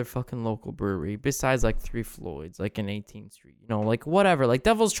another fucking local brewery besides like Three Floyds, like in 18th Street, you know, like whatever. Like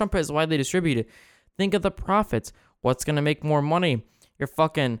Devil's Trumpet is widely distributed. Think of the profits. What's gonna make more money? Your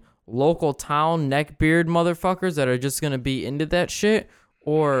fucking local town neckbeard motherfuckers that are just gonna be into that shit,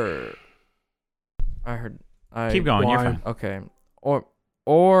 or keep going. You're fine. Okay,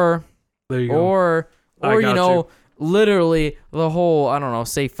 or there you go. or you know, literally the whole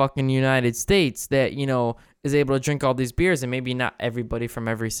say fucking United States that is able to drink all these beers, and maybe not everybody from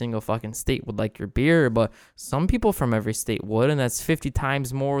every single fucking state would like your beer, but some people from every state would, and that's 50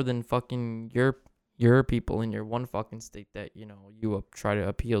 times more than fucking your people in your one fucking state that you try to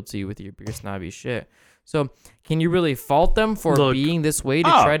appeal to with your beer snobby shit. So can you really fault them for being this way to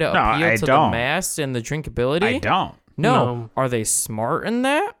try to appeal to the mass and the drinkability? I don't. No. Are they smart in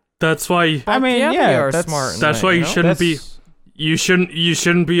that? That's why. I mean, they are smart. That's why you shouldn't be. You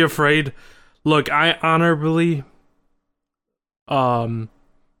shouldn't be afraid. Look, I honorably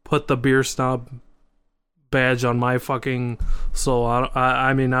put the beer snob badge on my fucking soul.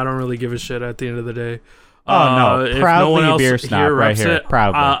 I mean, I don't really give a shit at the end of the day. If proudly no one else beer snob right here.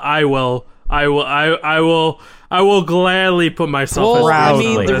 Proudly. I will gladly put myself as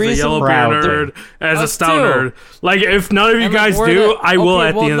a yellow beer nerd, as a stout nerd. Like, if none of you guys do, I will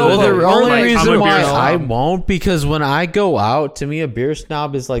at the end of the day. The only reason why I won't, because when I go out, to me, a beer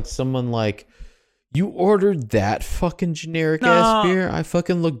snob is like someone like, you ordered that fucking generic ass beer? I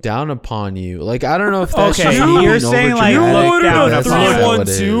fucking look down upon you. Like, I don't know if that's okay. You're saying like look down upon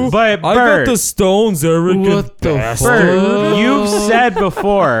you. But I got the Stones, Eric. What the fuck? You've said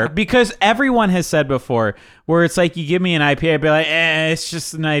before, because everyone has said before, where it's like you give me an IPA, I'd be like, it's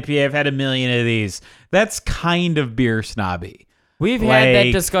just an IPA. I've had a million of these. That's kind of beer snobby. We've had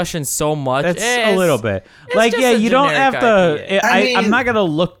that discussion so much. That's a little bit. Like, yeah, you don't have to. I'm not gonna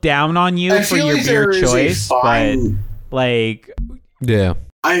look down on you for your beer choice, but like, yeah.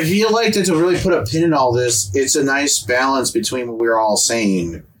 I feel like that to really put a pin in all this, it's a nice balance between what we're all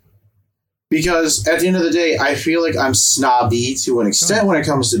saying. Because at the end of the day, I feel like I'm snobby to an extent when it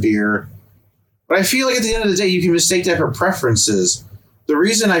comes to beer, but I feel like at the end of the day, you can mistake that for preferences. The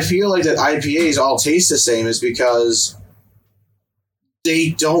reason I feel like that IPAs all taste the same is because they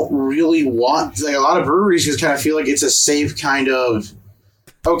don't really want, like, a lot of breweries just kind of feel like it's a safe kind of,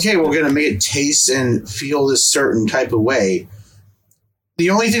 okay, we're going to make it taste and feel this certain type of way.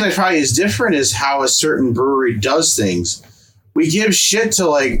 The only thing that probably is different is how a certain brewery does things. We give shit to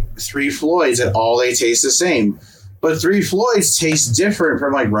like Three Floyds that all they taste the same, but Three Floyds taste different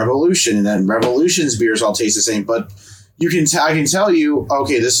from like Revolution, and then Revolution's beers all taste the same. But I can tell you,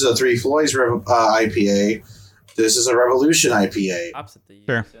 okay, this is a Three Floyds IPA. this is a Revolution IPA. Opposite the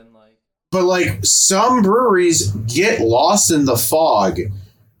Sure. But like some breweries get lost in the fog,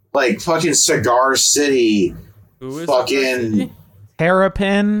 like fucking Cigar City, fucking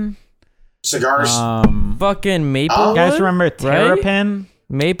Terrapin. Cigars. Fucking Maplewood. You guys remember Terrapin?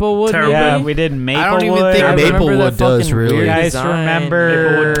 Maplewood. Terrapin. Yeah, we did Maplewood. I don't even think Maplewood does really. You guys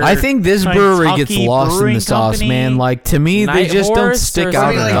remember? I think this brewery gets Kentucky lost in Brewing the sauce, Company? man. Like to me, they Night just don't Horse stick or out I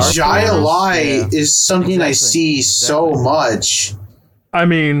mean, like enough. Jaya Lai Yeah. is something I Exactly. see so much, I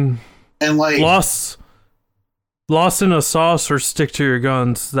mean, and like lost in a sauce or stick to your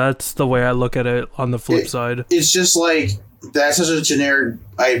guns. That's the way I look at it on the flip side. it's just like that's such a generic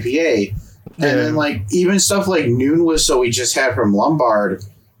IPA. And Yeah. then like even stuff like Noon Whistle we just had from Lombard,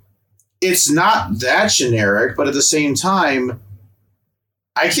 it's not that generic, but at the same time,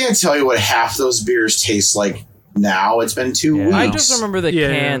 I can't tell you what half those beers taste like now. It's been 2 weeks. I just remember the Yeah.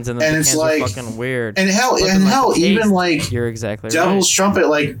 cans, and, And the it's cans like- are fucking weird. and hell, But and the hell, taste, even like you're exactly Devil's right. Trumpet,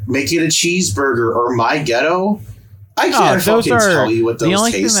 like make it a cheeseburger or My Ghetto. I can't those fucking are tell you what those the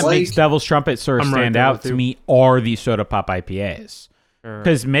only thing taste that like. makes Devil's Trumpet sort of I'm right stand there out with to you. me are the soda pop IPAs. Sure.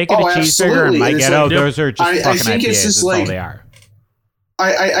 Because Make It Oh, a Cheeseburger absolutely. and My And it's Ghetto, like- those are just I fucking think IPAs. it's just That's all like- they are.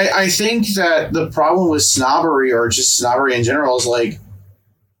 I think that the problem with snobbery or just snobbery in general is like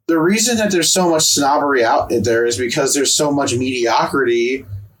the reason that there's so much snobbery out there is because there's so much mediocrity.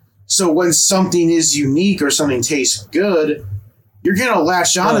 So when something is unique or something tastes good, you're gonna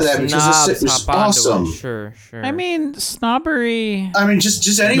latch onto that because it was hop onto awesome. it. Sure. I mean, snobbery. I mean,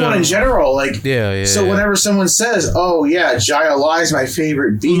 just anyone No. in general. Like, Yeah. so whenever someone says, "Oh yeah, Jaya Lai is my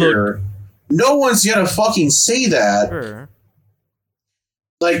favorite beer," no one's gonna fucking say that Sure.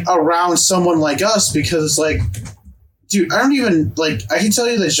 like around someone like us because it's like, dude, I don't even like. I can tell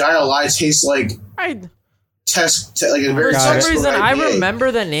you that Jaya Lai tastes like like a very For some textbook reason, I IPA.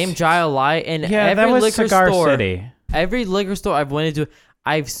 remember the name Jaya Lai in Yeah, every that was liquor Cigar store. City. Every liquor store I've went into,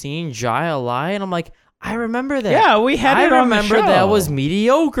 I've seen Jaya Lai, and I'm like, I remember that. Yeah, we had it on the remember show. that was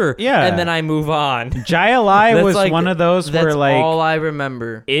mediocre. Yeah. and then I move on. Jaya Lai That's was like- one of those That's where like all I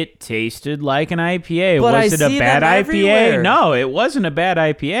remember. it tasted like an IPA. But was I it a see bad them IPA? everywhere. No, it wasn't a bad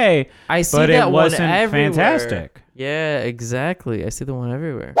IPA. I see but that it wasn't one everywhere. fantastic. Yeah, exactly. I see the one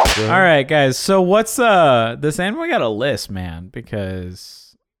everywhere. All right, guys. So what's this? And we got a list, man,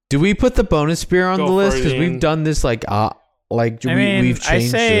 because Do we put the bonus beer on Go the for list? it, Because we've Ian. done this we've I mean, changed I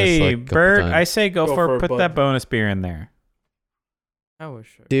say, this like a couple Bert, times. I say go Go for for it, put bud. that bonus beer in there. I wish.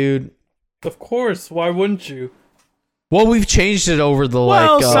 Dude. Of course, why wouldn't you? Well, we've changed it over the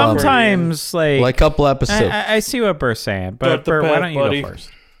Well, like sometimes like couple episodes. I see what Bert's saying, but Start the Bert, why path, don't you buddy. go first?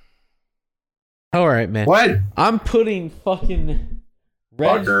 All right, man. What? I'm putting fucking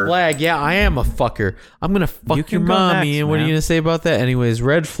red Fucker. flag. Yeah, I am a fucker. I'm gonna fuck You your can go mommy. next, And what are man. you gonna say about that? Anyways,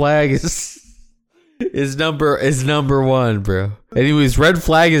 red flag is number one, bro. Anyways, red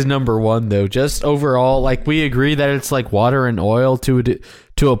flag is number one though. Just overall, like we agree that it's like water and oil to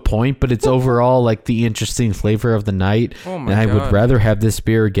a point, but it's overall like the interesting flavor of the night. Oh my And I would God. rather have this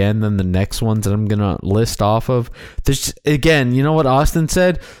beer again than the next ones that I'm gonna list off of. There's again, you know what Austin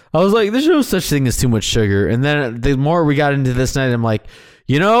said? I was like, there's no such thing as too much sugar. And then the more we got into this night, I'm like,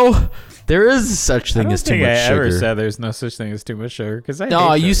 you know, there is such I thing don't as too think much I sugar. ever said there's no such thing as too much sugar because I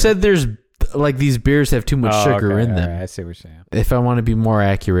No, hate you sugar. said there's like these beers have too much sugar okay, in them. all right, I see what you're saying. If I want to be more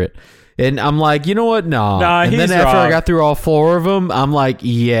accurate. And I'm like, you know what? No. Nah, and then he's after I wrong. got through all four of them, I'm like,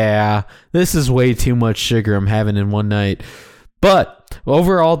 yeah, this is way too much sugar I'm having in one night. But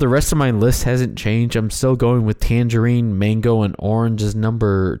overall, the rest of my list hasn't changed. I'm still going with tangerine, mango, and orange as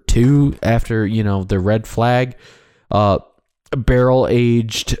number 2 after, the red flag. Barrel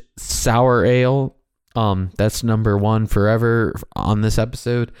aged sour ale. That's number 1 forever on this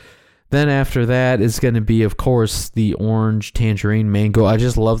episode. Then after that is going to be, of course, the orange, tangerine, mango. I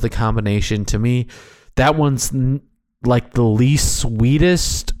just love the combination. To me, that one's like the least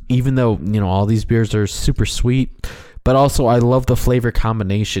sweetest, even though, all these beers are super sweet. But also, I love the flavor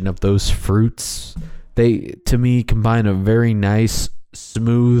combination of those fruits. They, to me, combine a very nice,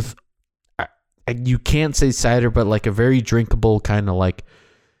 smooth, you can't say cider, but like a very drinkable kind of like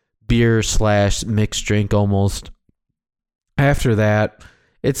beer / mixed drink almost. After that,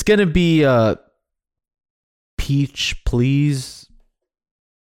 it's going to be peach, please.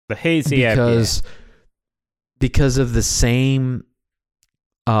 The hazy because of the same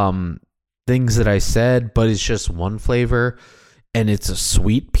things that I said, but it's just one flavor, and it's a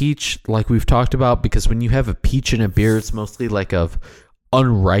sweet peach like we've talked about, because when you have a peach in a beer, it's mostly like of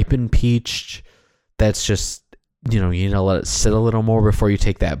unripened peach that's just, you need to let it sit a little more before you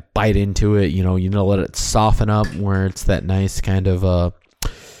take that bite into it. You need to let it soften up where it's that nice kind of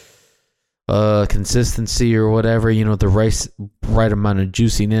consistency or whatever, the right amount of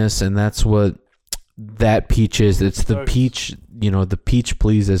juiciness, and that's what that peach is. It's the peach, the peach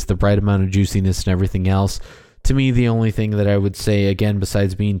please is the right amount of juiciness and everything else. To me, the only thing that I would say, again,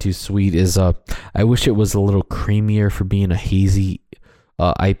 besides being too sweet, is I wish it was a little creamier for being a hazy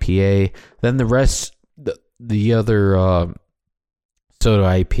IPA. Then the rest, the other soda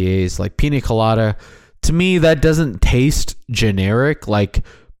IPAs, like Pina Colada, to me, that doesn't taste generic, like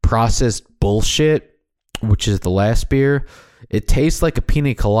processed bullshit, which is the last beer. It tastes like a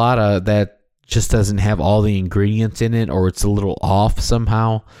Pina Colada that just doesn't have all the ingredients in it, or it's a little off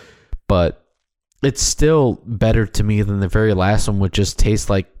somehow. But it's still better to me than the very last one, which just tastes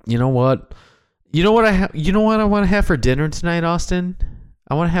like, you know what I want to have for dinner tonight, Austin?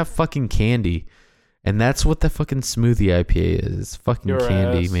 I want to have fucking candy. And that's what the fucking smoothie IPA is. It's fucking your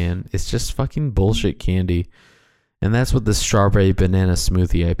candy, ass. Man. It's just fucking bullshit candy. And that's what the strawberry banana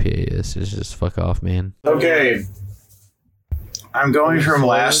smoothie IPA is. It's just fuck off, man. Okay. I'm going from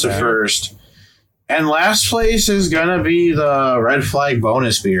last to first. And last place is going to be the Red Flag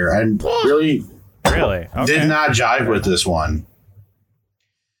bonus beer. I really okay. Did not jive with this one.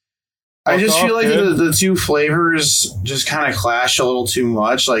 I just feel like the two flavors just kind of clash a little too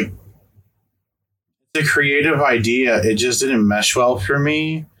much. Like, the creative idea, it just didn't mesh well for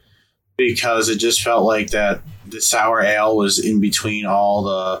me, because it just felt like that the sour ale was in between all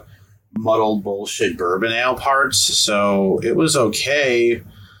the muddled bullshit bourbon ale parts. So it was okay.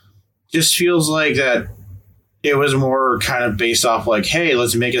 Just feels like that it was more kind of based off like, hey,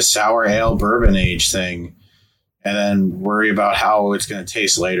 let's make a sour ale bourbon age thing and then worry about how it's going to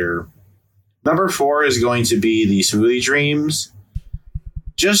taste later. Number 4 is going to be the Smoothie Dreams.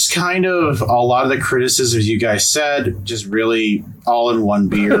 Just kind of a lot of the criticisms you guys said, just really all in one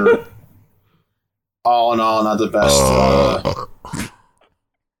beer. All in all, not the best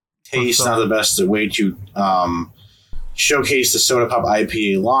taste, not the best way to showcase the Soda Pop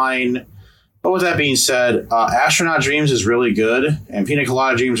IPA line. But with that being said, Astronaut Dreams is really good, and Pina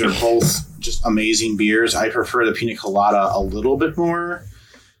Colada Dreams are both just amazing beers. I prefer the Pina Colada a little bit more.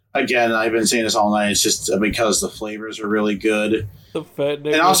 Again, I've been saying this all night. It's just because the flavors are really good.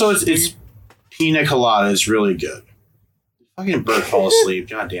 And also, it's Pina Colada is really good. Fucking bird fall asleep.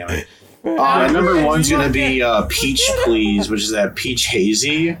 God damn it. Number 1's going to be Peach Please, which is that peach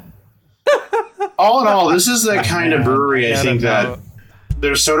hazy. All in all, this is the kind of brewery I think that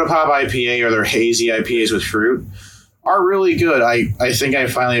their Soda Pop IPA or their hazy IPAs with fruit are really good. I think I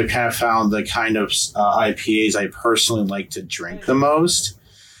finally have kind of found the kind of IPAs I personally like to drink the most.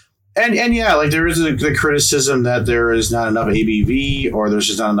 And yeah, like there is the criticism that there is not enough ABV or there's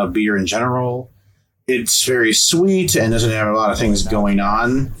just not enough beer in general. It's very sweet and doesn't have a lot of things going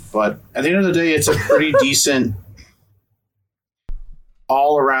on. But at the end of the day, it's a pretty decent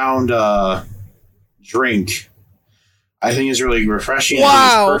all-around drink. I think it's really refreshing. Wow. I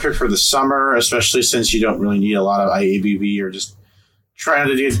think it's perfect for the summer, especially since you don't really need a lot of ABV or just trying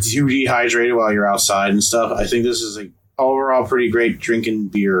to get too dehydrated while you're outside and stuff. I think this is a overall pretty great drinking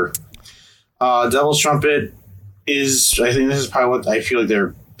beer. Devil's Trumpet I think this is probably what I feel like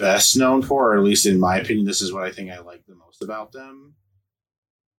they're best known for, or at least in my opinion, this is what I think I like the most about them.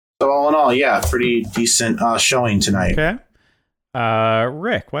 So all in all, yeah, pretty decent showing tonight. Okay.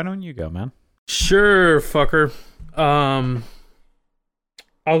 Rick, why don't you go, man? Sure, fucker. I'll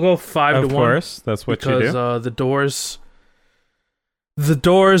go 5 to 1. Of course, that's what you do. Because the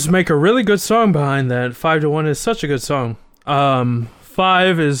Doors make a really good song behind that. 5 to 1 is such a good song.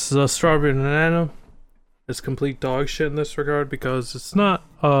 5 is Strawberry Banana. It's complete dog shit in this regard because it's not.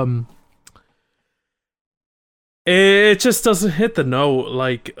 It just doesn't hit the note.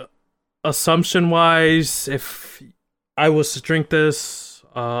 Like, assumption wise, if I was to drink this,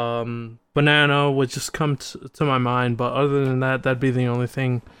 banana would just come to my mind. But other than that, that'd be the only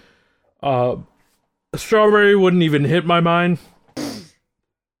thing. Strawberry wouldn't even hit my mind.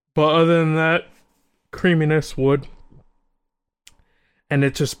 But other than that, creaminess would. And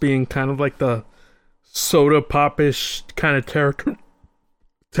it just being kind of like the soda pop-ish kind of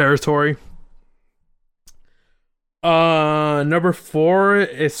territory. Number 4,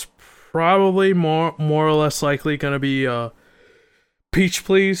 it's probably more or less likely gonna be Peach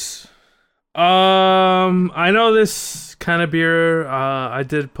Please. I know this kind of beer I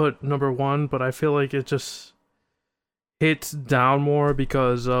did put number 1, but I feel like it just hits down more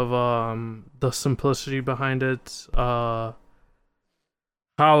because of the simplicity behind it.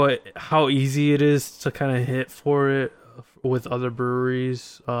 How easy it is to kind of hit for it with other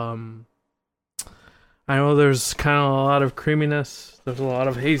breweries. I know there's kind of a lot of creaminess. There's a lot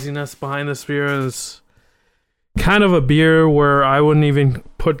of haziness behind this beer. kind of a beer where I wouldn't even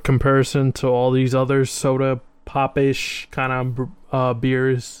put comparison to all these other soda pop-ish kind of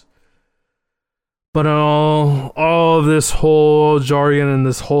beers. But all of this whole jargon and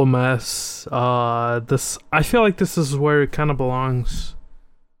this whole mess, I feel like this is where it kind of belongs,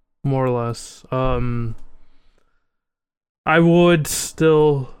 more or less. I would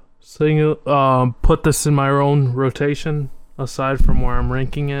still put this in my own rotation, aside from where I'm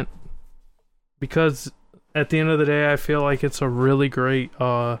ranking it, because at the end of the day, I feel like it's a really great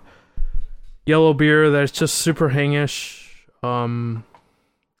yellow beer that's just super hangish,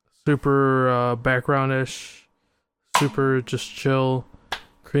 super background-ish, super just chill,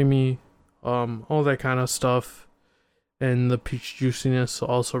 creamy, all that kind of stuff, and the peach juiciness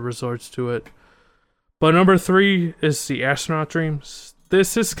also resorts to it. But number 3 is the Astronaut Dreams.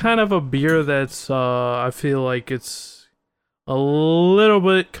 This is kind of a beer that's, I feel like it's a little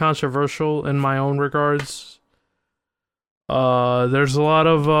bit controversial in my own regards. There's a lot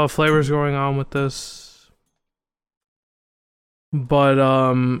of flavors going on with this. But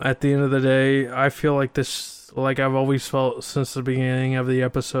at the end of the day, I feel like this, like I've always felt since the beginning of the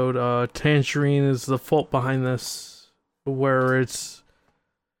episode, Tangerine is the fault behind this, where it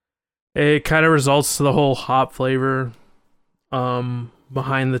kind of results to the whole hop flavor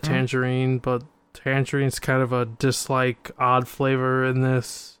behind the tangerine, but tangerine's kind of a dislike odd flavor in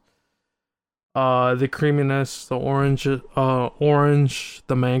this. The creaminess, the orange,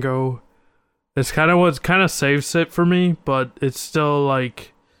 the mango. It's kind of what kind of saves it for me, but it's still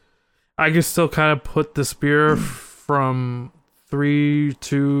like I can still kind of put this beer from 3,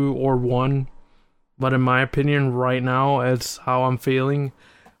 2, or 1. But in my opinion, right now, as how I'm feeling,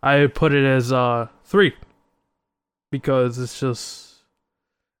 I would put it as 3, because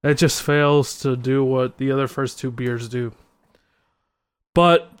it just fails to do what the other first 2 beers do.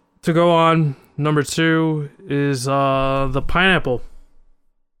 But to go on, number 2 is the pineapple.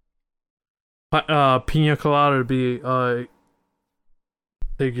 Pina colada to be to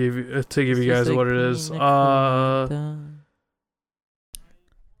give you guys what it is. I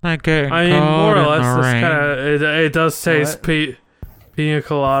mean, more or less, this kind of it does taste pina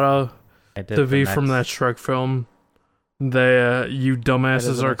colada to be from that Shrek film that you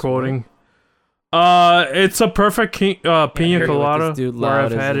dumbasses are quoting. It's a perfect pina colada where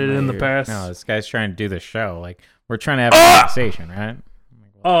I've had it in the past. No, this guy's trying to do the show. Like, we're trying to have a conversation, right?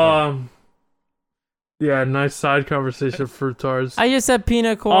 Yeah, nice side conversation for Tars. I just said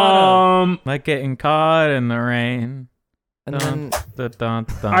pina colada. Like getting caught in the rain. And then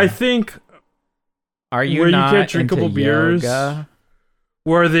I think are you where not you get drinkable into beers yoga?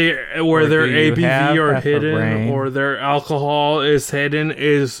 where their ABV are hidden brain? or their alcohol is hidden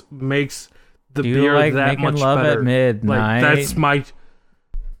makes the beer like that making much love better. at midnight? Like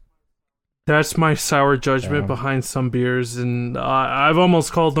that's my sour judgment behind some beers, and I've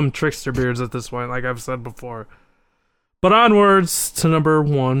almost called them trickster beers at this point, like I've said before. But onwards to number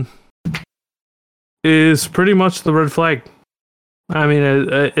 1 is pretty much the Red Flag. I mean,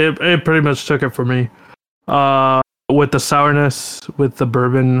 it pretty much took it for me. With the sourness, with the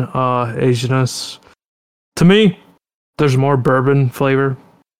bourbon Asianness. To me, there's more bourbon flavor.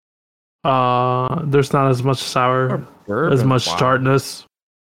 There's not as much sour, as much tartness.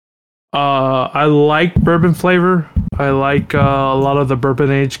 I like bourbon flavor. I like a lot of the bourbon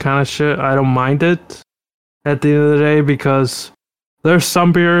age kind of shit. I don't mind it at the end of the day, because there's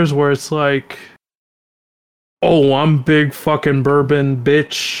some beers where it's like, oh, I'm big fucking bourbon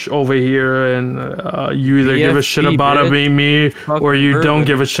bitch over here, and you either give a shit about me or you bourbon. don't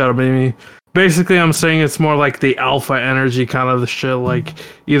give a shit about me. Basically, I'm saying it's more like the alpha energy kind of the shit. Like,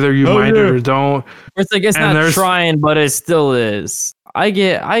 either you mind it or don't. It's like it's And not trying, but it still is. I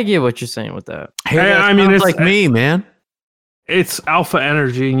get what you're saying with that. Hey, I mean, it's like me, man. It's alpha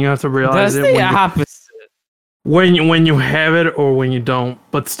energy, and you have to realize That's it the opposite. when you have it or when you don't.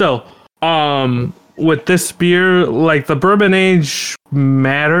 But still, with this beer, like the bourbon age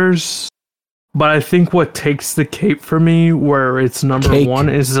matters, but I think what takes the cape for me, where it's number 1,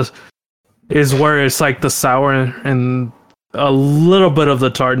 is where it's like the sour and a little bit of the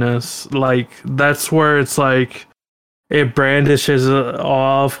tartness. Like, that's where it's like it brandishes it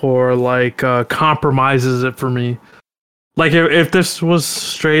off or like compromises it for me. Like, if this was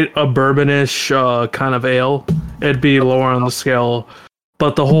straight a bourbonish kind of ale, it'd be lower on the scale.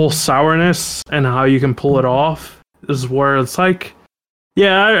 But the whole sourness and how you can pull it off is where it's like,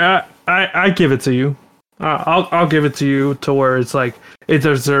 yeah, I give it to you. I'll give it to you to where it's like it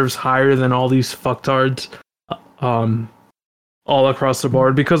deserves higher than all these fucktards, all across the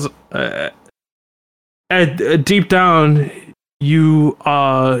board. Because deep down, you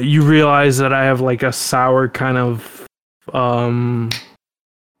realize that I have like a sour kind of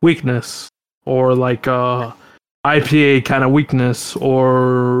weakness, or like a IPA kind of weakness,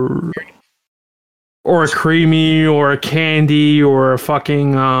 or a creamy, or a candy, or a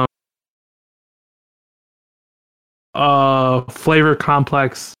fucking flavor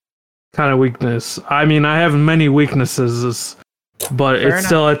complex kind of weakness. I mean, I have many weaknesses, but Fair it's enough.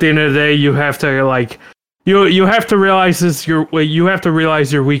 Still at the end of the day, you have to like you have to realize you have to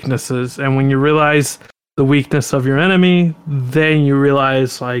realize your weaknesses, and when you realize the weakness of your enemy, then you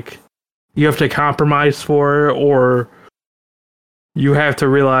realize like you have to compromise for it, or you have to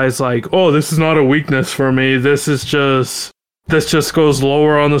realize like, oh, this is not a weakness for me. This just goes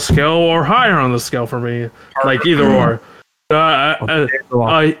lower on the scale or higher on the scale for me. Like either or.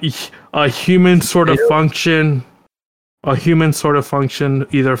 A human sort of function. A human sort of function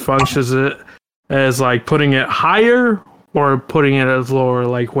either functions it as like putting it higher or putting it as lower.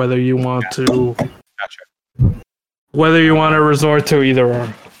 Like whether you want to resort to either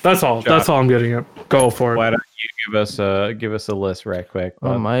or. That's all. That's all I'm getting at. Go for it. Why don't you give us a list right quick?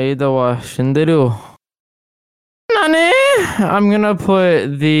 I'm gonna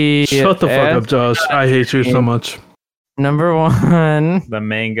put the. Shut the fuck up, Josh. I hate you so much. Number 1. The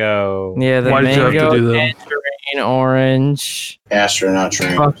mango. Yeah, the Why mango, did you have to do that? tangerine, orange. Astronaut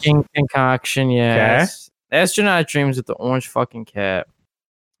dreams. Fucking concoction, yes. Okay. Astronaut dreams with the orange fucking cap.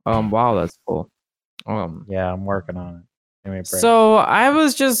 Wow, that's cool. Yeah, I'm working on it. Give me a break. So I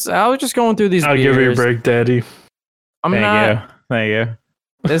was just going through these. I'll beers. give you a break, Daddy. Thank you.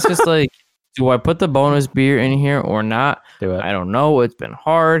 It's just like, do I put the bonus beer in here or not? Do it. I don't know. It's been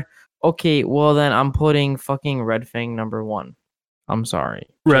hard. Okay, well then I'm putting fucking Red Fang number 1. I'm sorry.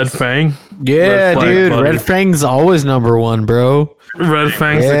 Red Fang? Yeah, Red dude. buddy. Red Fang's always number 1, bro. Red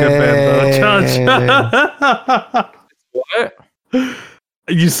Fang's a good band, though. What?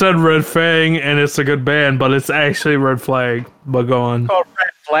 You said Red Fang, and it's a good band, but it's actually Red Flag. But go on. It's called Red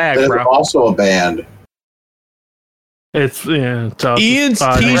Flag, They're bro. also a band. It's Ian's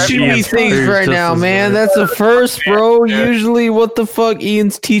teaching me things right now, man. That's the first, bro. Usually, what the fuck?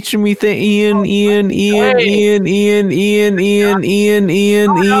 Ian's teaching me things. Ian. Ian.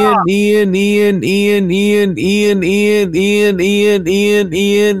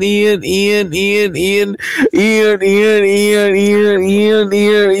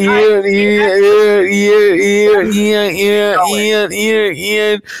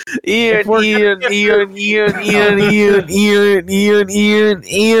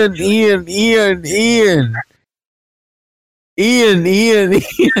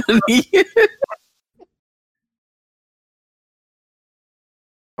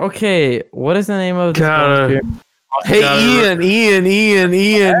 Okay, what is the name of this? Hey, Ian.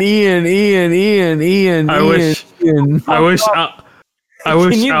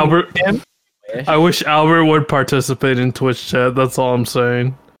 I wish Albert would participate in Twitch chat. That's all I'm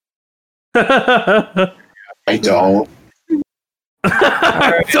saying. I don't.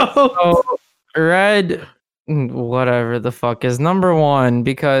 So, Red, whatever the fuck, is number 1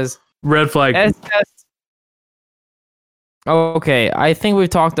 because Red Flag. Okay, I think we've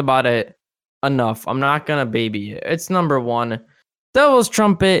talked about it enough. I'm not gonna baby it. It's number 1. Devil's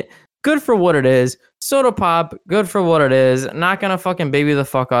Trumpet, good for what it is. Soda Pop, good for what it is. Not gonna fucking baby the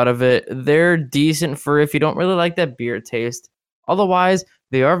fuck out of it. They're decent for if you don't really like that beer taste. Otherwise,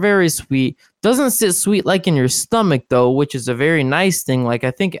 they are very sweet. Doesn't sit sweet like in your stomach though, which is a very nice thing. Like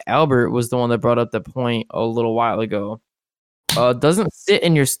I think Albert was the one that brought up the point a little while ago. Doesn't sit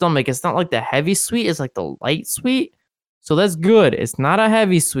in your stomach. It's not like the heavy sweet. It's like the light sweet. So that's good. It's not a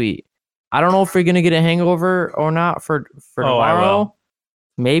heavy sweet. I don't know if we're gonna get a hangover or not for tomorrow.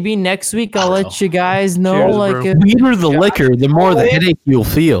 Maybe next week I'll let you guys know. Cheers, the sweeter the liquor, the more the headache you'll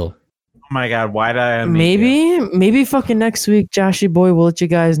feel. Oh my god, why did I? Maybe fucking next week, Joshy boy, we'll let you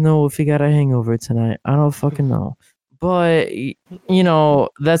guys know if he got a hangover tonight. I don't fucking know. But, you know,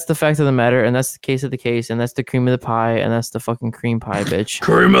 that's the fact of the matter, and that's the case of the case, and that's the cream of the pie, and that's the fucking cream pie, bitch.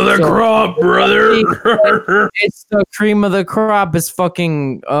 Cream of the crop, brother! It's the cream of the crop. It's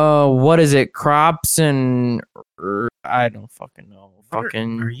fucking, what is it? Crops and... I don't fucking know.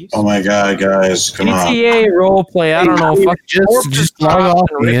 Fucking... Oh my god, guys, come on. GTA roleplay, I don't know. Just log off,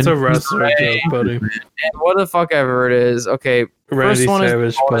 man. It's a wrestler joke, buddy. And what the fuck ever it is. Okay, Randy first one Savage,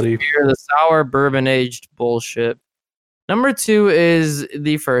 is buddy. Beer, the sour bourbon-aged bullshit. Number 2 is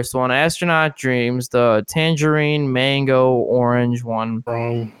the first one, Astronaut Dreams, the tangerine, mango, orange one.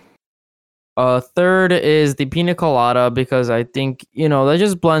 Wrong. Third is the pina colada because I think, you know, that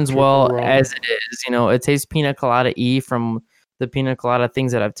just blends well as it is. You know, it tastes pina colada-y from the pina colada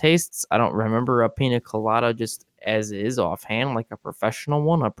things that I've tasted. I don't remember a pina colada just as is offhand, like a professional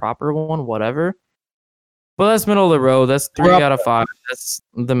one, a proper one, whatever. But that's middle of the road. That's 3 out of 5. That's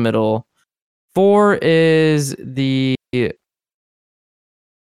the middle. 4 is the...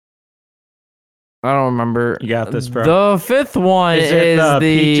 I don't remember. You got this, bro. The 5th one is the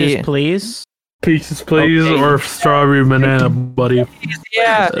the Peaches Please? Peaches, please, Okay. or strawberry banana, buddy.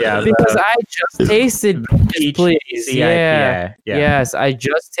 Yeah, Yeah, because I just tasted Peaches Please. Hazy Yeah. IPA. Yeah. Yes, I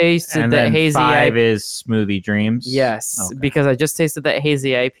just tasted And that then hazy 5 IPA. is Smoothie Dreams. Yes, Okay. because I just tasted that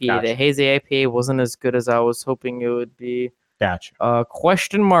hazy IPA. Gotcha. The hazy IPA wasn't as good as I was hoping it would be. Gotcha.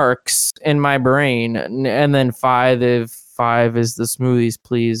 Question marks in my brain, and then 5 is the Smoothies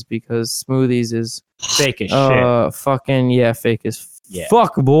Please, because Smoothies is Fake as shit. fucking fake as Yeah.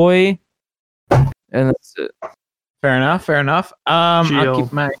 fuck, boy. And that's it. Fair enough. I'll Gio.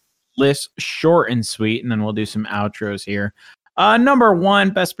 keep my list short and sweet, and then we'll do some outros here. Number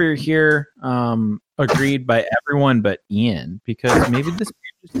 1, best beer here. Agreed by everyone but Ian, because maybe this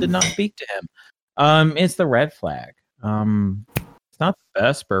beer just did not speak to him. It's the Red Flag. It's not the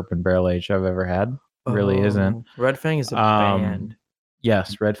best bourbon barrel aged I've ever had. It really isn't. Red Fang is a band.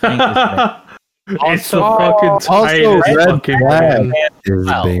 Yes, Red Fang is a It's a Also- fucking also tightest Red fucking Flag. band. Is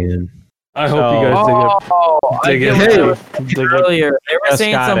Well. banned. I hope you guys I dig get it. what Dig they it. were Dig it. earlier. They were Just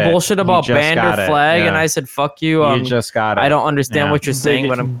saying got some it. bullshit You about just band got or it, flag, and yeah. I said, "Fuck you." you just got it. I don't understand Yeah. what you're saying,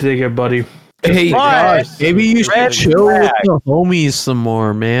 but I'm Dig it, buddy. Hey, But maybe you should Red chill with Flag. the homies some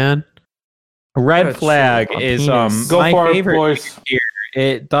more, man. Red Good Flag shit. is Penis. Go my for it, favorite. boys.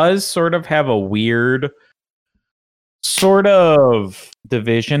 It does sort of have a weird sort of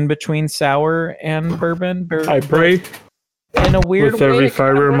division between sour and bourbon. I pray in a weird with way. every it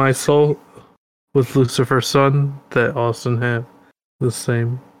fiber of kinda my soul, with Lucifer's son, that Austin have the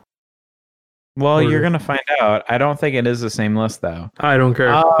same. Well, order. you're gonna find out. I don't think it is the same list though. I don't care.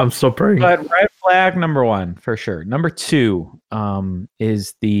 I'm still praying. But Red Flag number 1 for sure. Number 2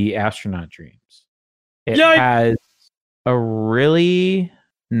 is the Astronaut Dreams. It Yikes. has a really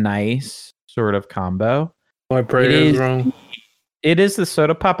nice sort of combo. My prayer It is is- wrong. It is the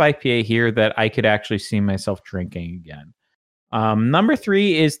Soda Pop IPA here that I could actually see myself drinking again. Number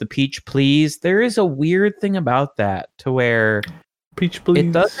 3 is the Peach Please. There is a weird thing about that to where Peach, please.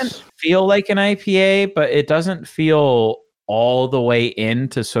 it doesn't feel like an IPA, but it doesn't feel all the way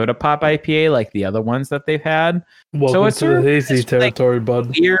into Soda Pop IPA like the other ones that they've had. Welcome it's to sort the of hazy this, like, territory,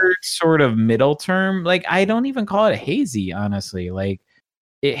 bud. Weird sort of middle term. Like I don't even call it a hazy, honestly. Like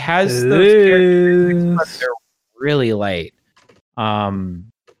it has It those characteristics, but is. they're really light.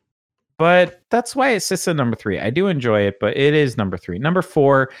 But that's why it sits at number 3. I do enjoy it, but it is number 3. Number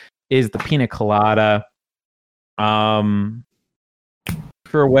 4 is the Pina Colada.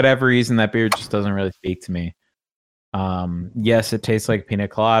 For whatever reason, that beer just doesn't really speak to me. Yes, it tastes like pina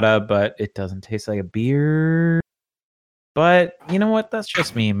colada, but it doesn't taste like a beer. But you know what? That's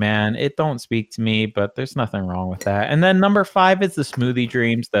just me, man. It don't speak to me, but there's nothing wrong with that. And then number 5 is the Smoothie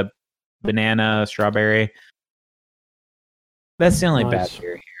Dreams, the banana strawberry. That's the only bad Nice.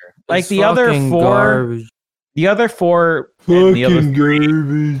 beer here. Like It's the other fucking 4, garbage. the other 4, and the other Fucking 3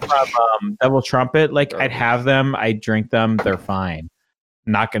 garbage. from Devil Trumpet, like I'd have them, I'd drink them, they're fine.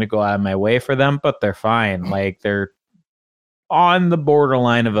 Not gonna go out of my way for them, but they're fine. Like they're on the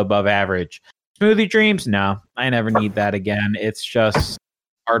borderline of above average. Smoothie Dreams, no, I never need that again. It's just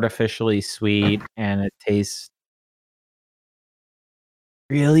artificially sweet and it tastes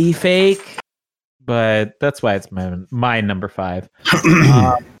really fake. But that's why it's my number 5.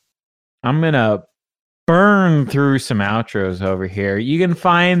 I'm gonna burn through some outros over here. You can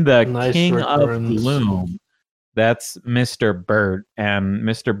find the Nice King Rick of Burns. Gloom. That's Mr. Burt, and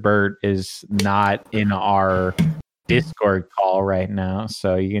Mr. Burt is not in our Discord call right now,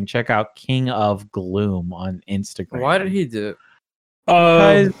 so you can check out King of Gloom on Instagram. Why did he do it?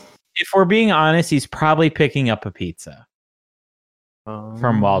 Because if we're being honest, he's probably picking up a pizza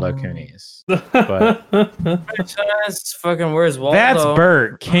from Waldo Cooney's. But That's fucking where's Waldo? that's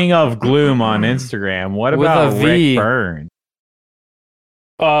Burt, King of Gloom on Instagram. What With about a V. Rick Byrne?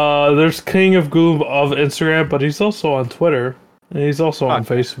 There's King of Gloom of Instagram, but he's also on Twitter and he's also on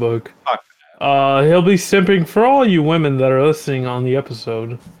Fuck. Facebook. Fuck. He'll be simping for all you women that are listening on the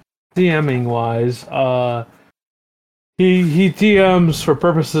episode, DMing wise. He DMs for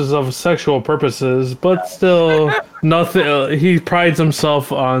purposes of sexual purposes, but still nothing. He prides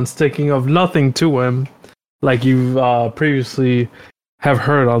himself on sticking of nothing to him, like you previously have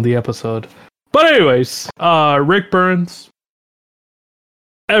heard on the episode. But anyways, Rick Burns.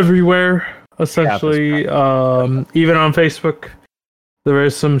 Everywhere, essentially, even on Facebook, there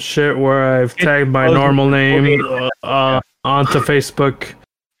is some shit where I've tagged my normal name onto Facebook.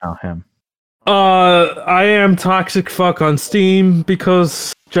 Oh, him. I am toxic fuck on Steam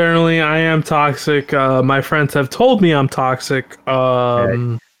because generally I am toxic. My friends have told me I'm toxic.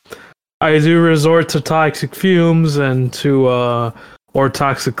 I do resort to toxic fumes and to or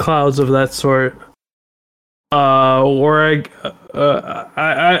toxic clouds of that sort. Or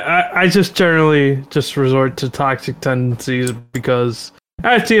I just generally just resort to toxic tendencies because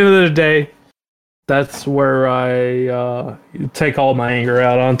at the end of the day, that's where I take all my anger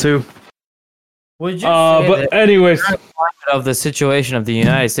out onto. Would you say but anyways, of the situation of the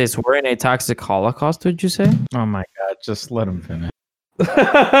United States, we're in a toxic holocaust? Would you say? Oh my God! Just let him finish.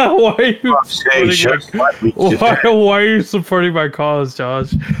 why are you supporting my cause,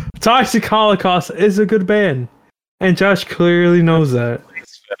 Josh? Toxic Holocaust is a good band, and Josh clearly knows that.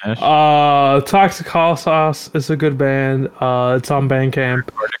 Toxic Holocaust is a good band. It's on Bandcamp.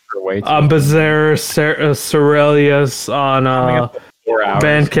 Bizarre Cerelius on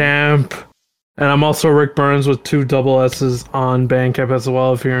Bandcamp. And I'm also Rick Burns with 2 double S's on Bandcamp as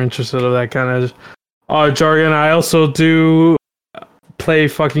well if you're interested in that kind of jargon. I also do play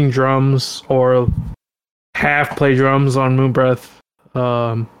fucking drums or half play drums on Moonbreath.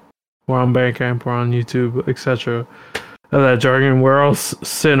 We're on Bandcamp, we're on YouTube, etc. That jargon. We're all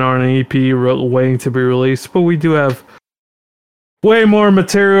sitting on an EP waiting to be released, but we do have way more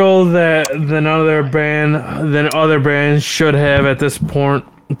material than other bands should have at this point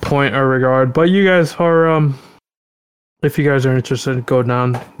or regard. But you guys are if you guys are interested, go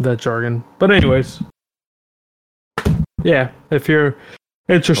down that jargon. But anyways, yeah, if you're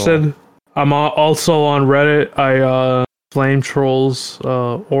interested, I'm also on Reddit. I flame trolls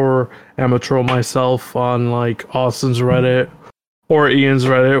or am a troll myself on like Austin's Reddit or Ian's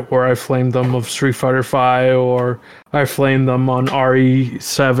Reddit, where I flamed them of Street Fighter V, or I flamed them on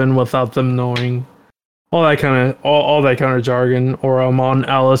RE7 without them knowing. All that kind of jargon. Or I'm on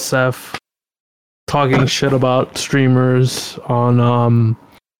LSF talking shit about streamers on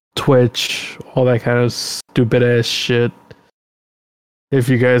Twitch, all that kind of stupid ass shit. If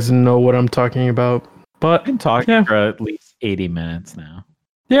you guys know what I'm talking about. But I've been talking for at least 80 minutes now.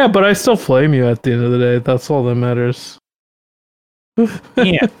 Yeah, but I still flame you at the end of the day. That's all that matters.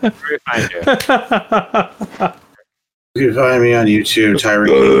 Yeah, where find you can find me on YouTube,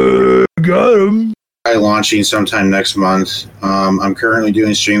 Tyree. Got him. Launching sometime next month. I'm currently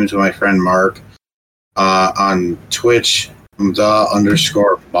doing streams with my friend Mark on Twitch.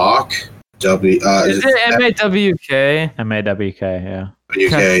 _Bach. Is it MAWK? MAWK, yeah.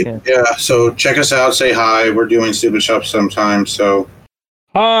 UK. Yeah, so check us out, say hi. We're doing Stupid Shop sometime, so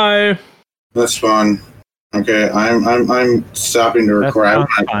hi. That's fun. Okay, I'm stopping to record.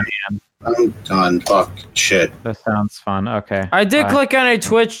 I'm done. Fuck shit. That sounds fun. Okay. I did click on a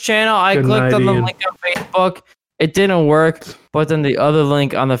Twitch channel. I clicked on the link on Facebook. It didn't work, but then the other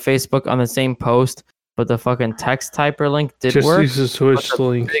link on the Facebook on the same post, but the fucking text typer link did work. Just use the Twitch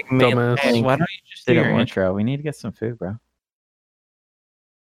link, dumbass. Hey, why don't you just do your intro? We need to get some food, bro.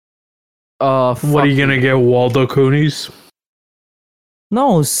 What are you gonna get, Waldo Coonies?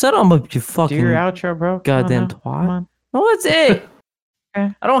 No, set them up, you fucking. Do your outro, bro. Goddamn twat. No, that's it.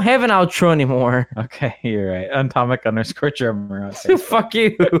 Okay. I don't have an outro anymore. Okay, you're right. Atomic _drummer. Fuck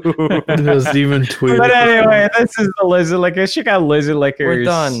you. It doesn't even tweet. But anyway, this is the Lizard Lickers. Check out Lizard Lickers. We're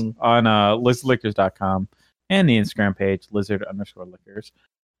done. On lizardlickers.com and the Instagram page, lizard_lickers.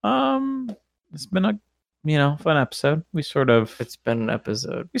 It's been a fun episode. It's been an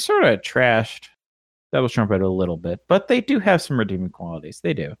episode. We sort of trashed Devil's Trumpet a little bit, but they do have some redeeming qualities.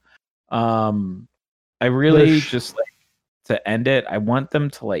 They do. I really just like to end it. I want them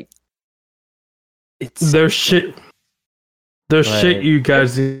to like. There's shit. There's shit you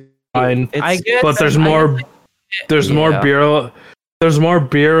guys find. But there's more. There's more beer. There's more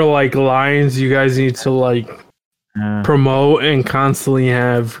beer like lines you guys need to like promote and constantly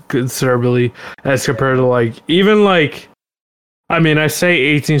have considerably as compared to like even like. I mean, I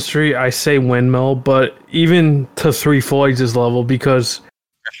say 18th Street, I say Windmill, but even to Three Floyds' level, because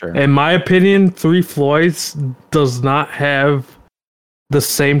in my opinion, Three Floyds does not have the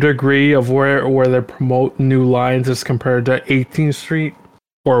same degree of where they promote new lines as compared to 18th Street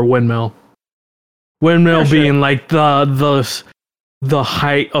or Windmill. Windmill being like the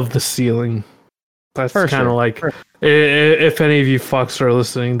height of the ceiling. That's kind of like if any of you fucks are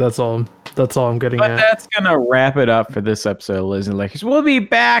listening, that's all I'm getting at. That's gonna wrap it up for this episode of Lizard Lickers. We'll be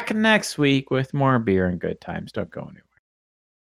back next week with more beer and good times. Don't go anywhere.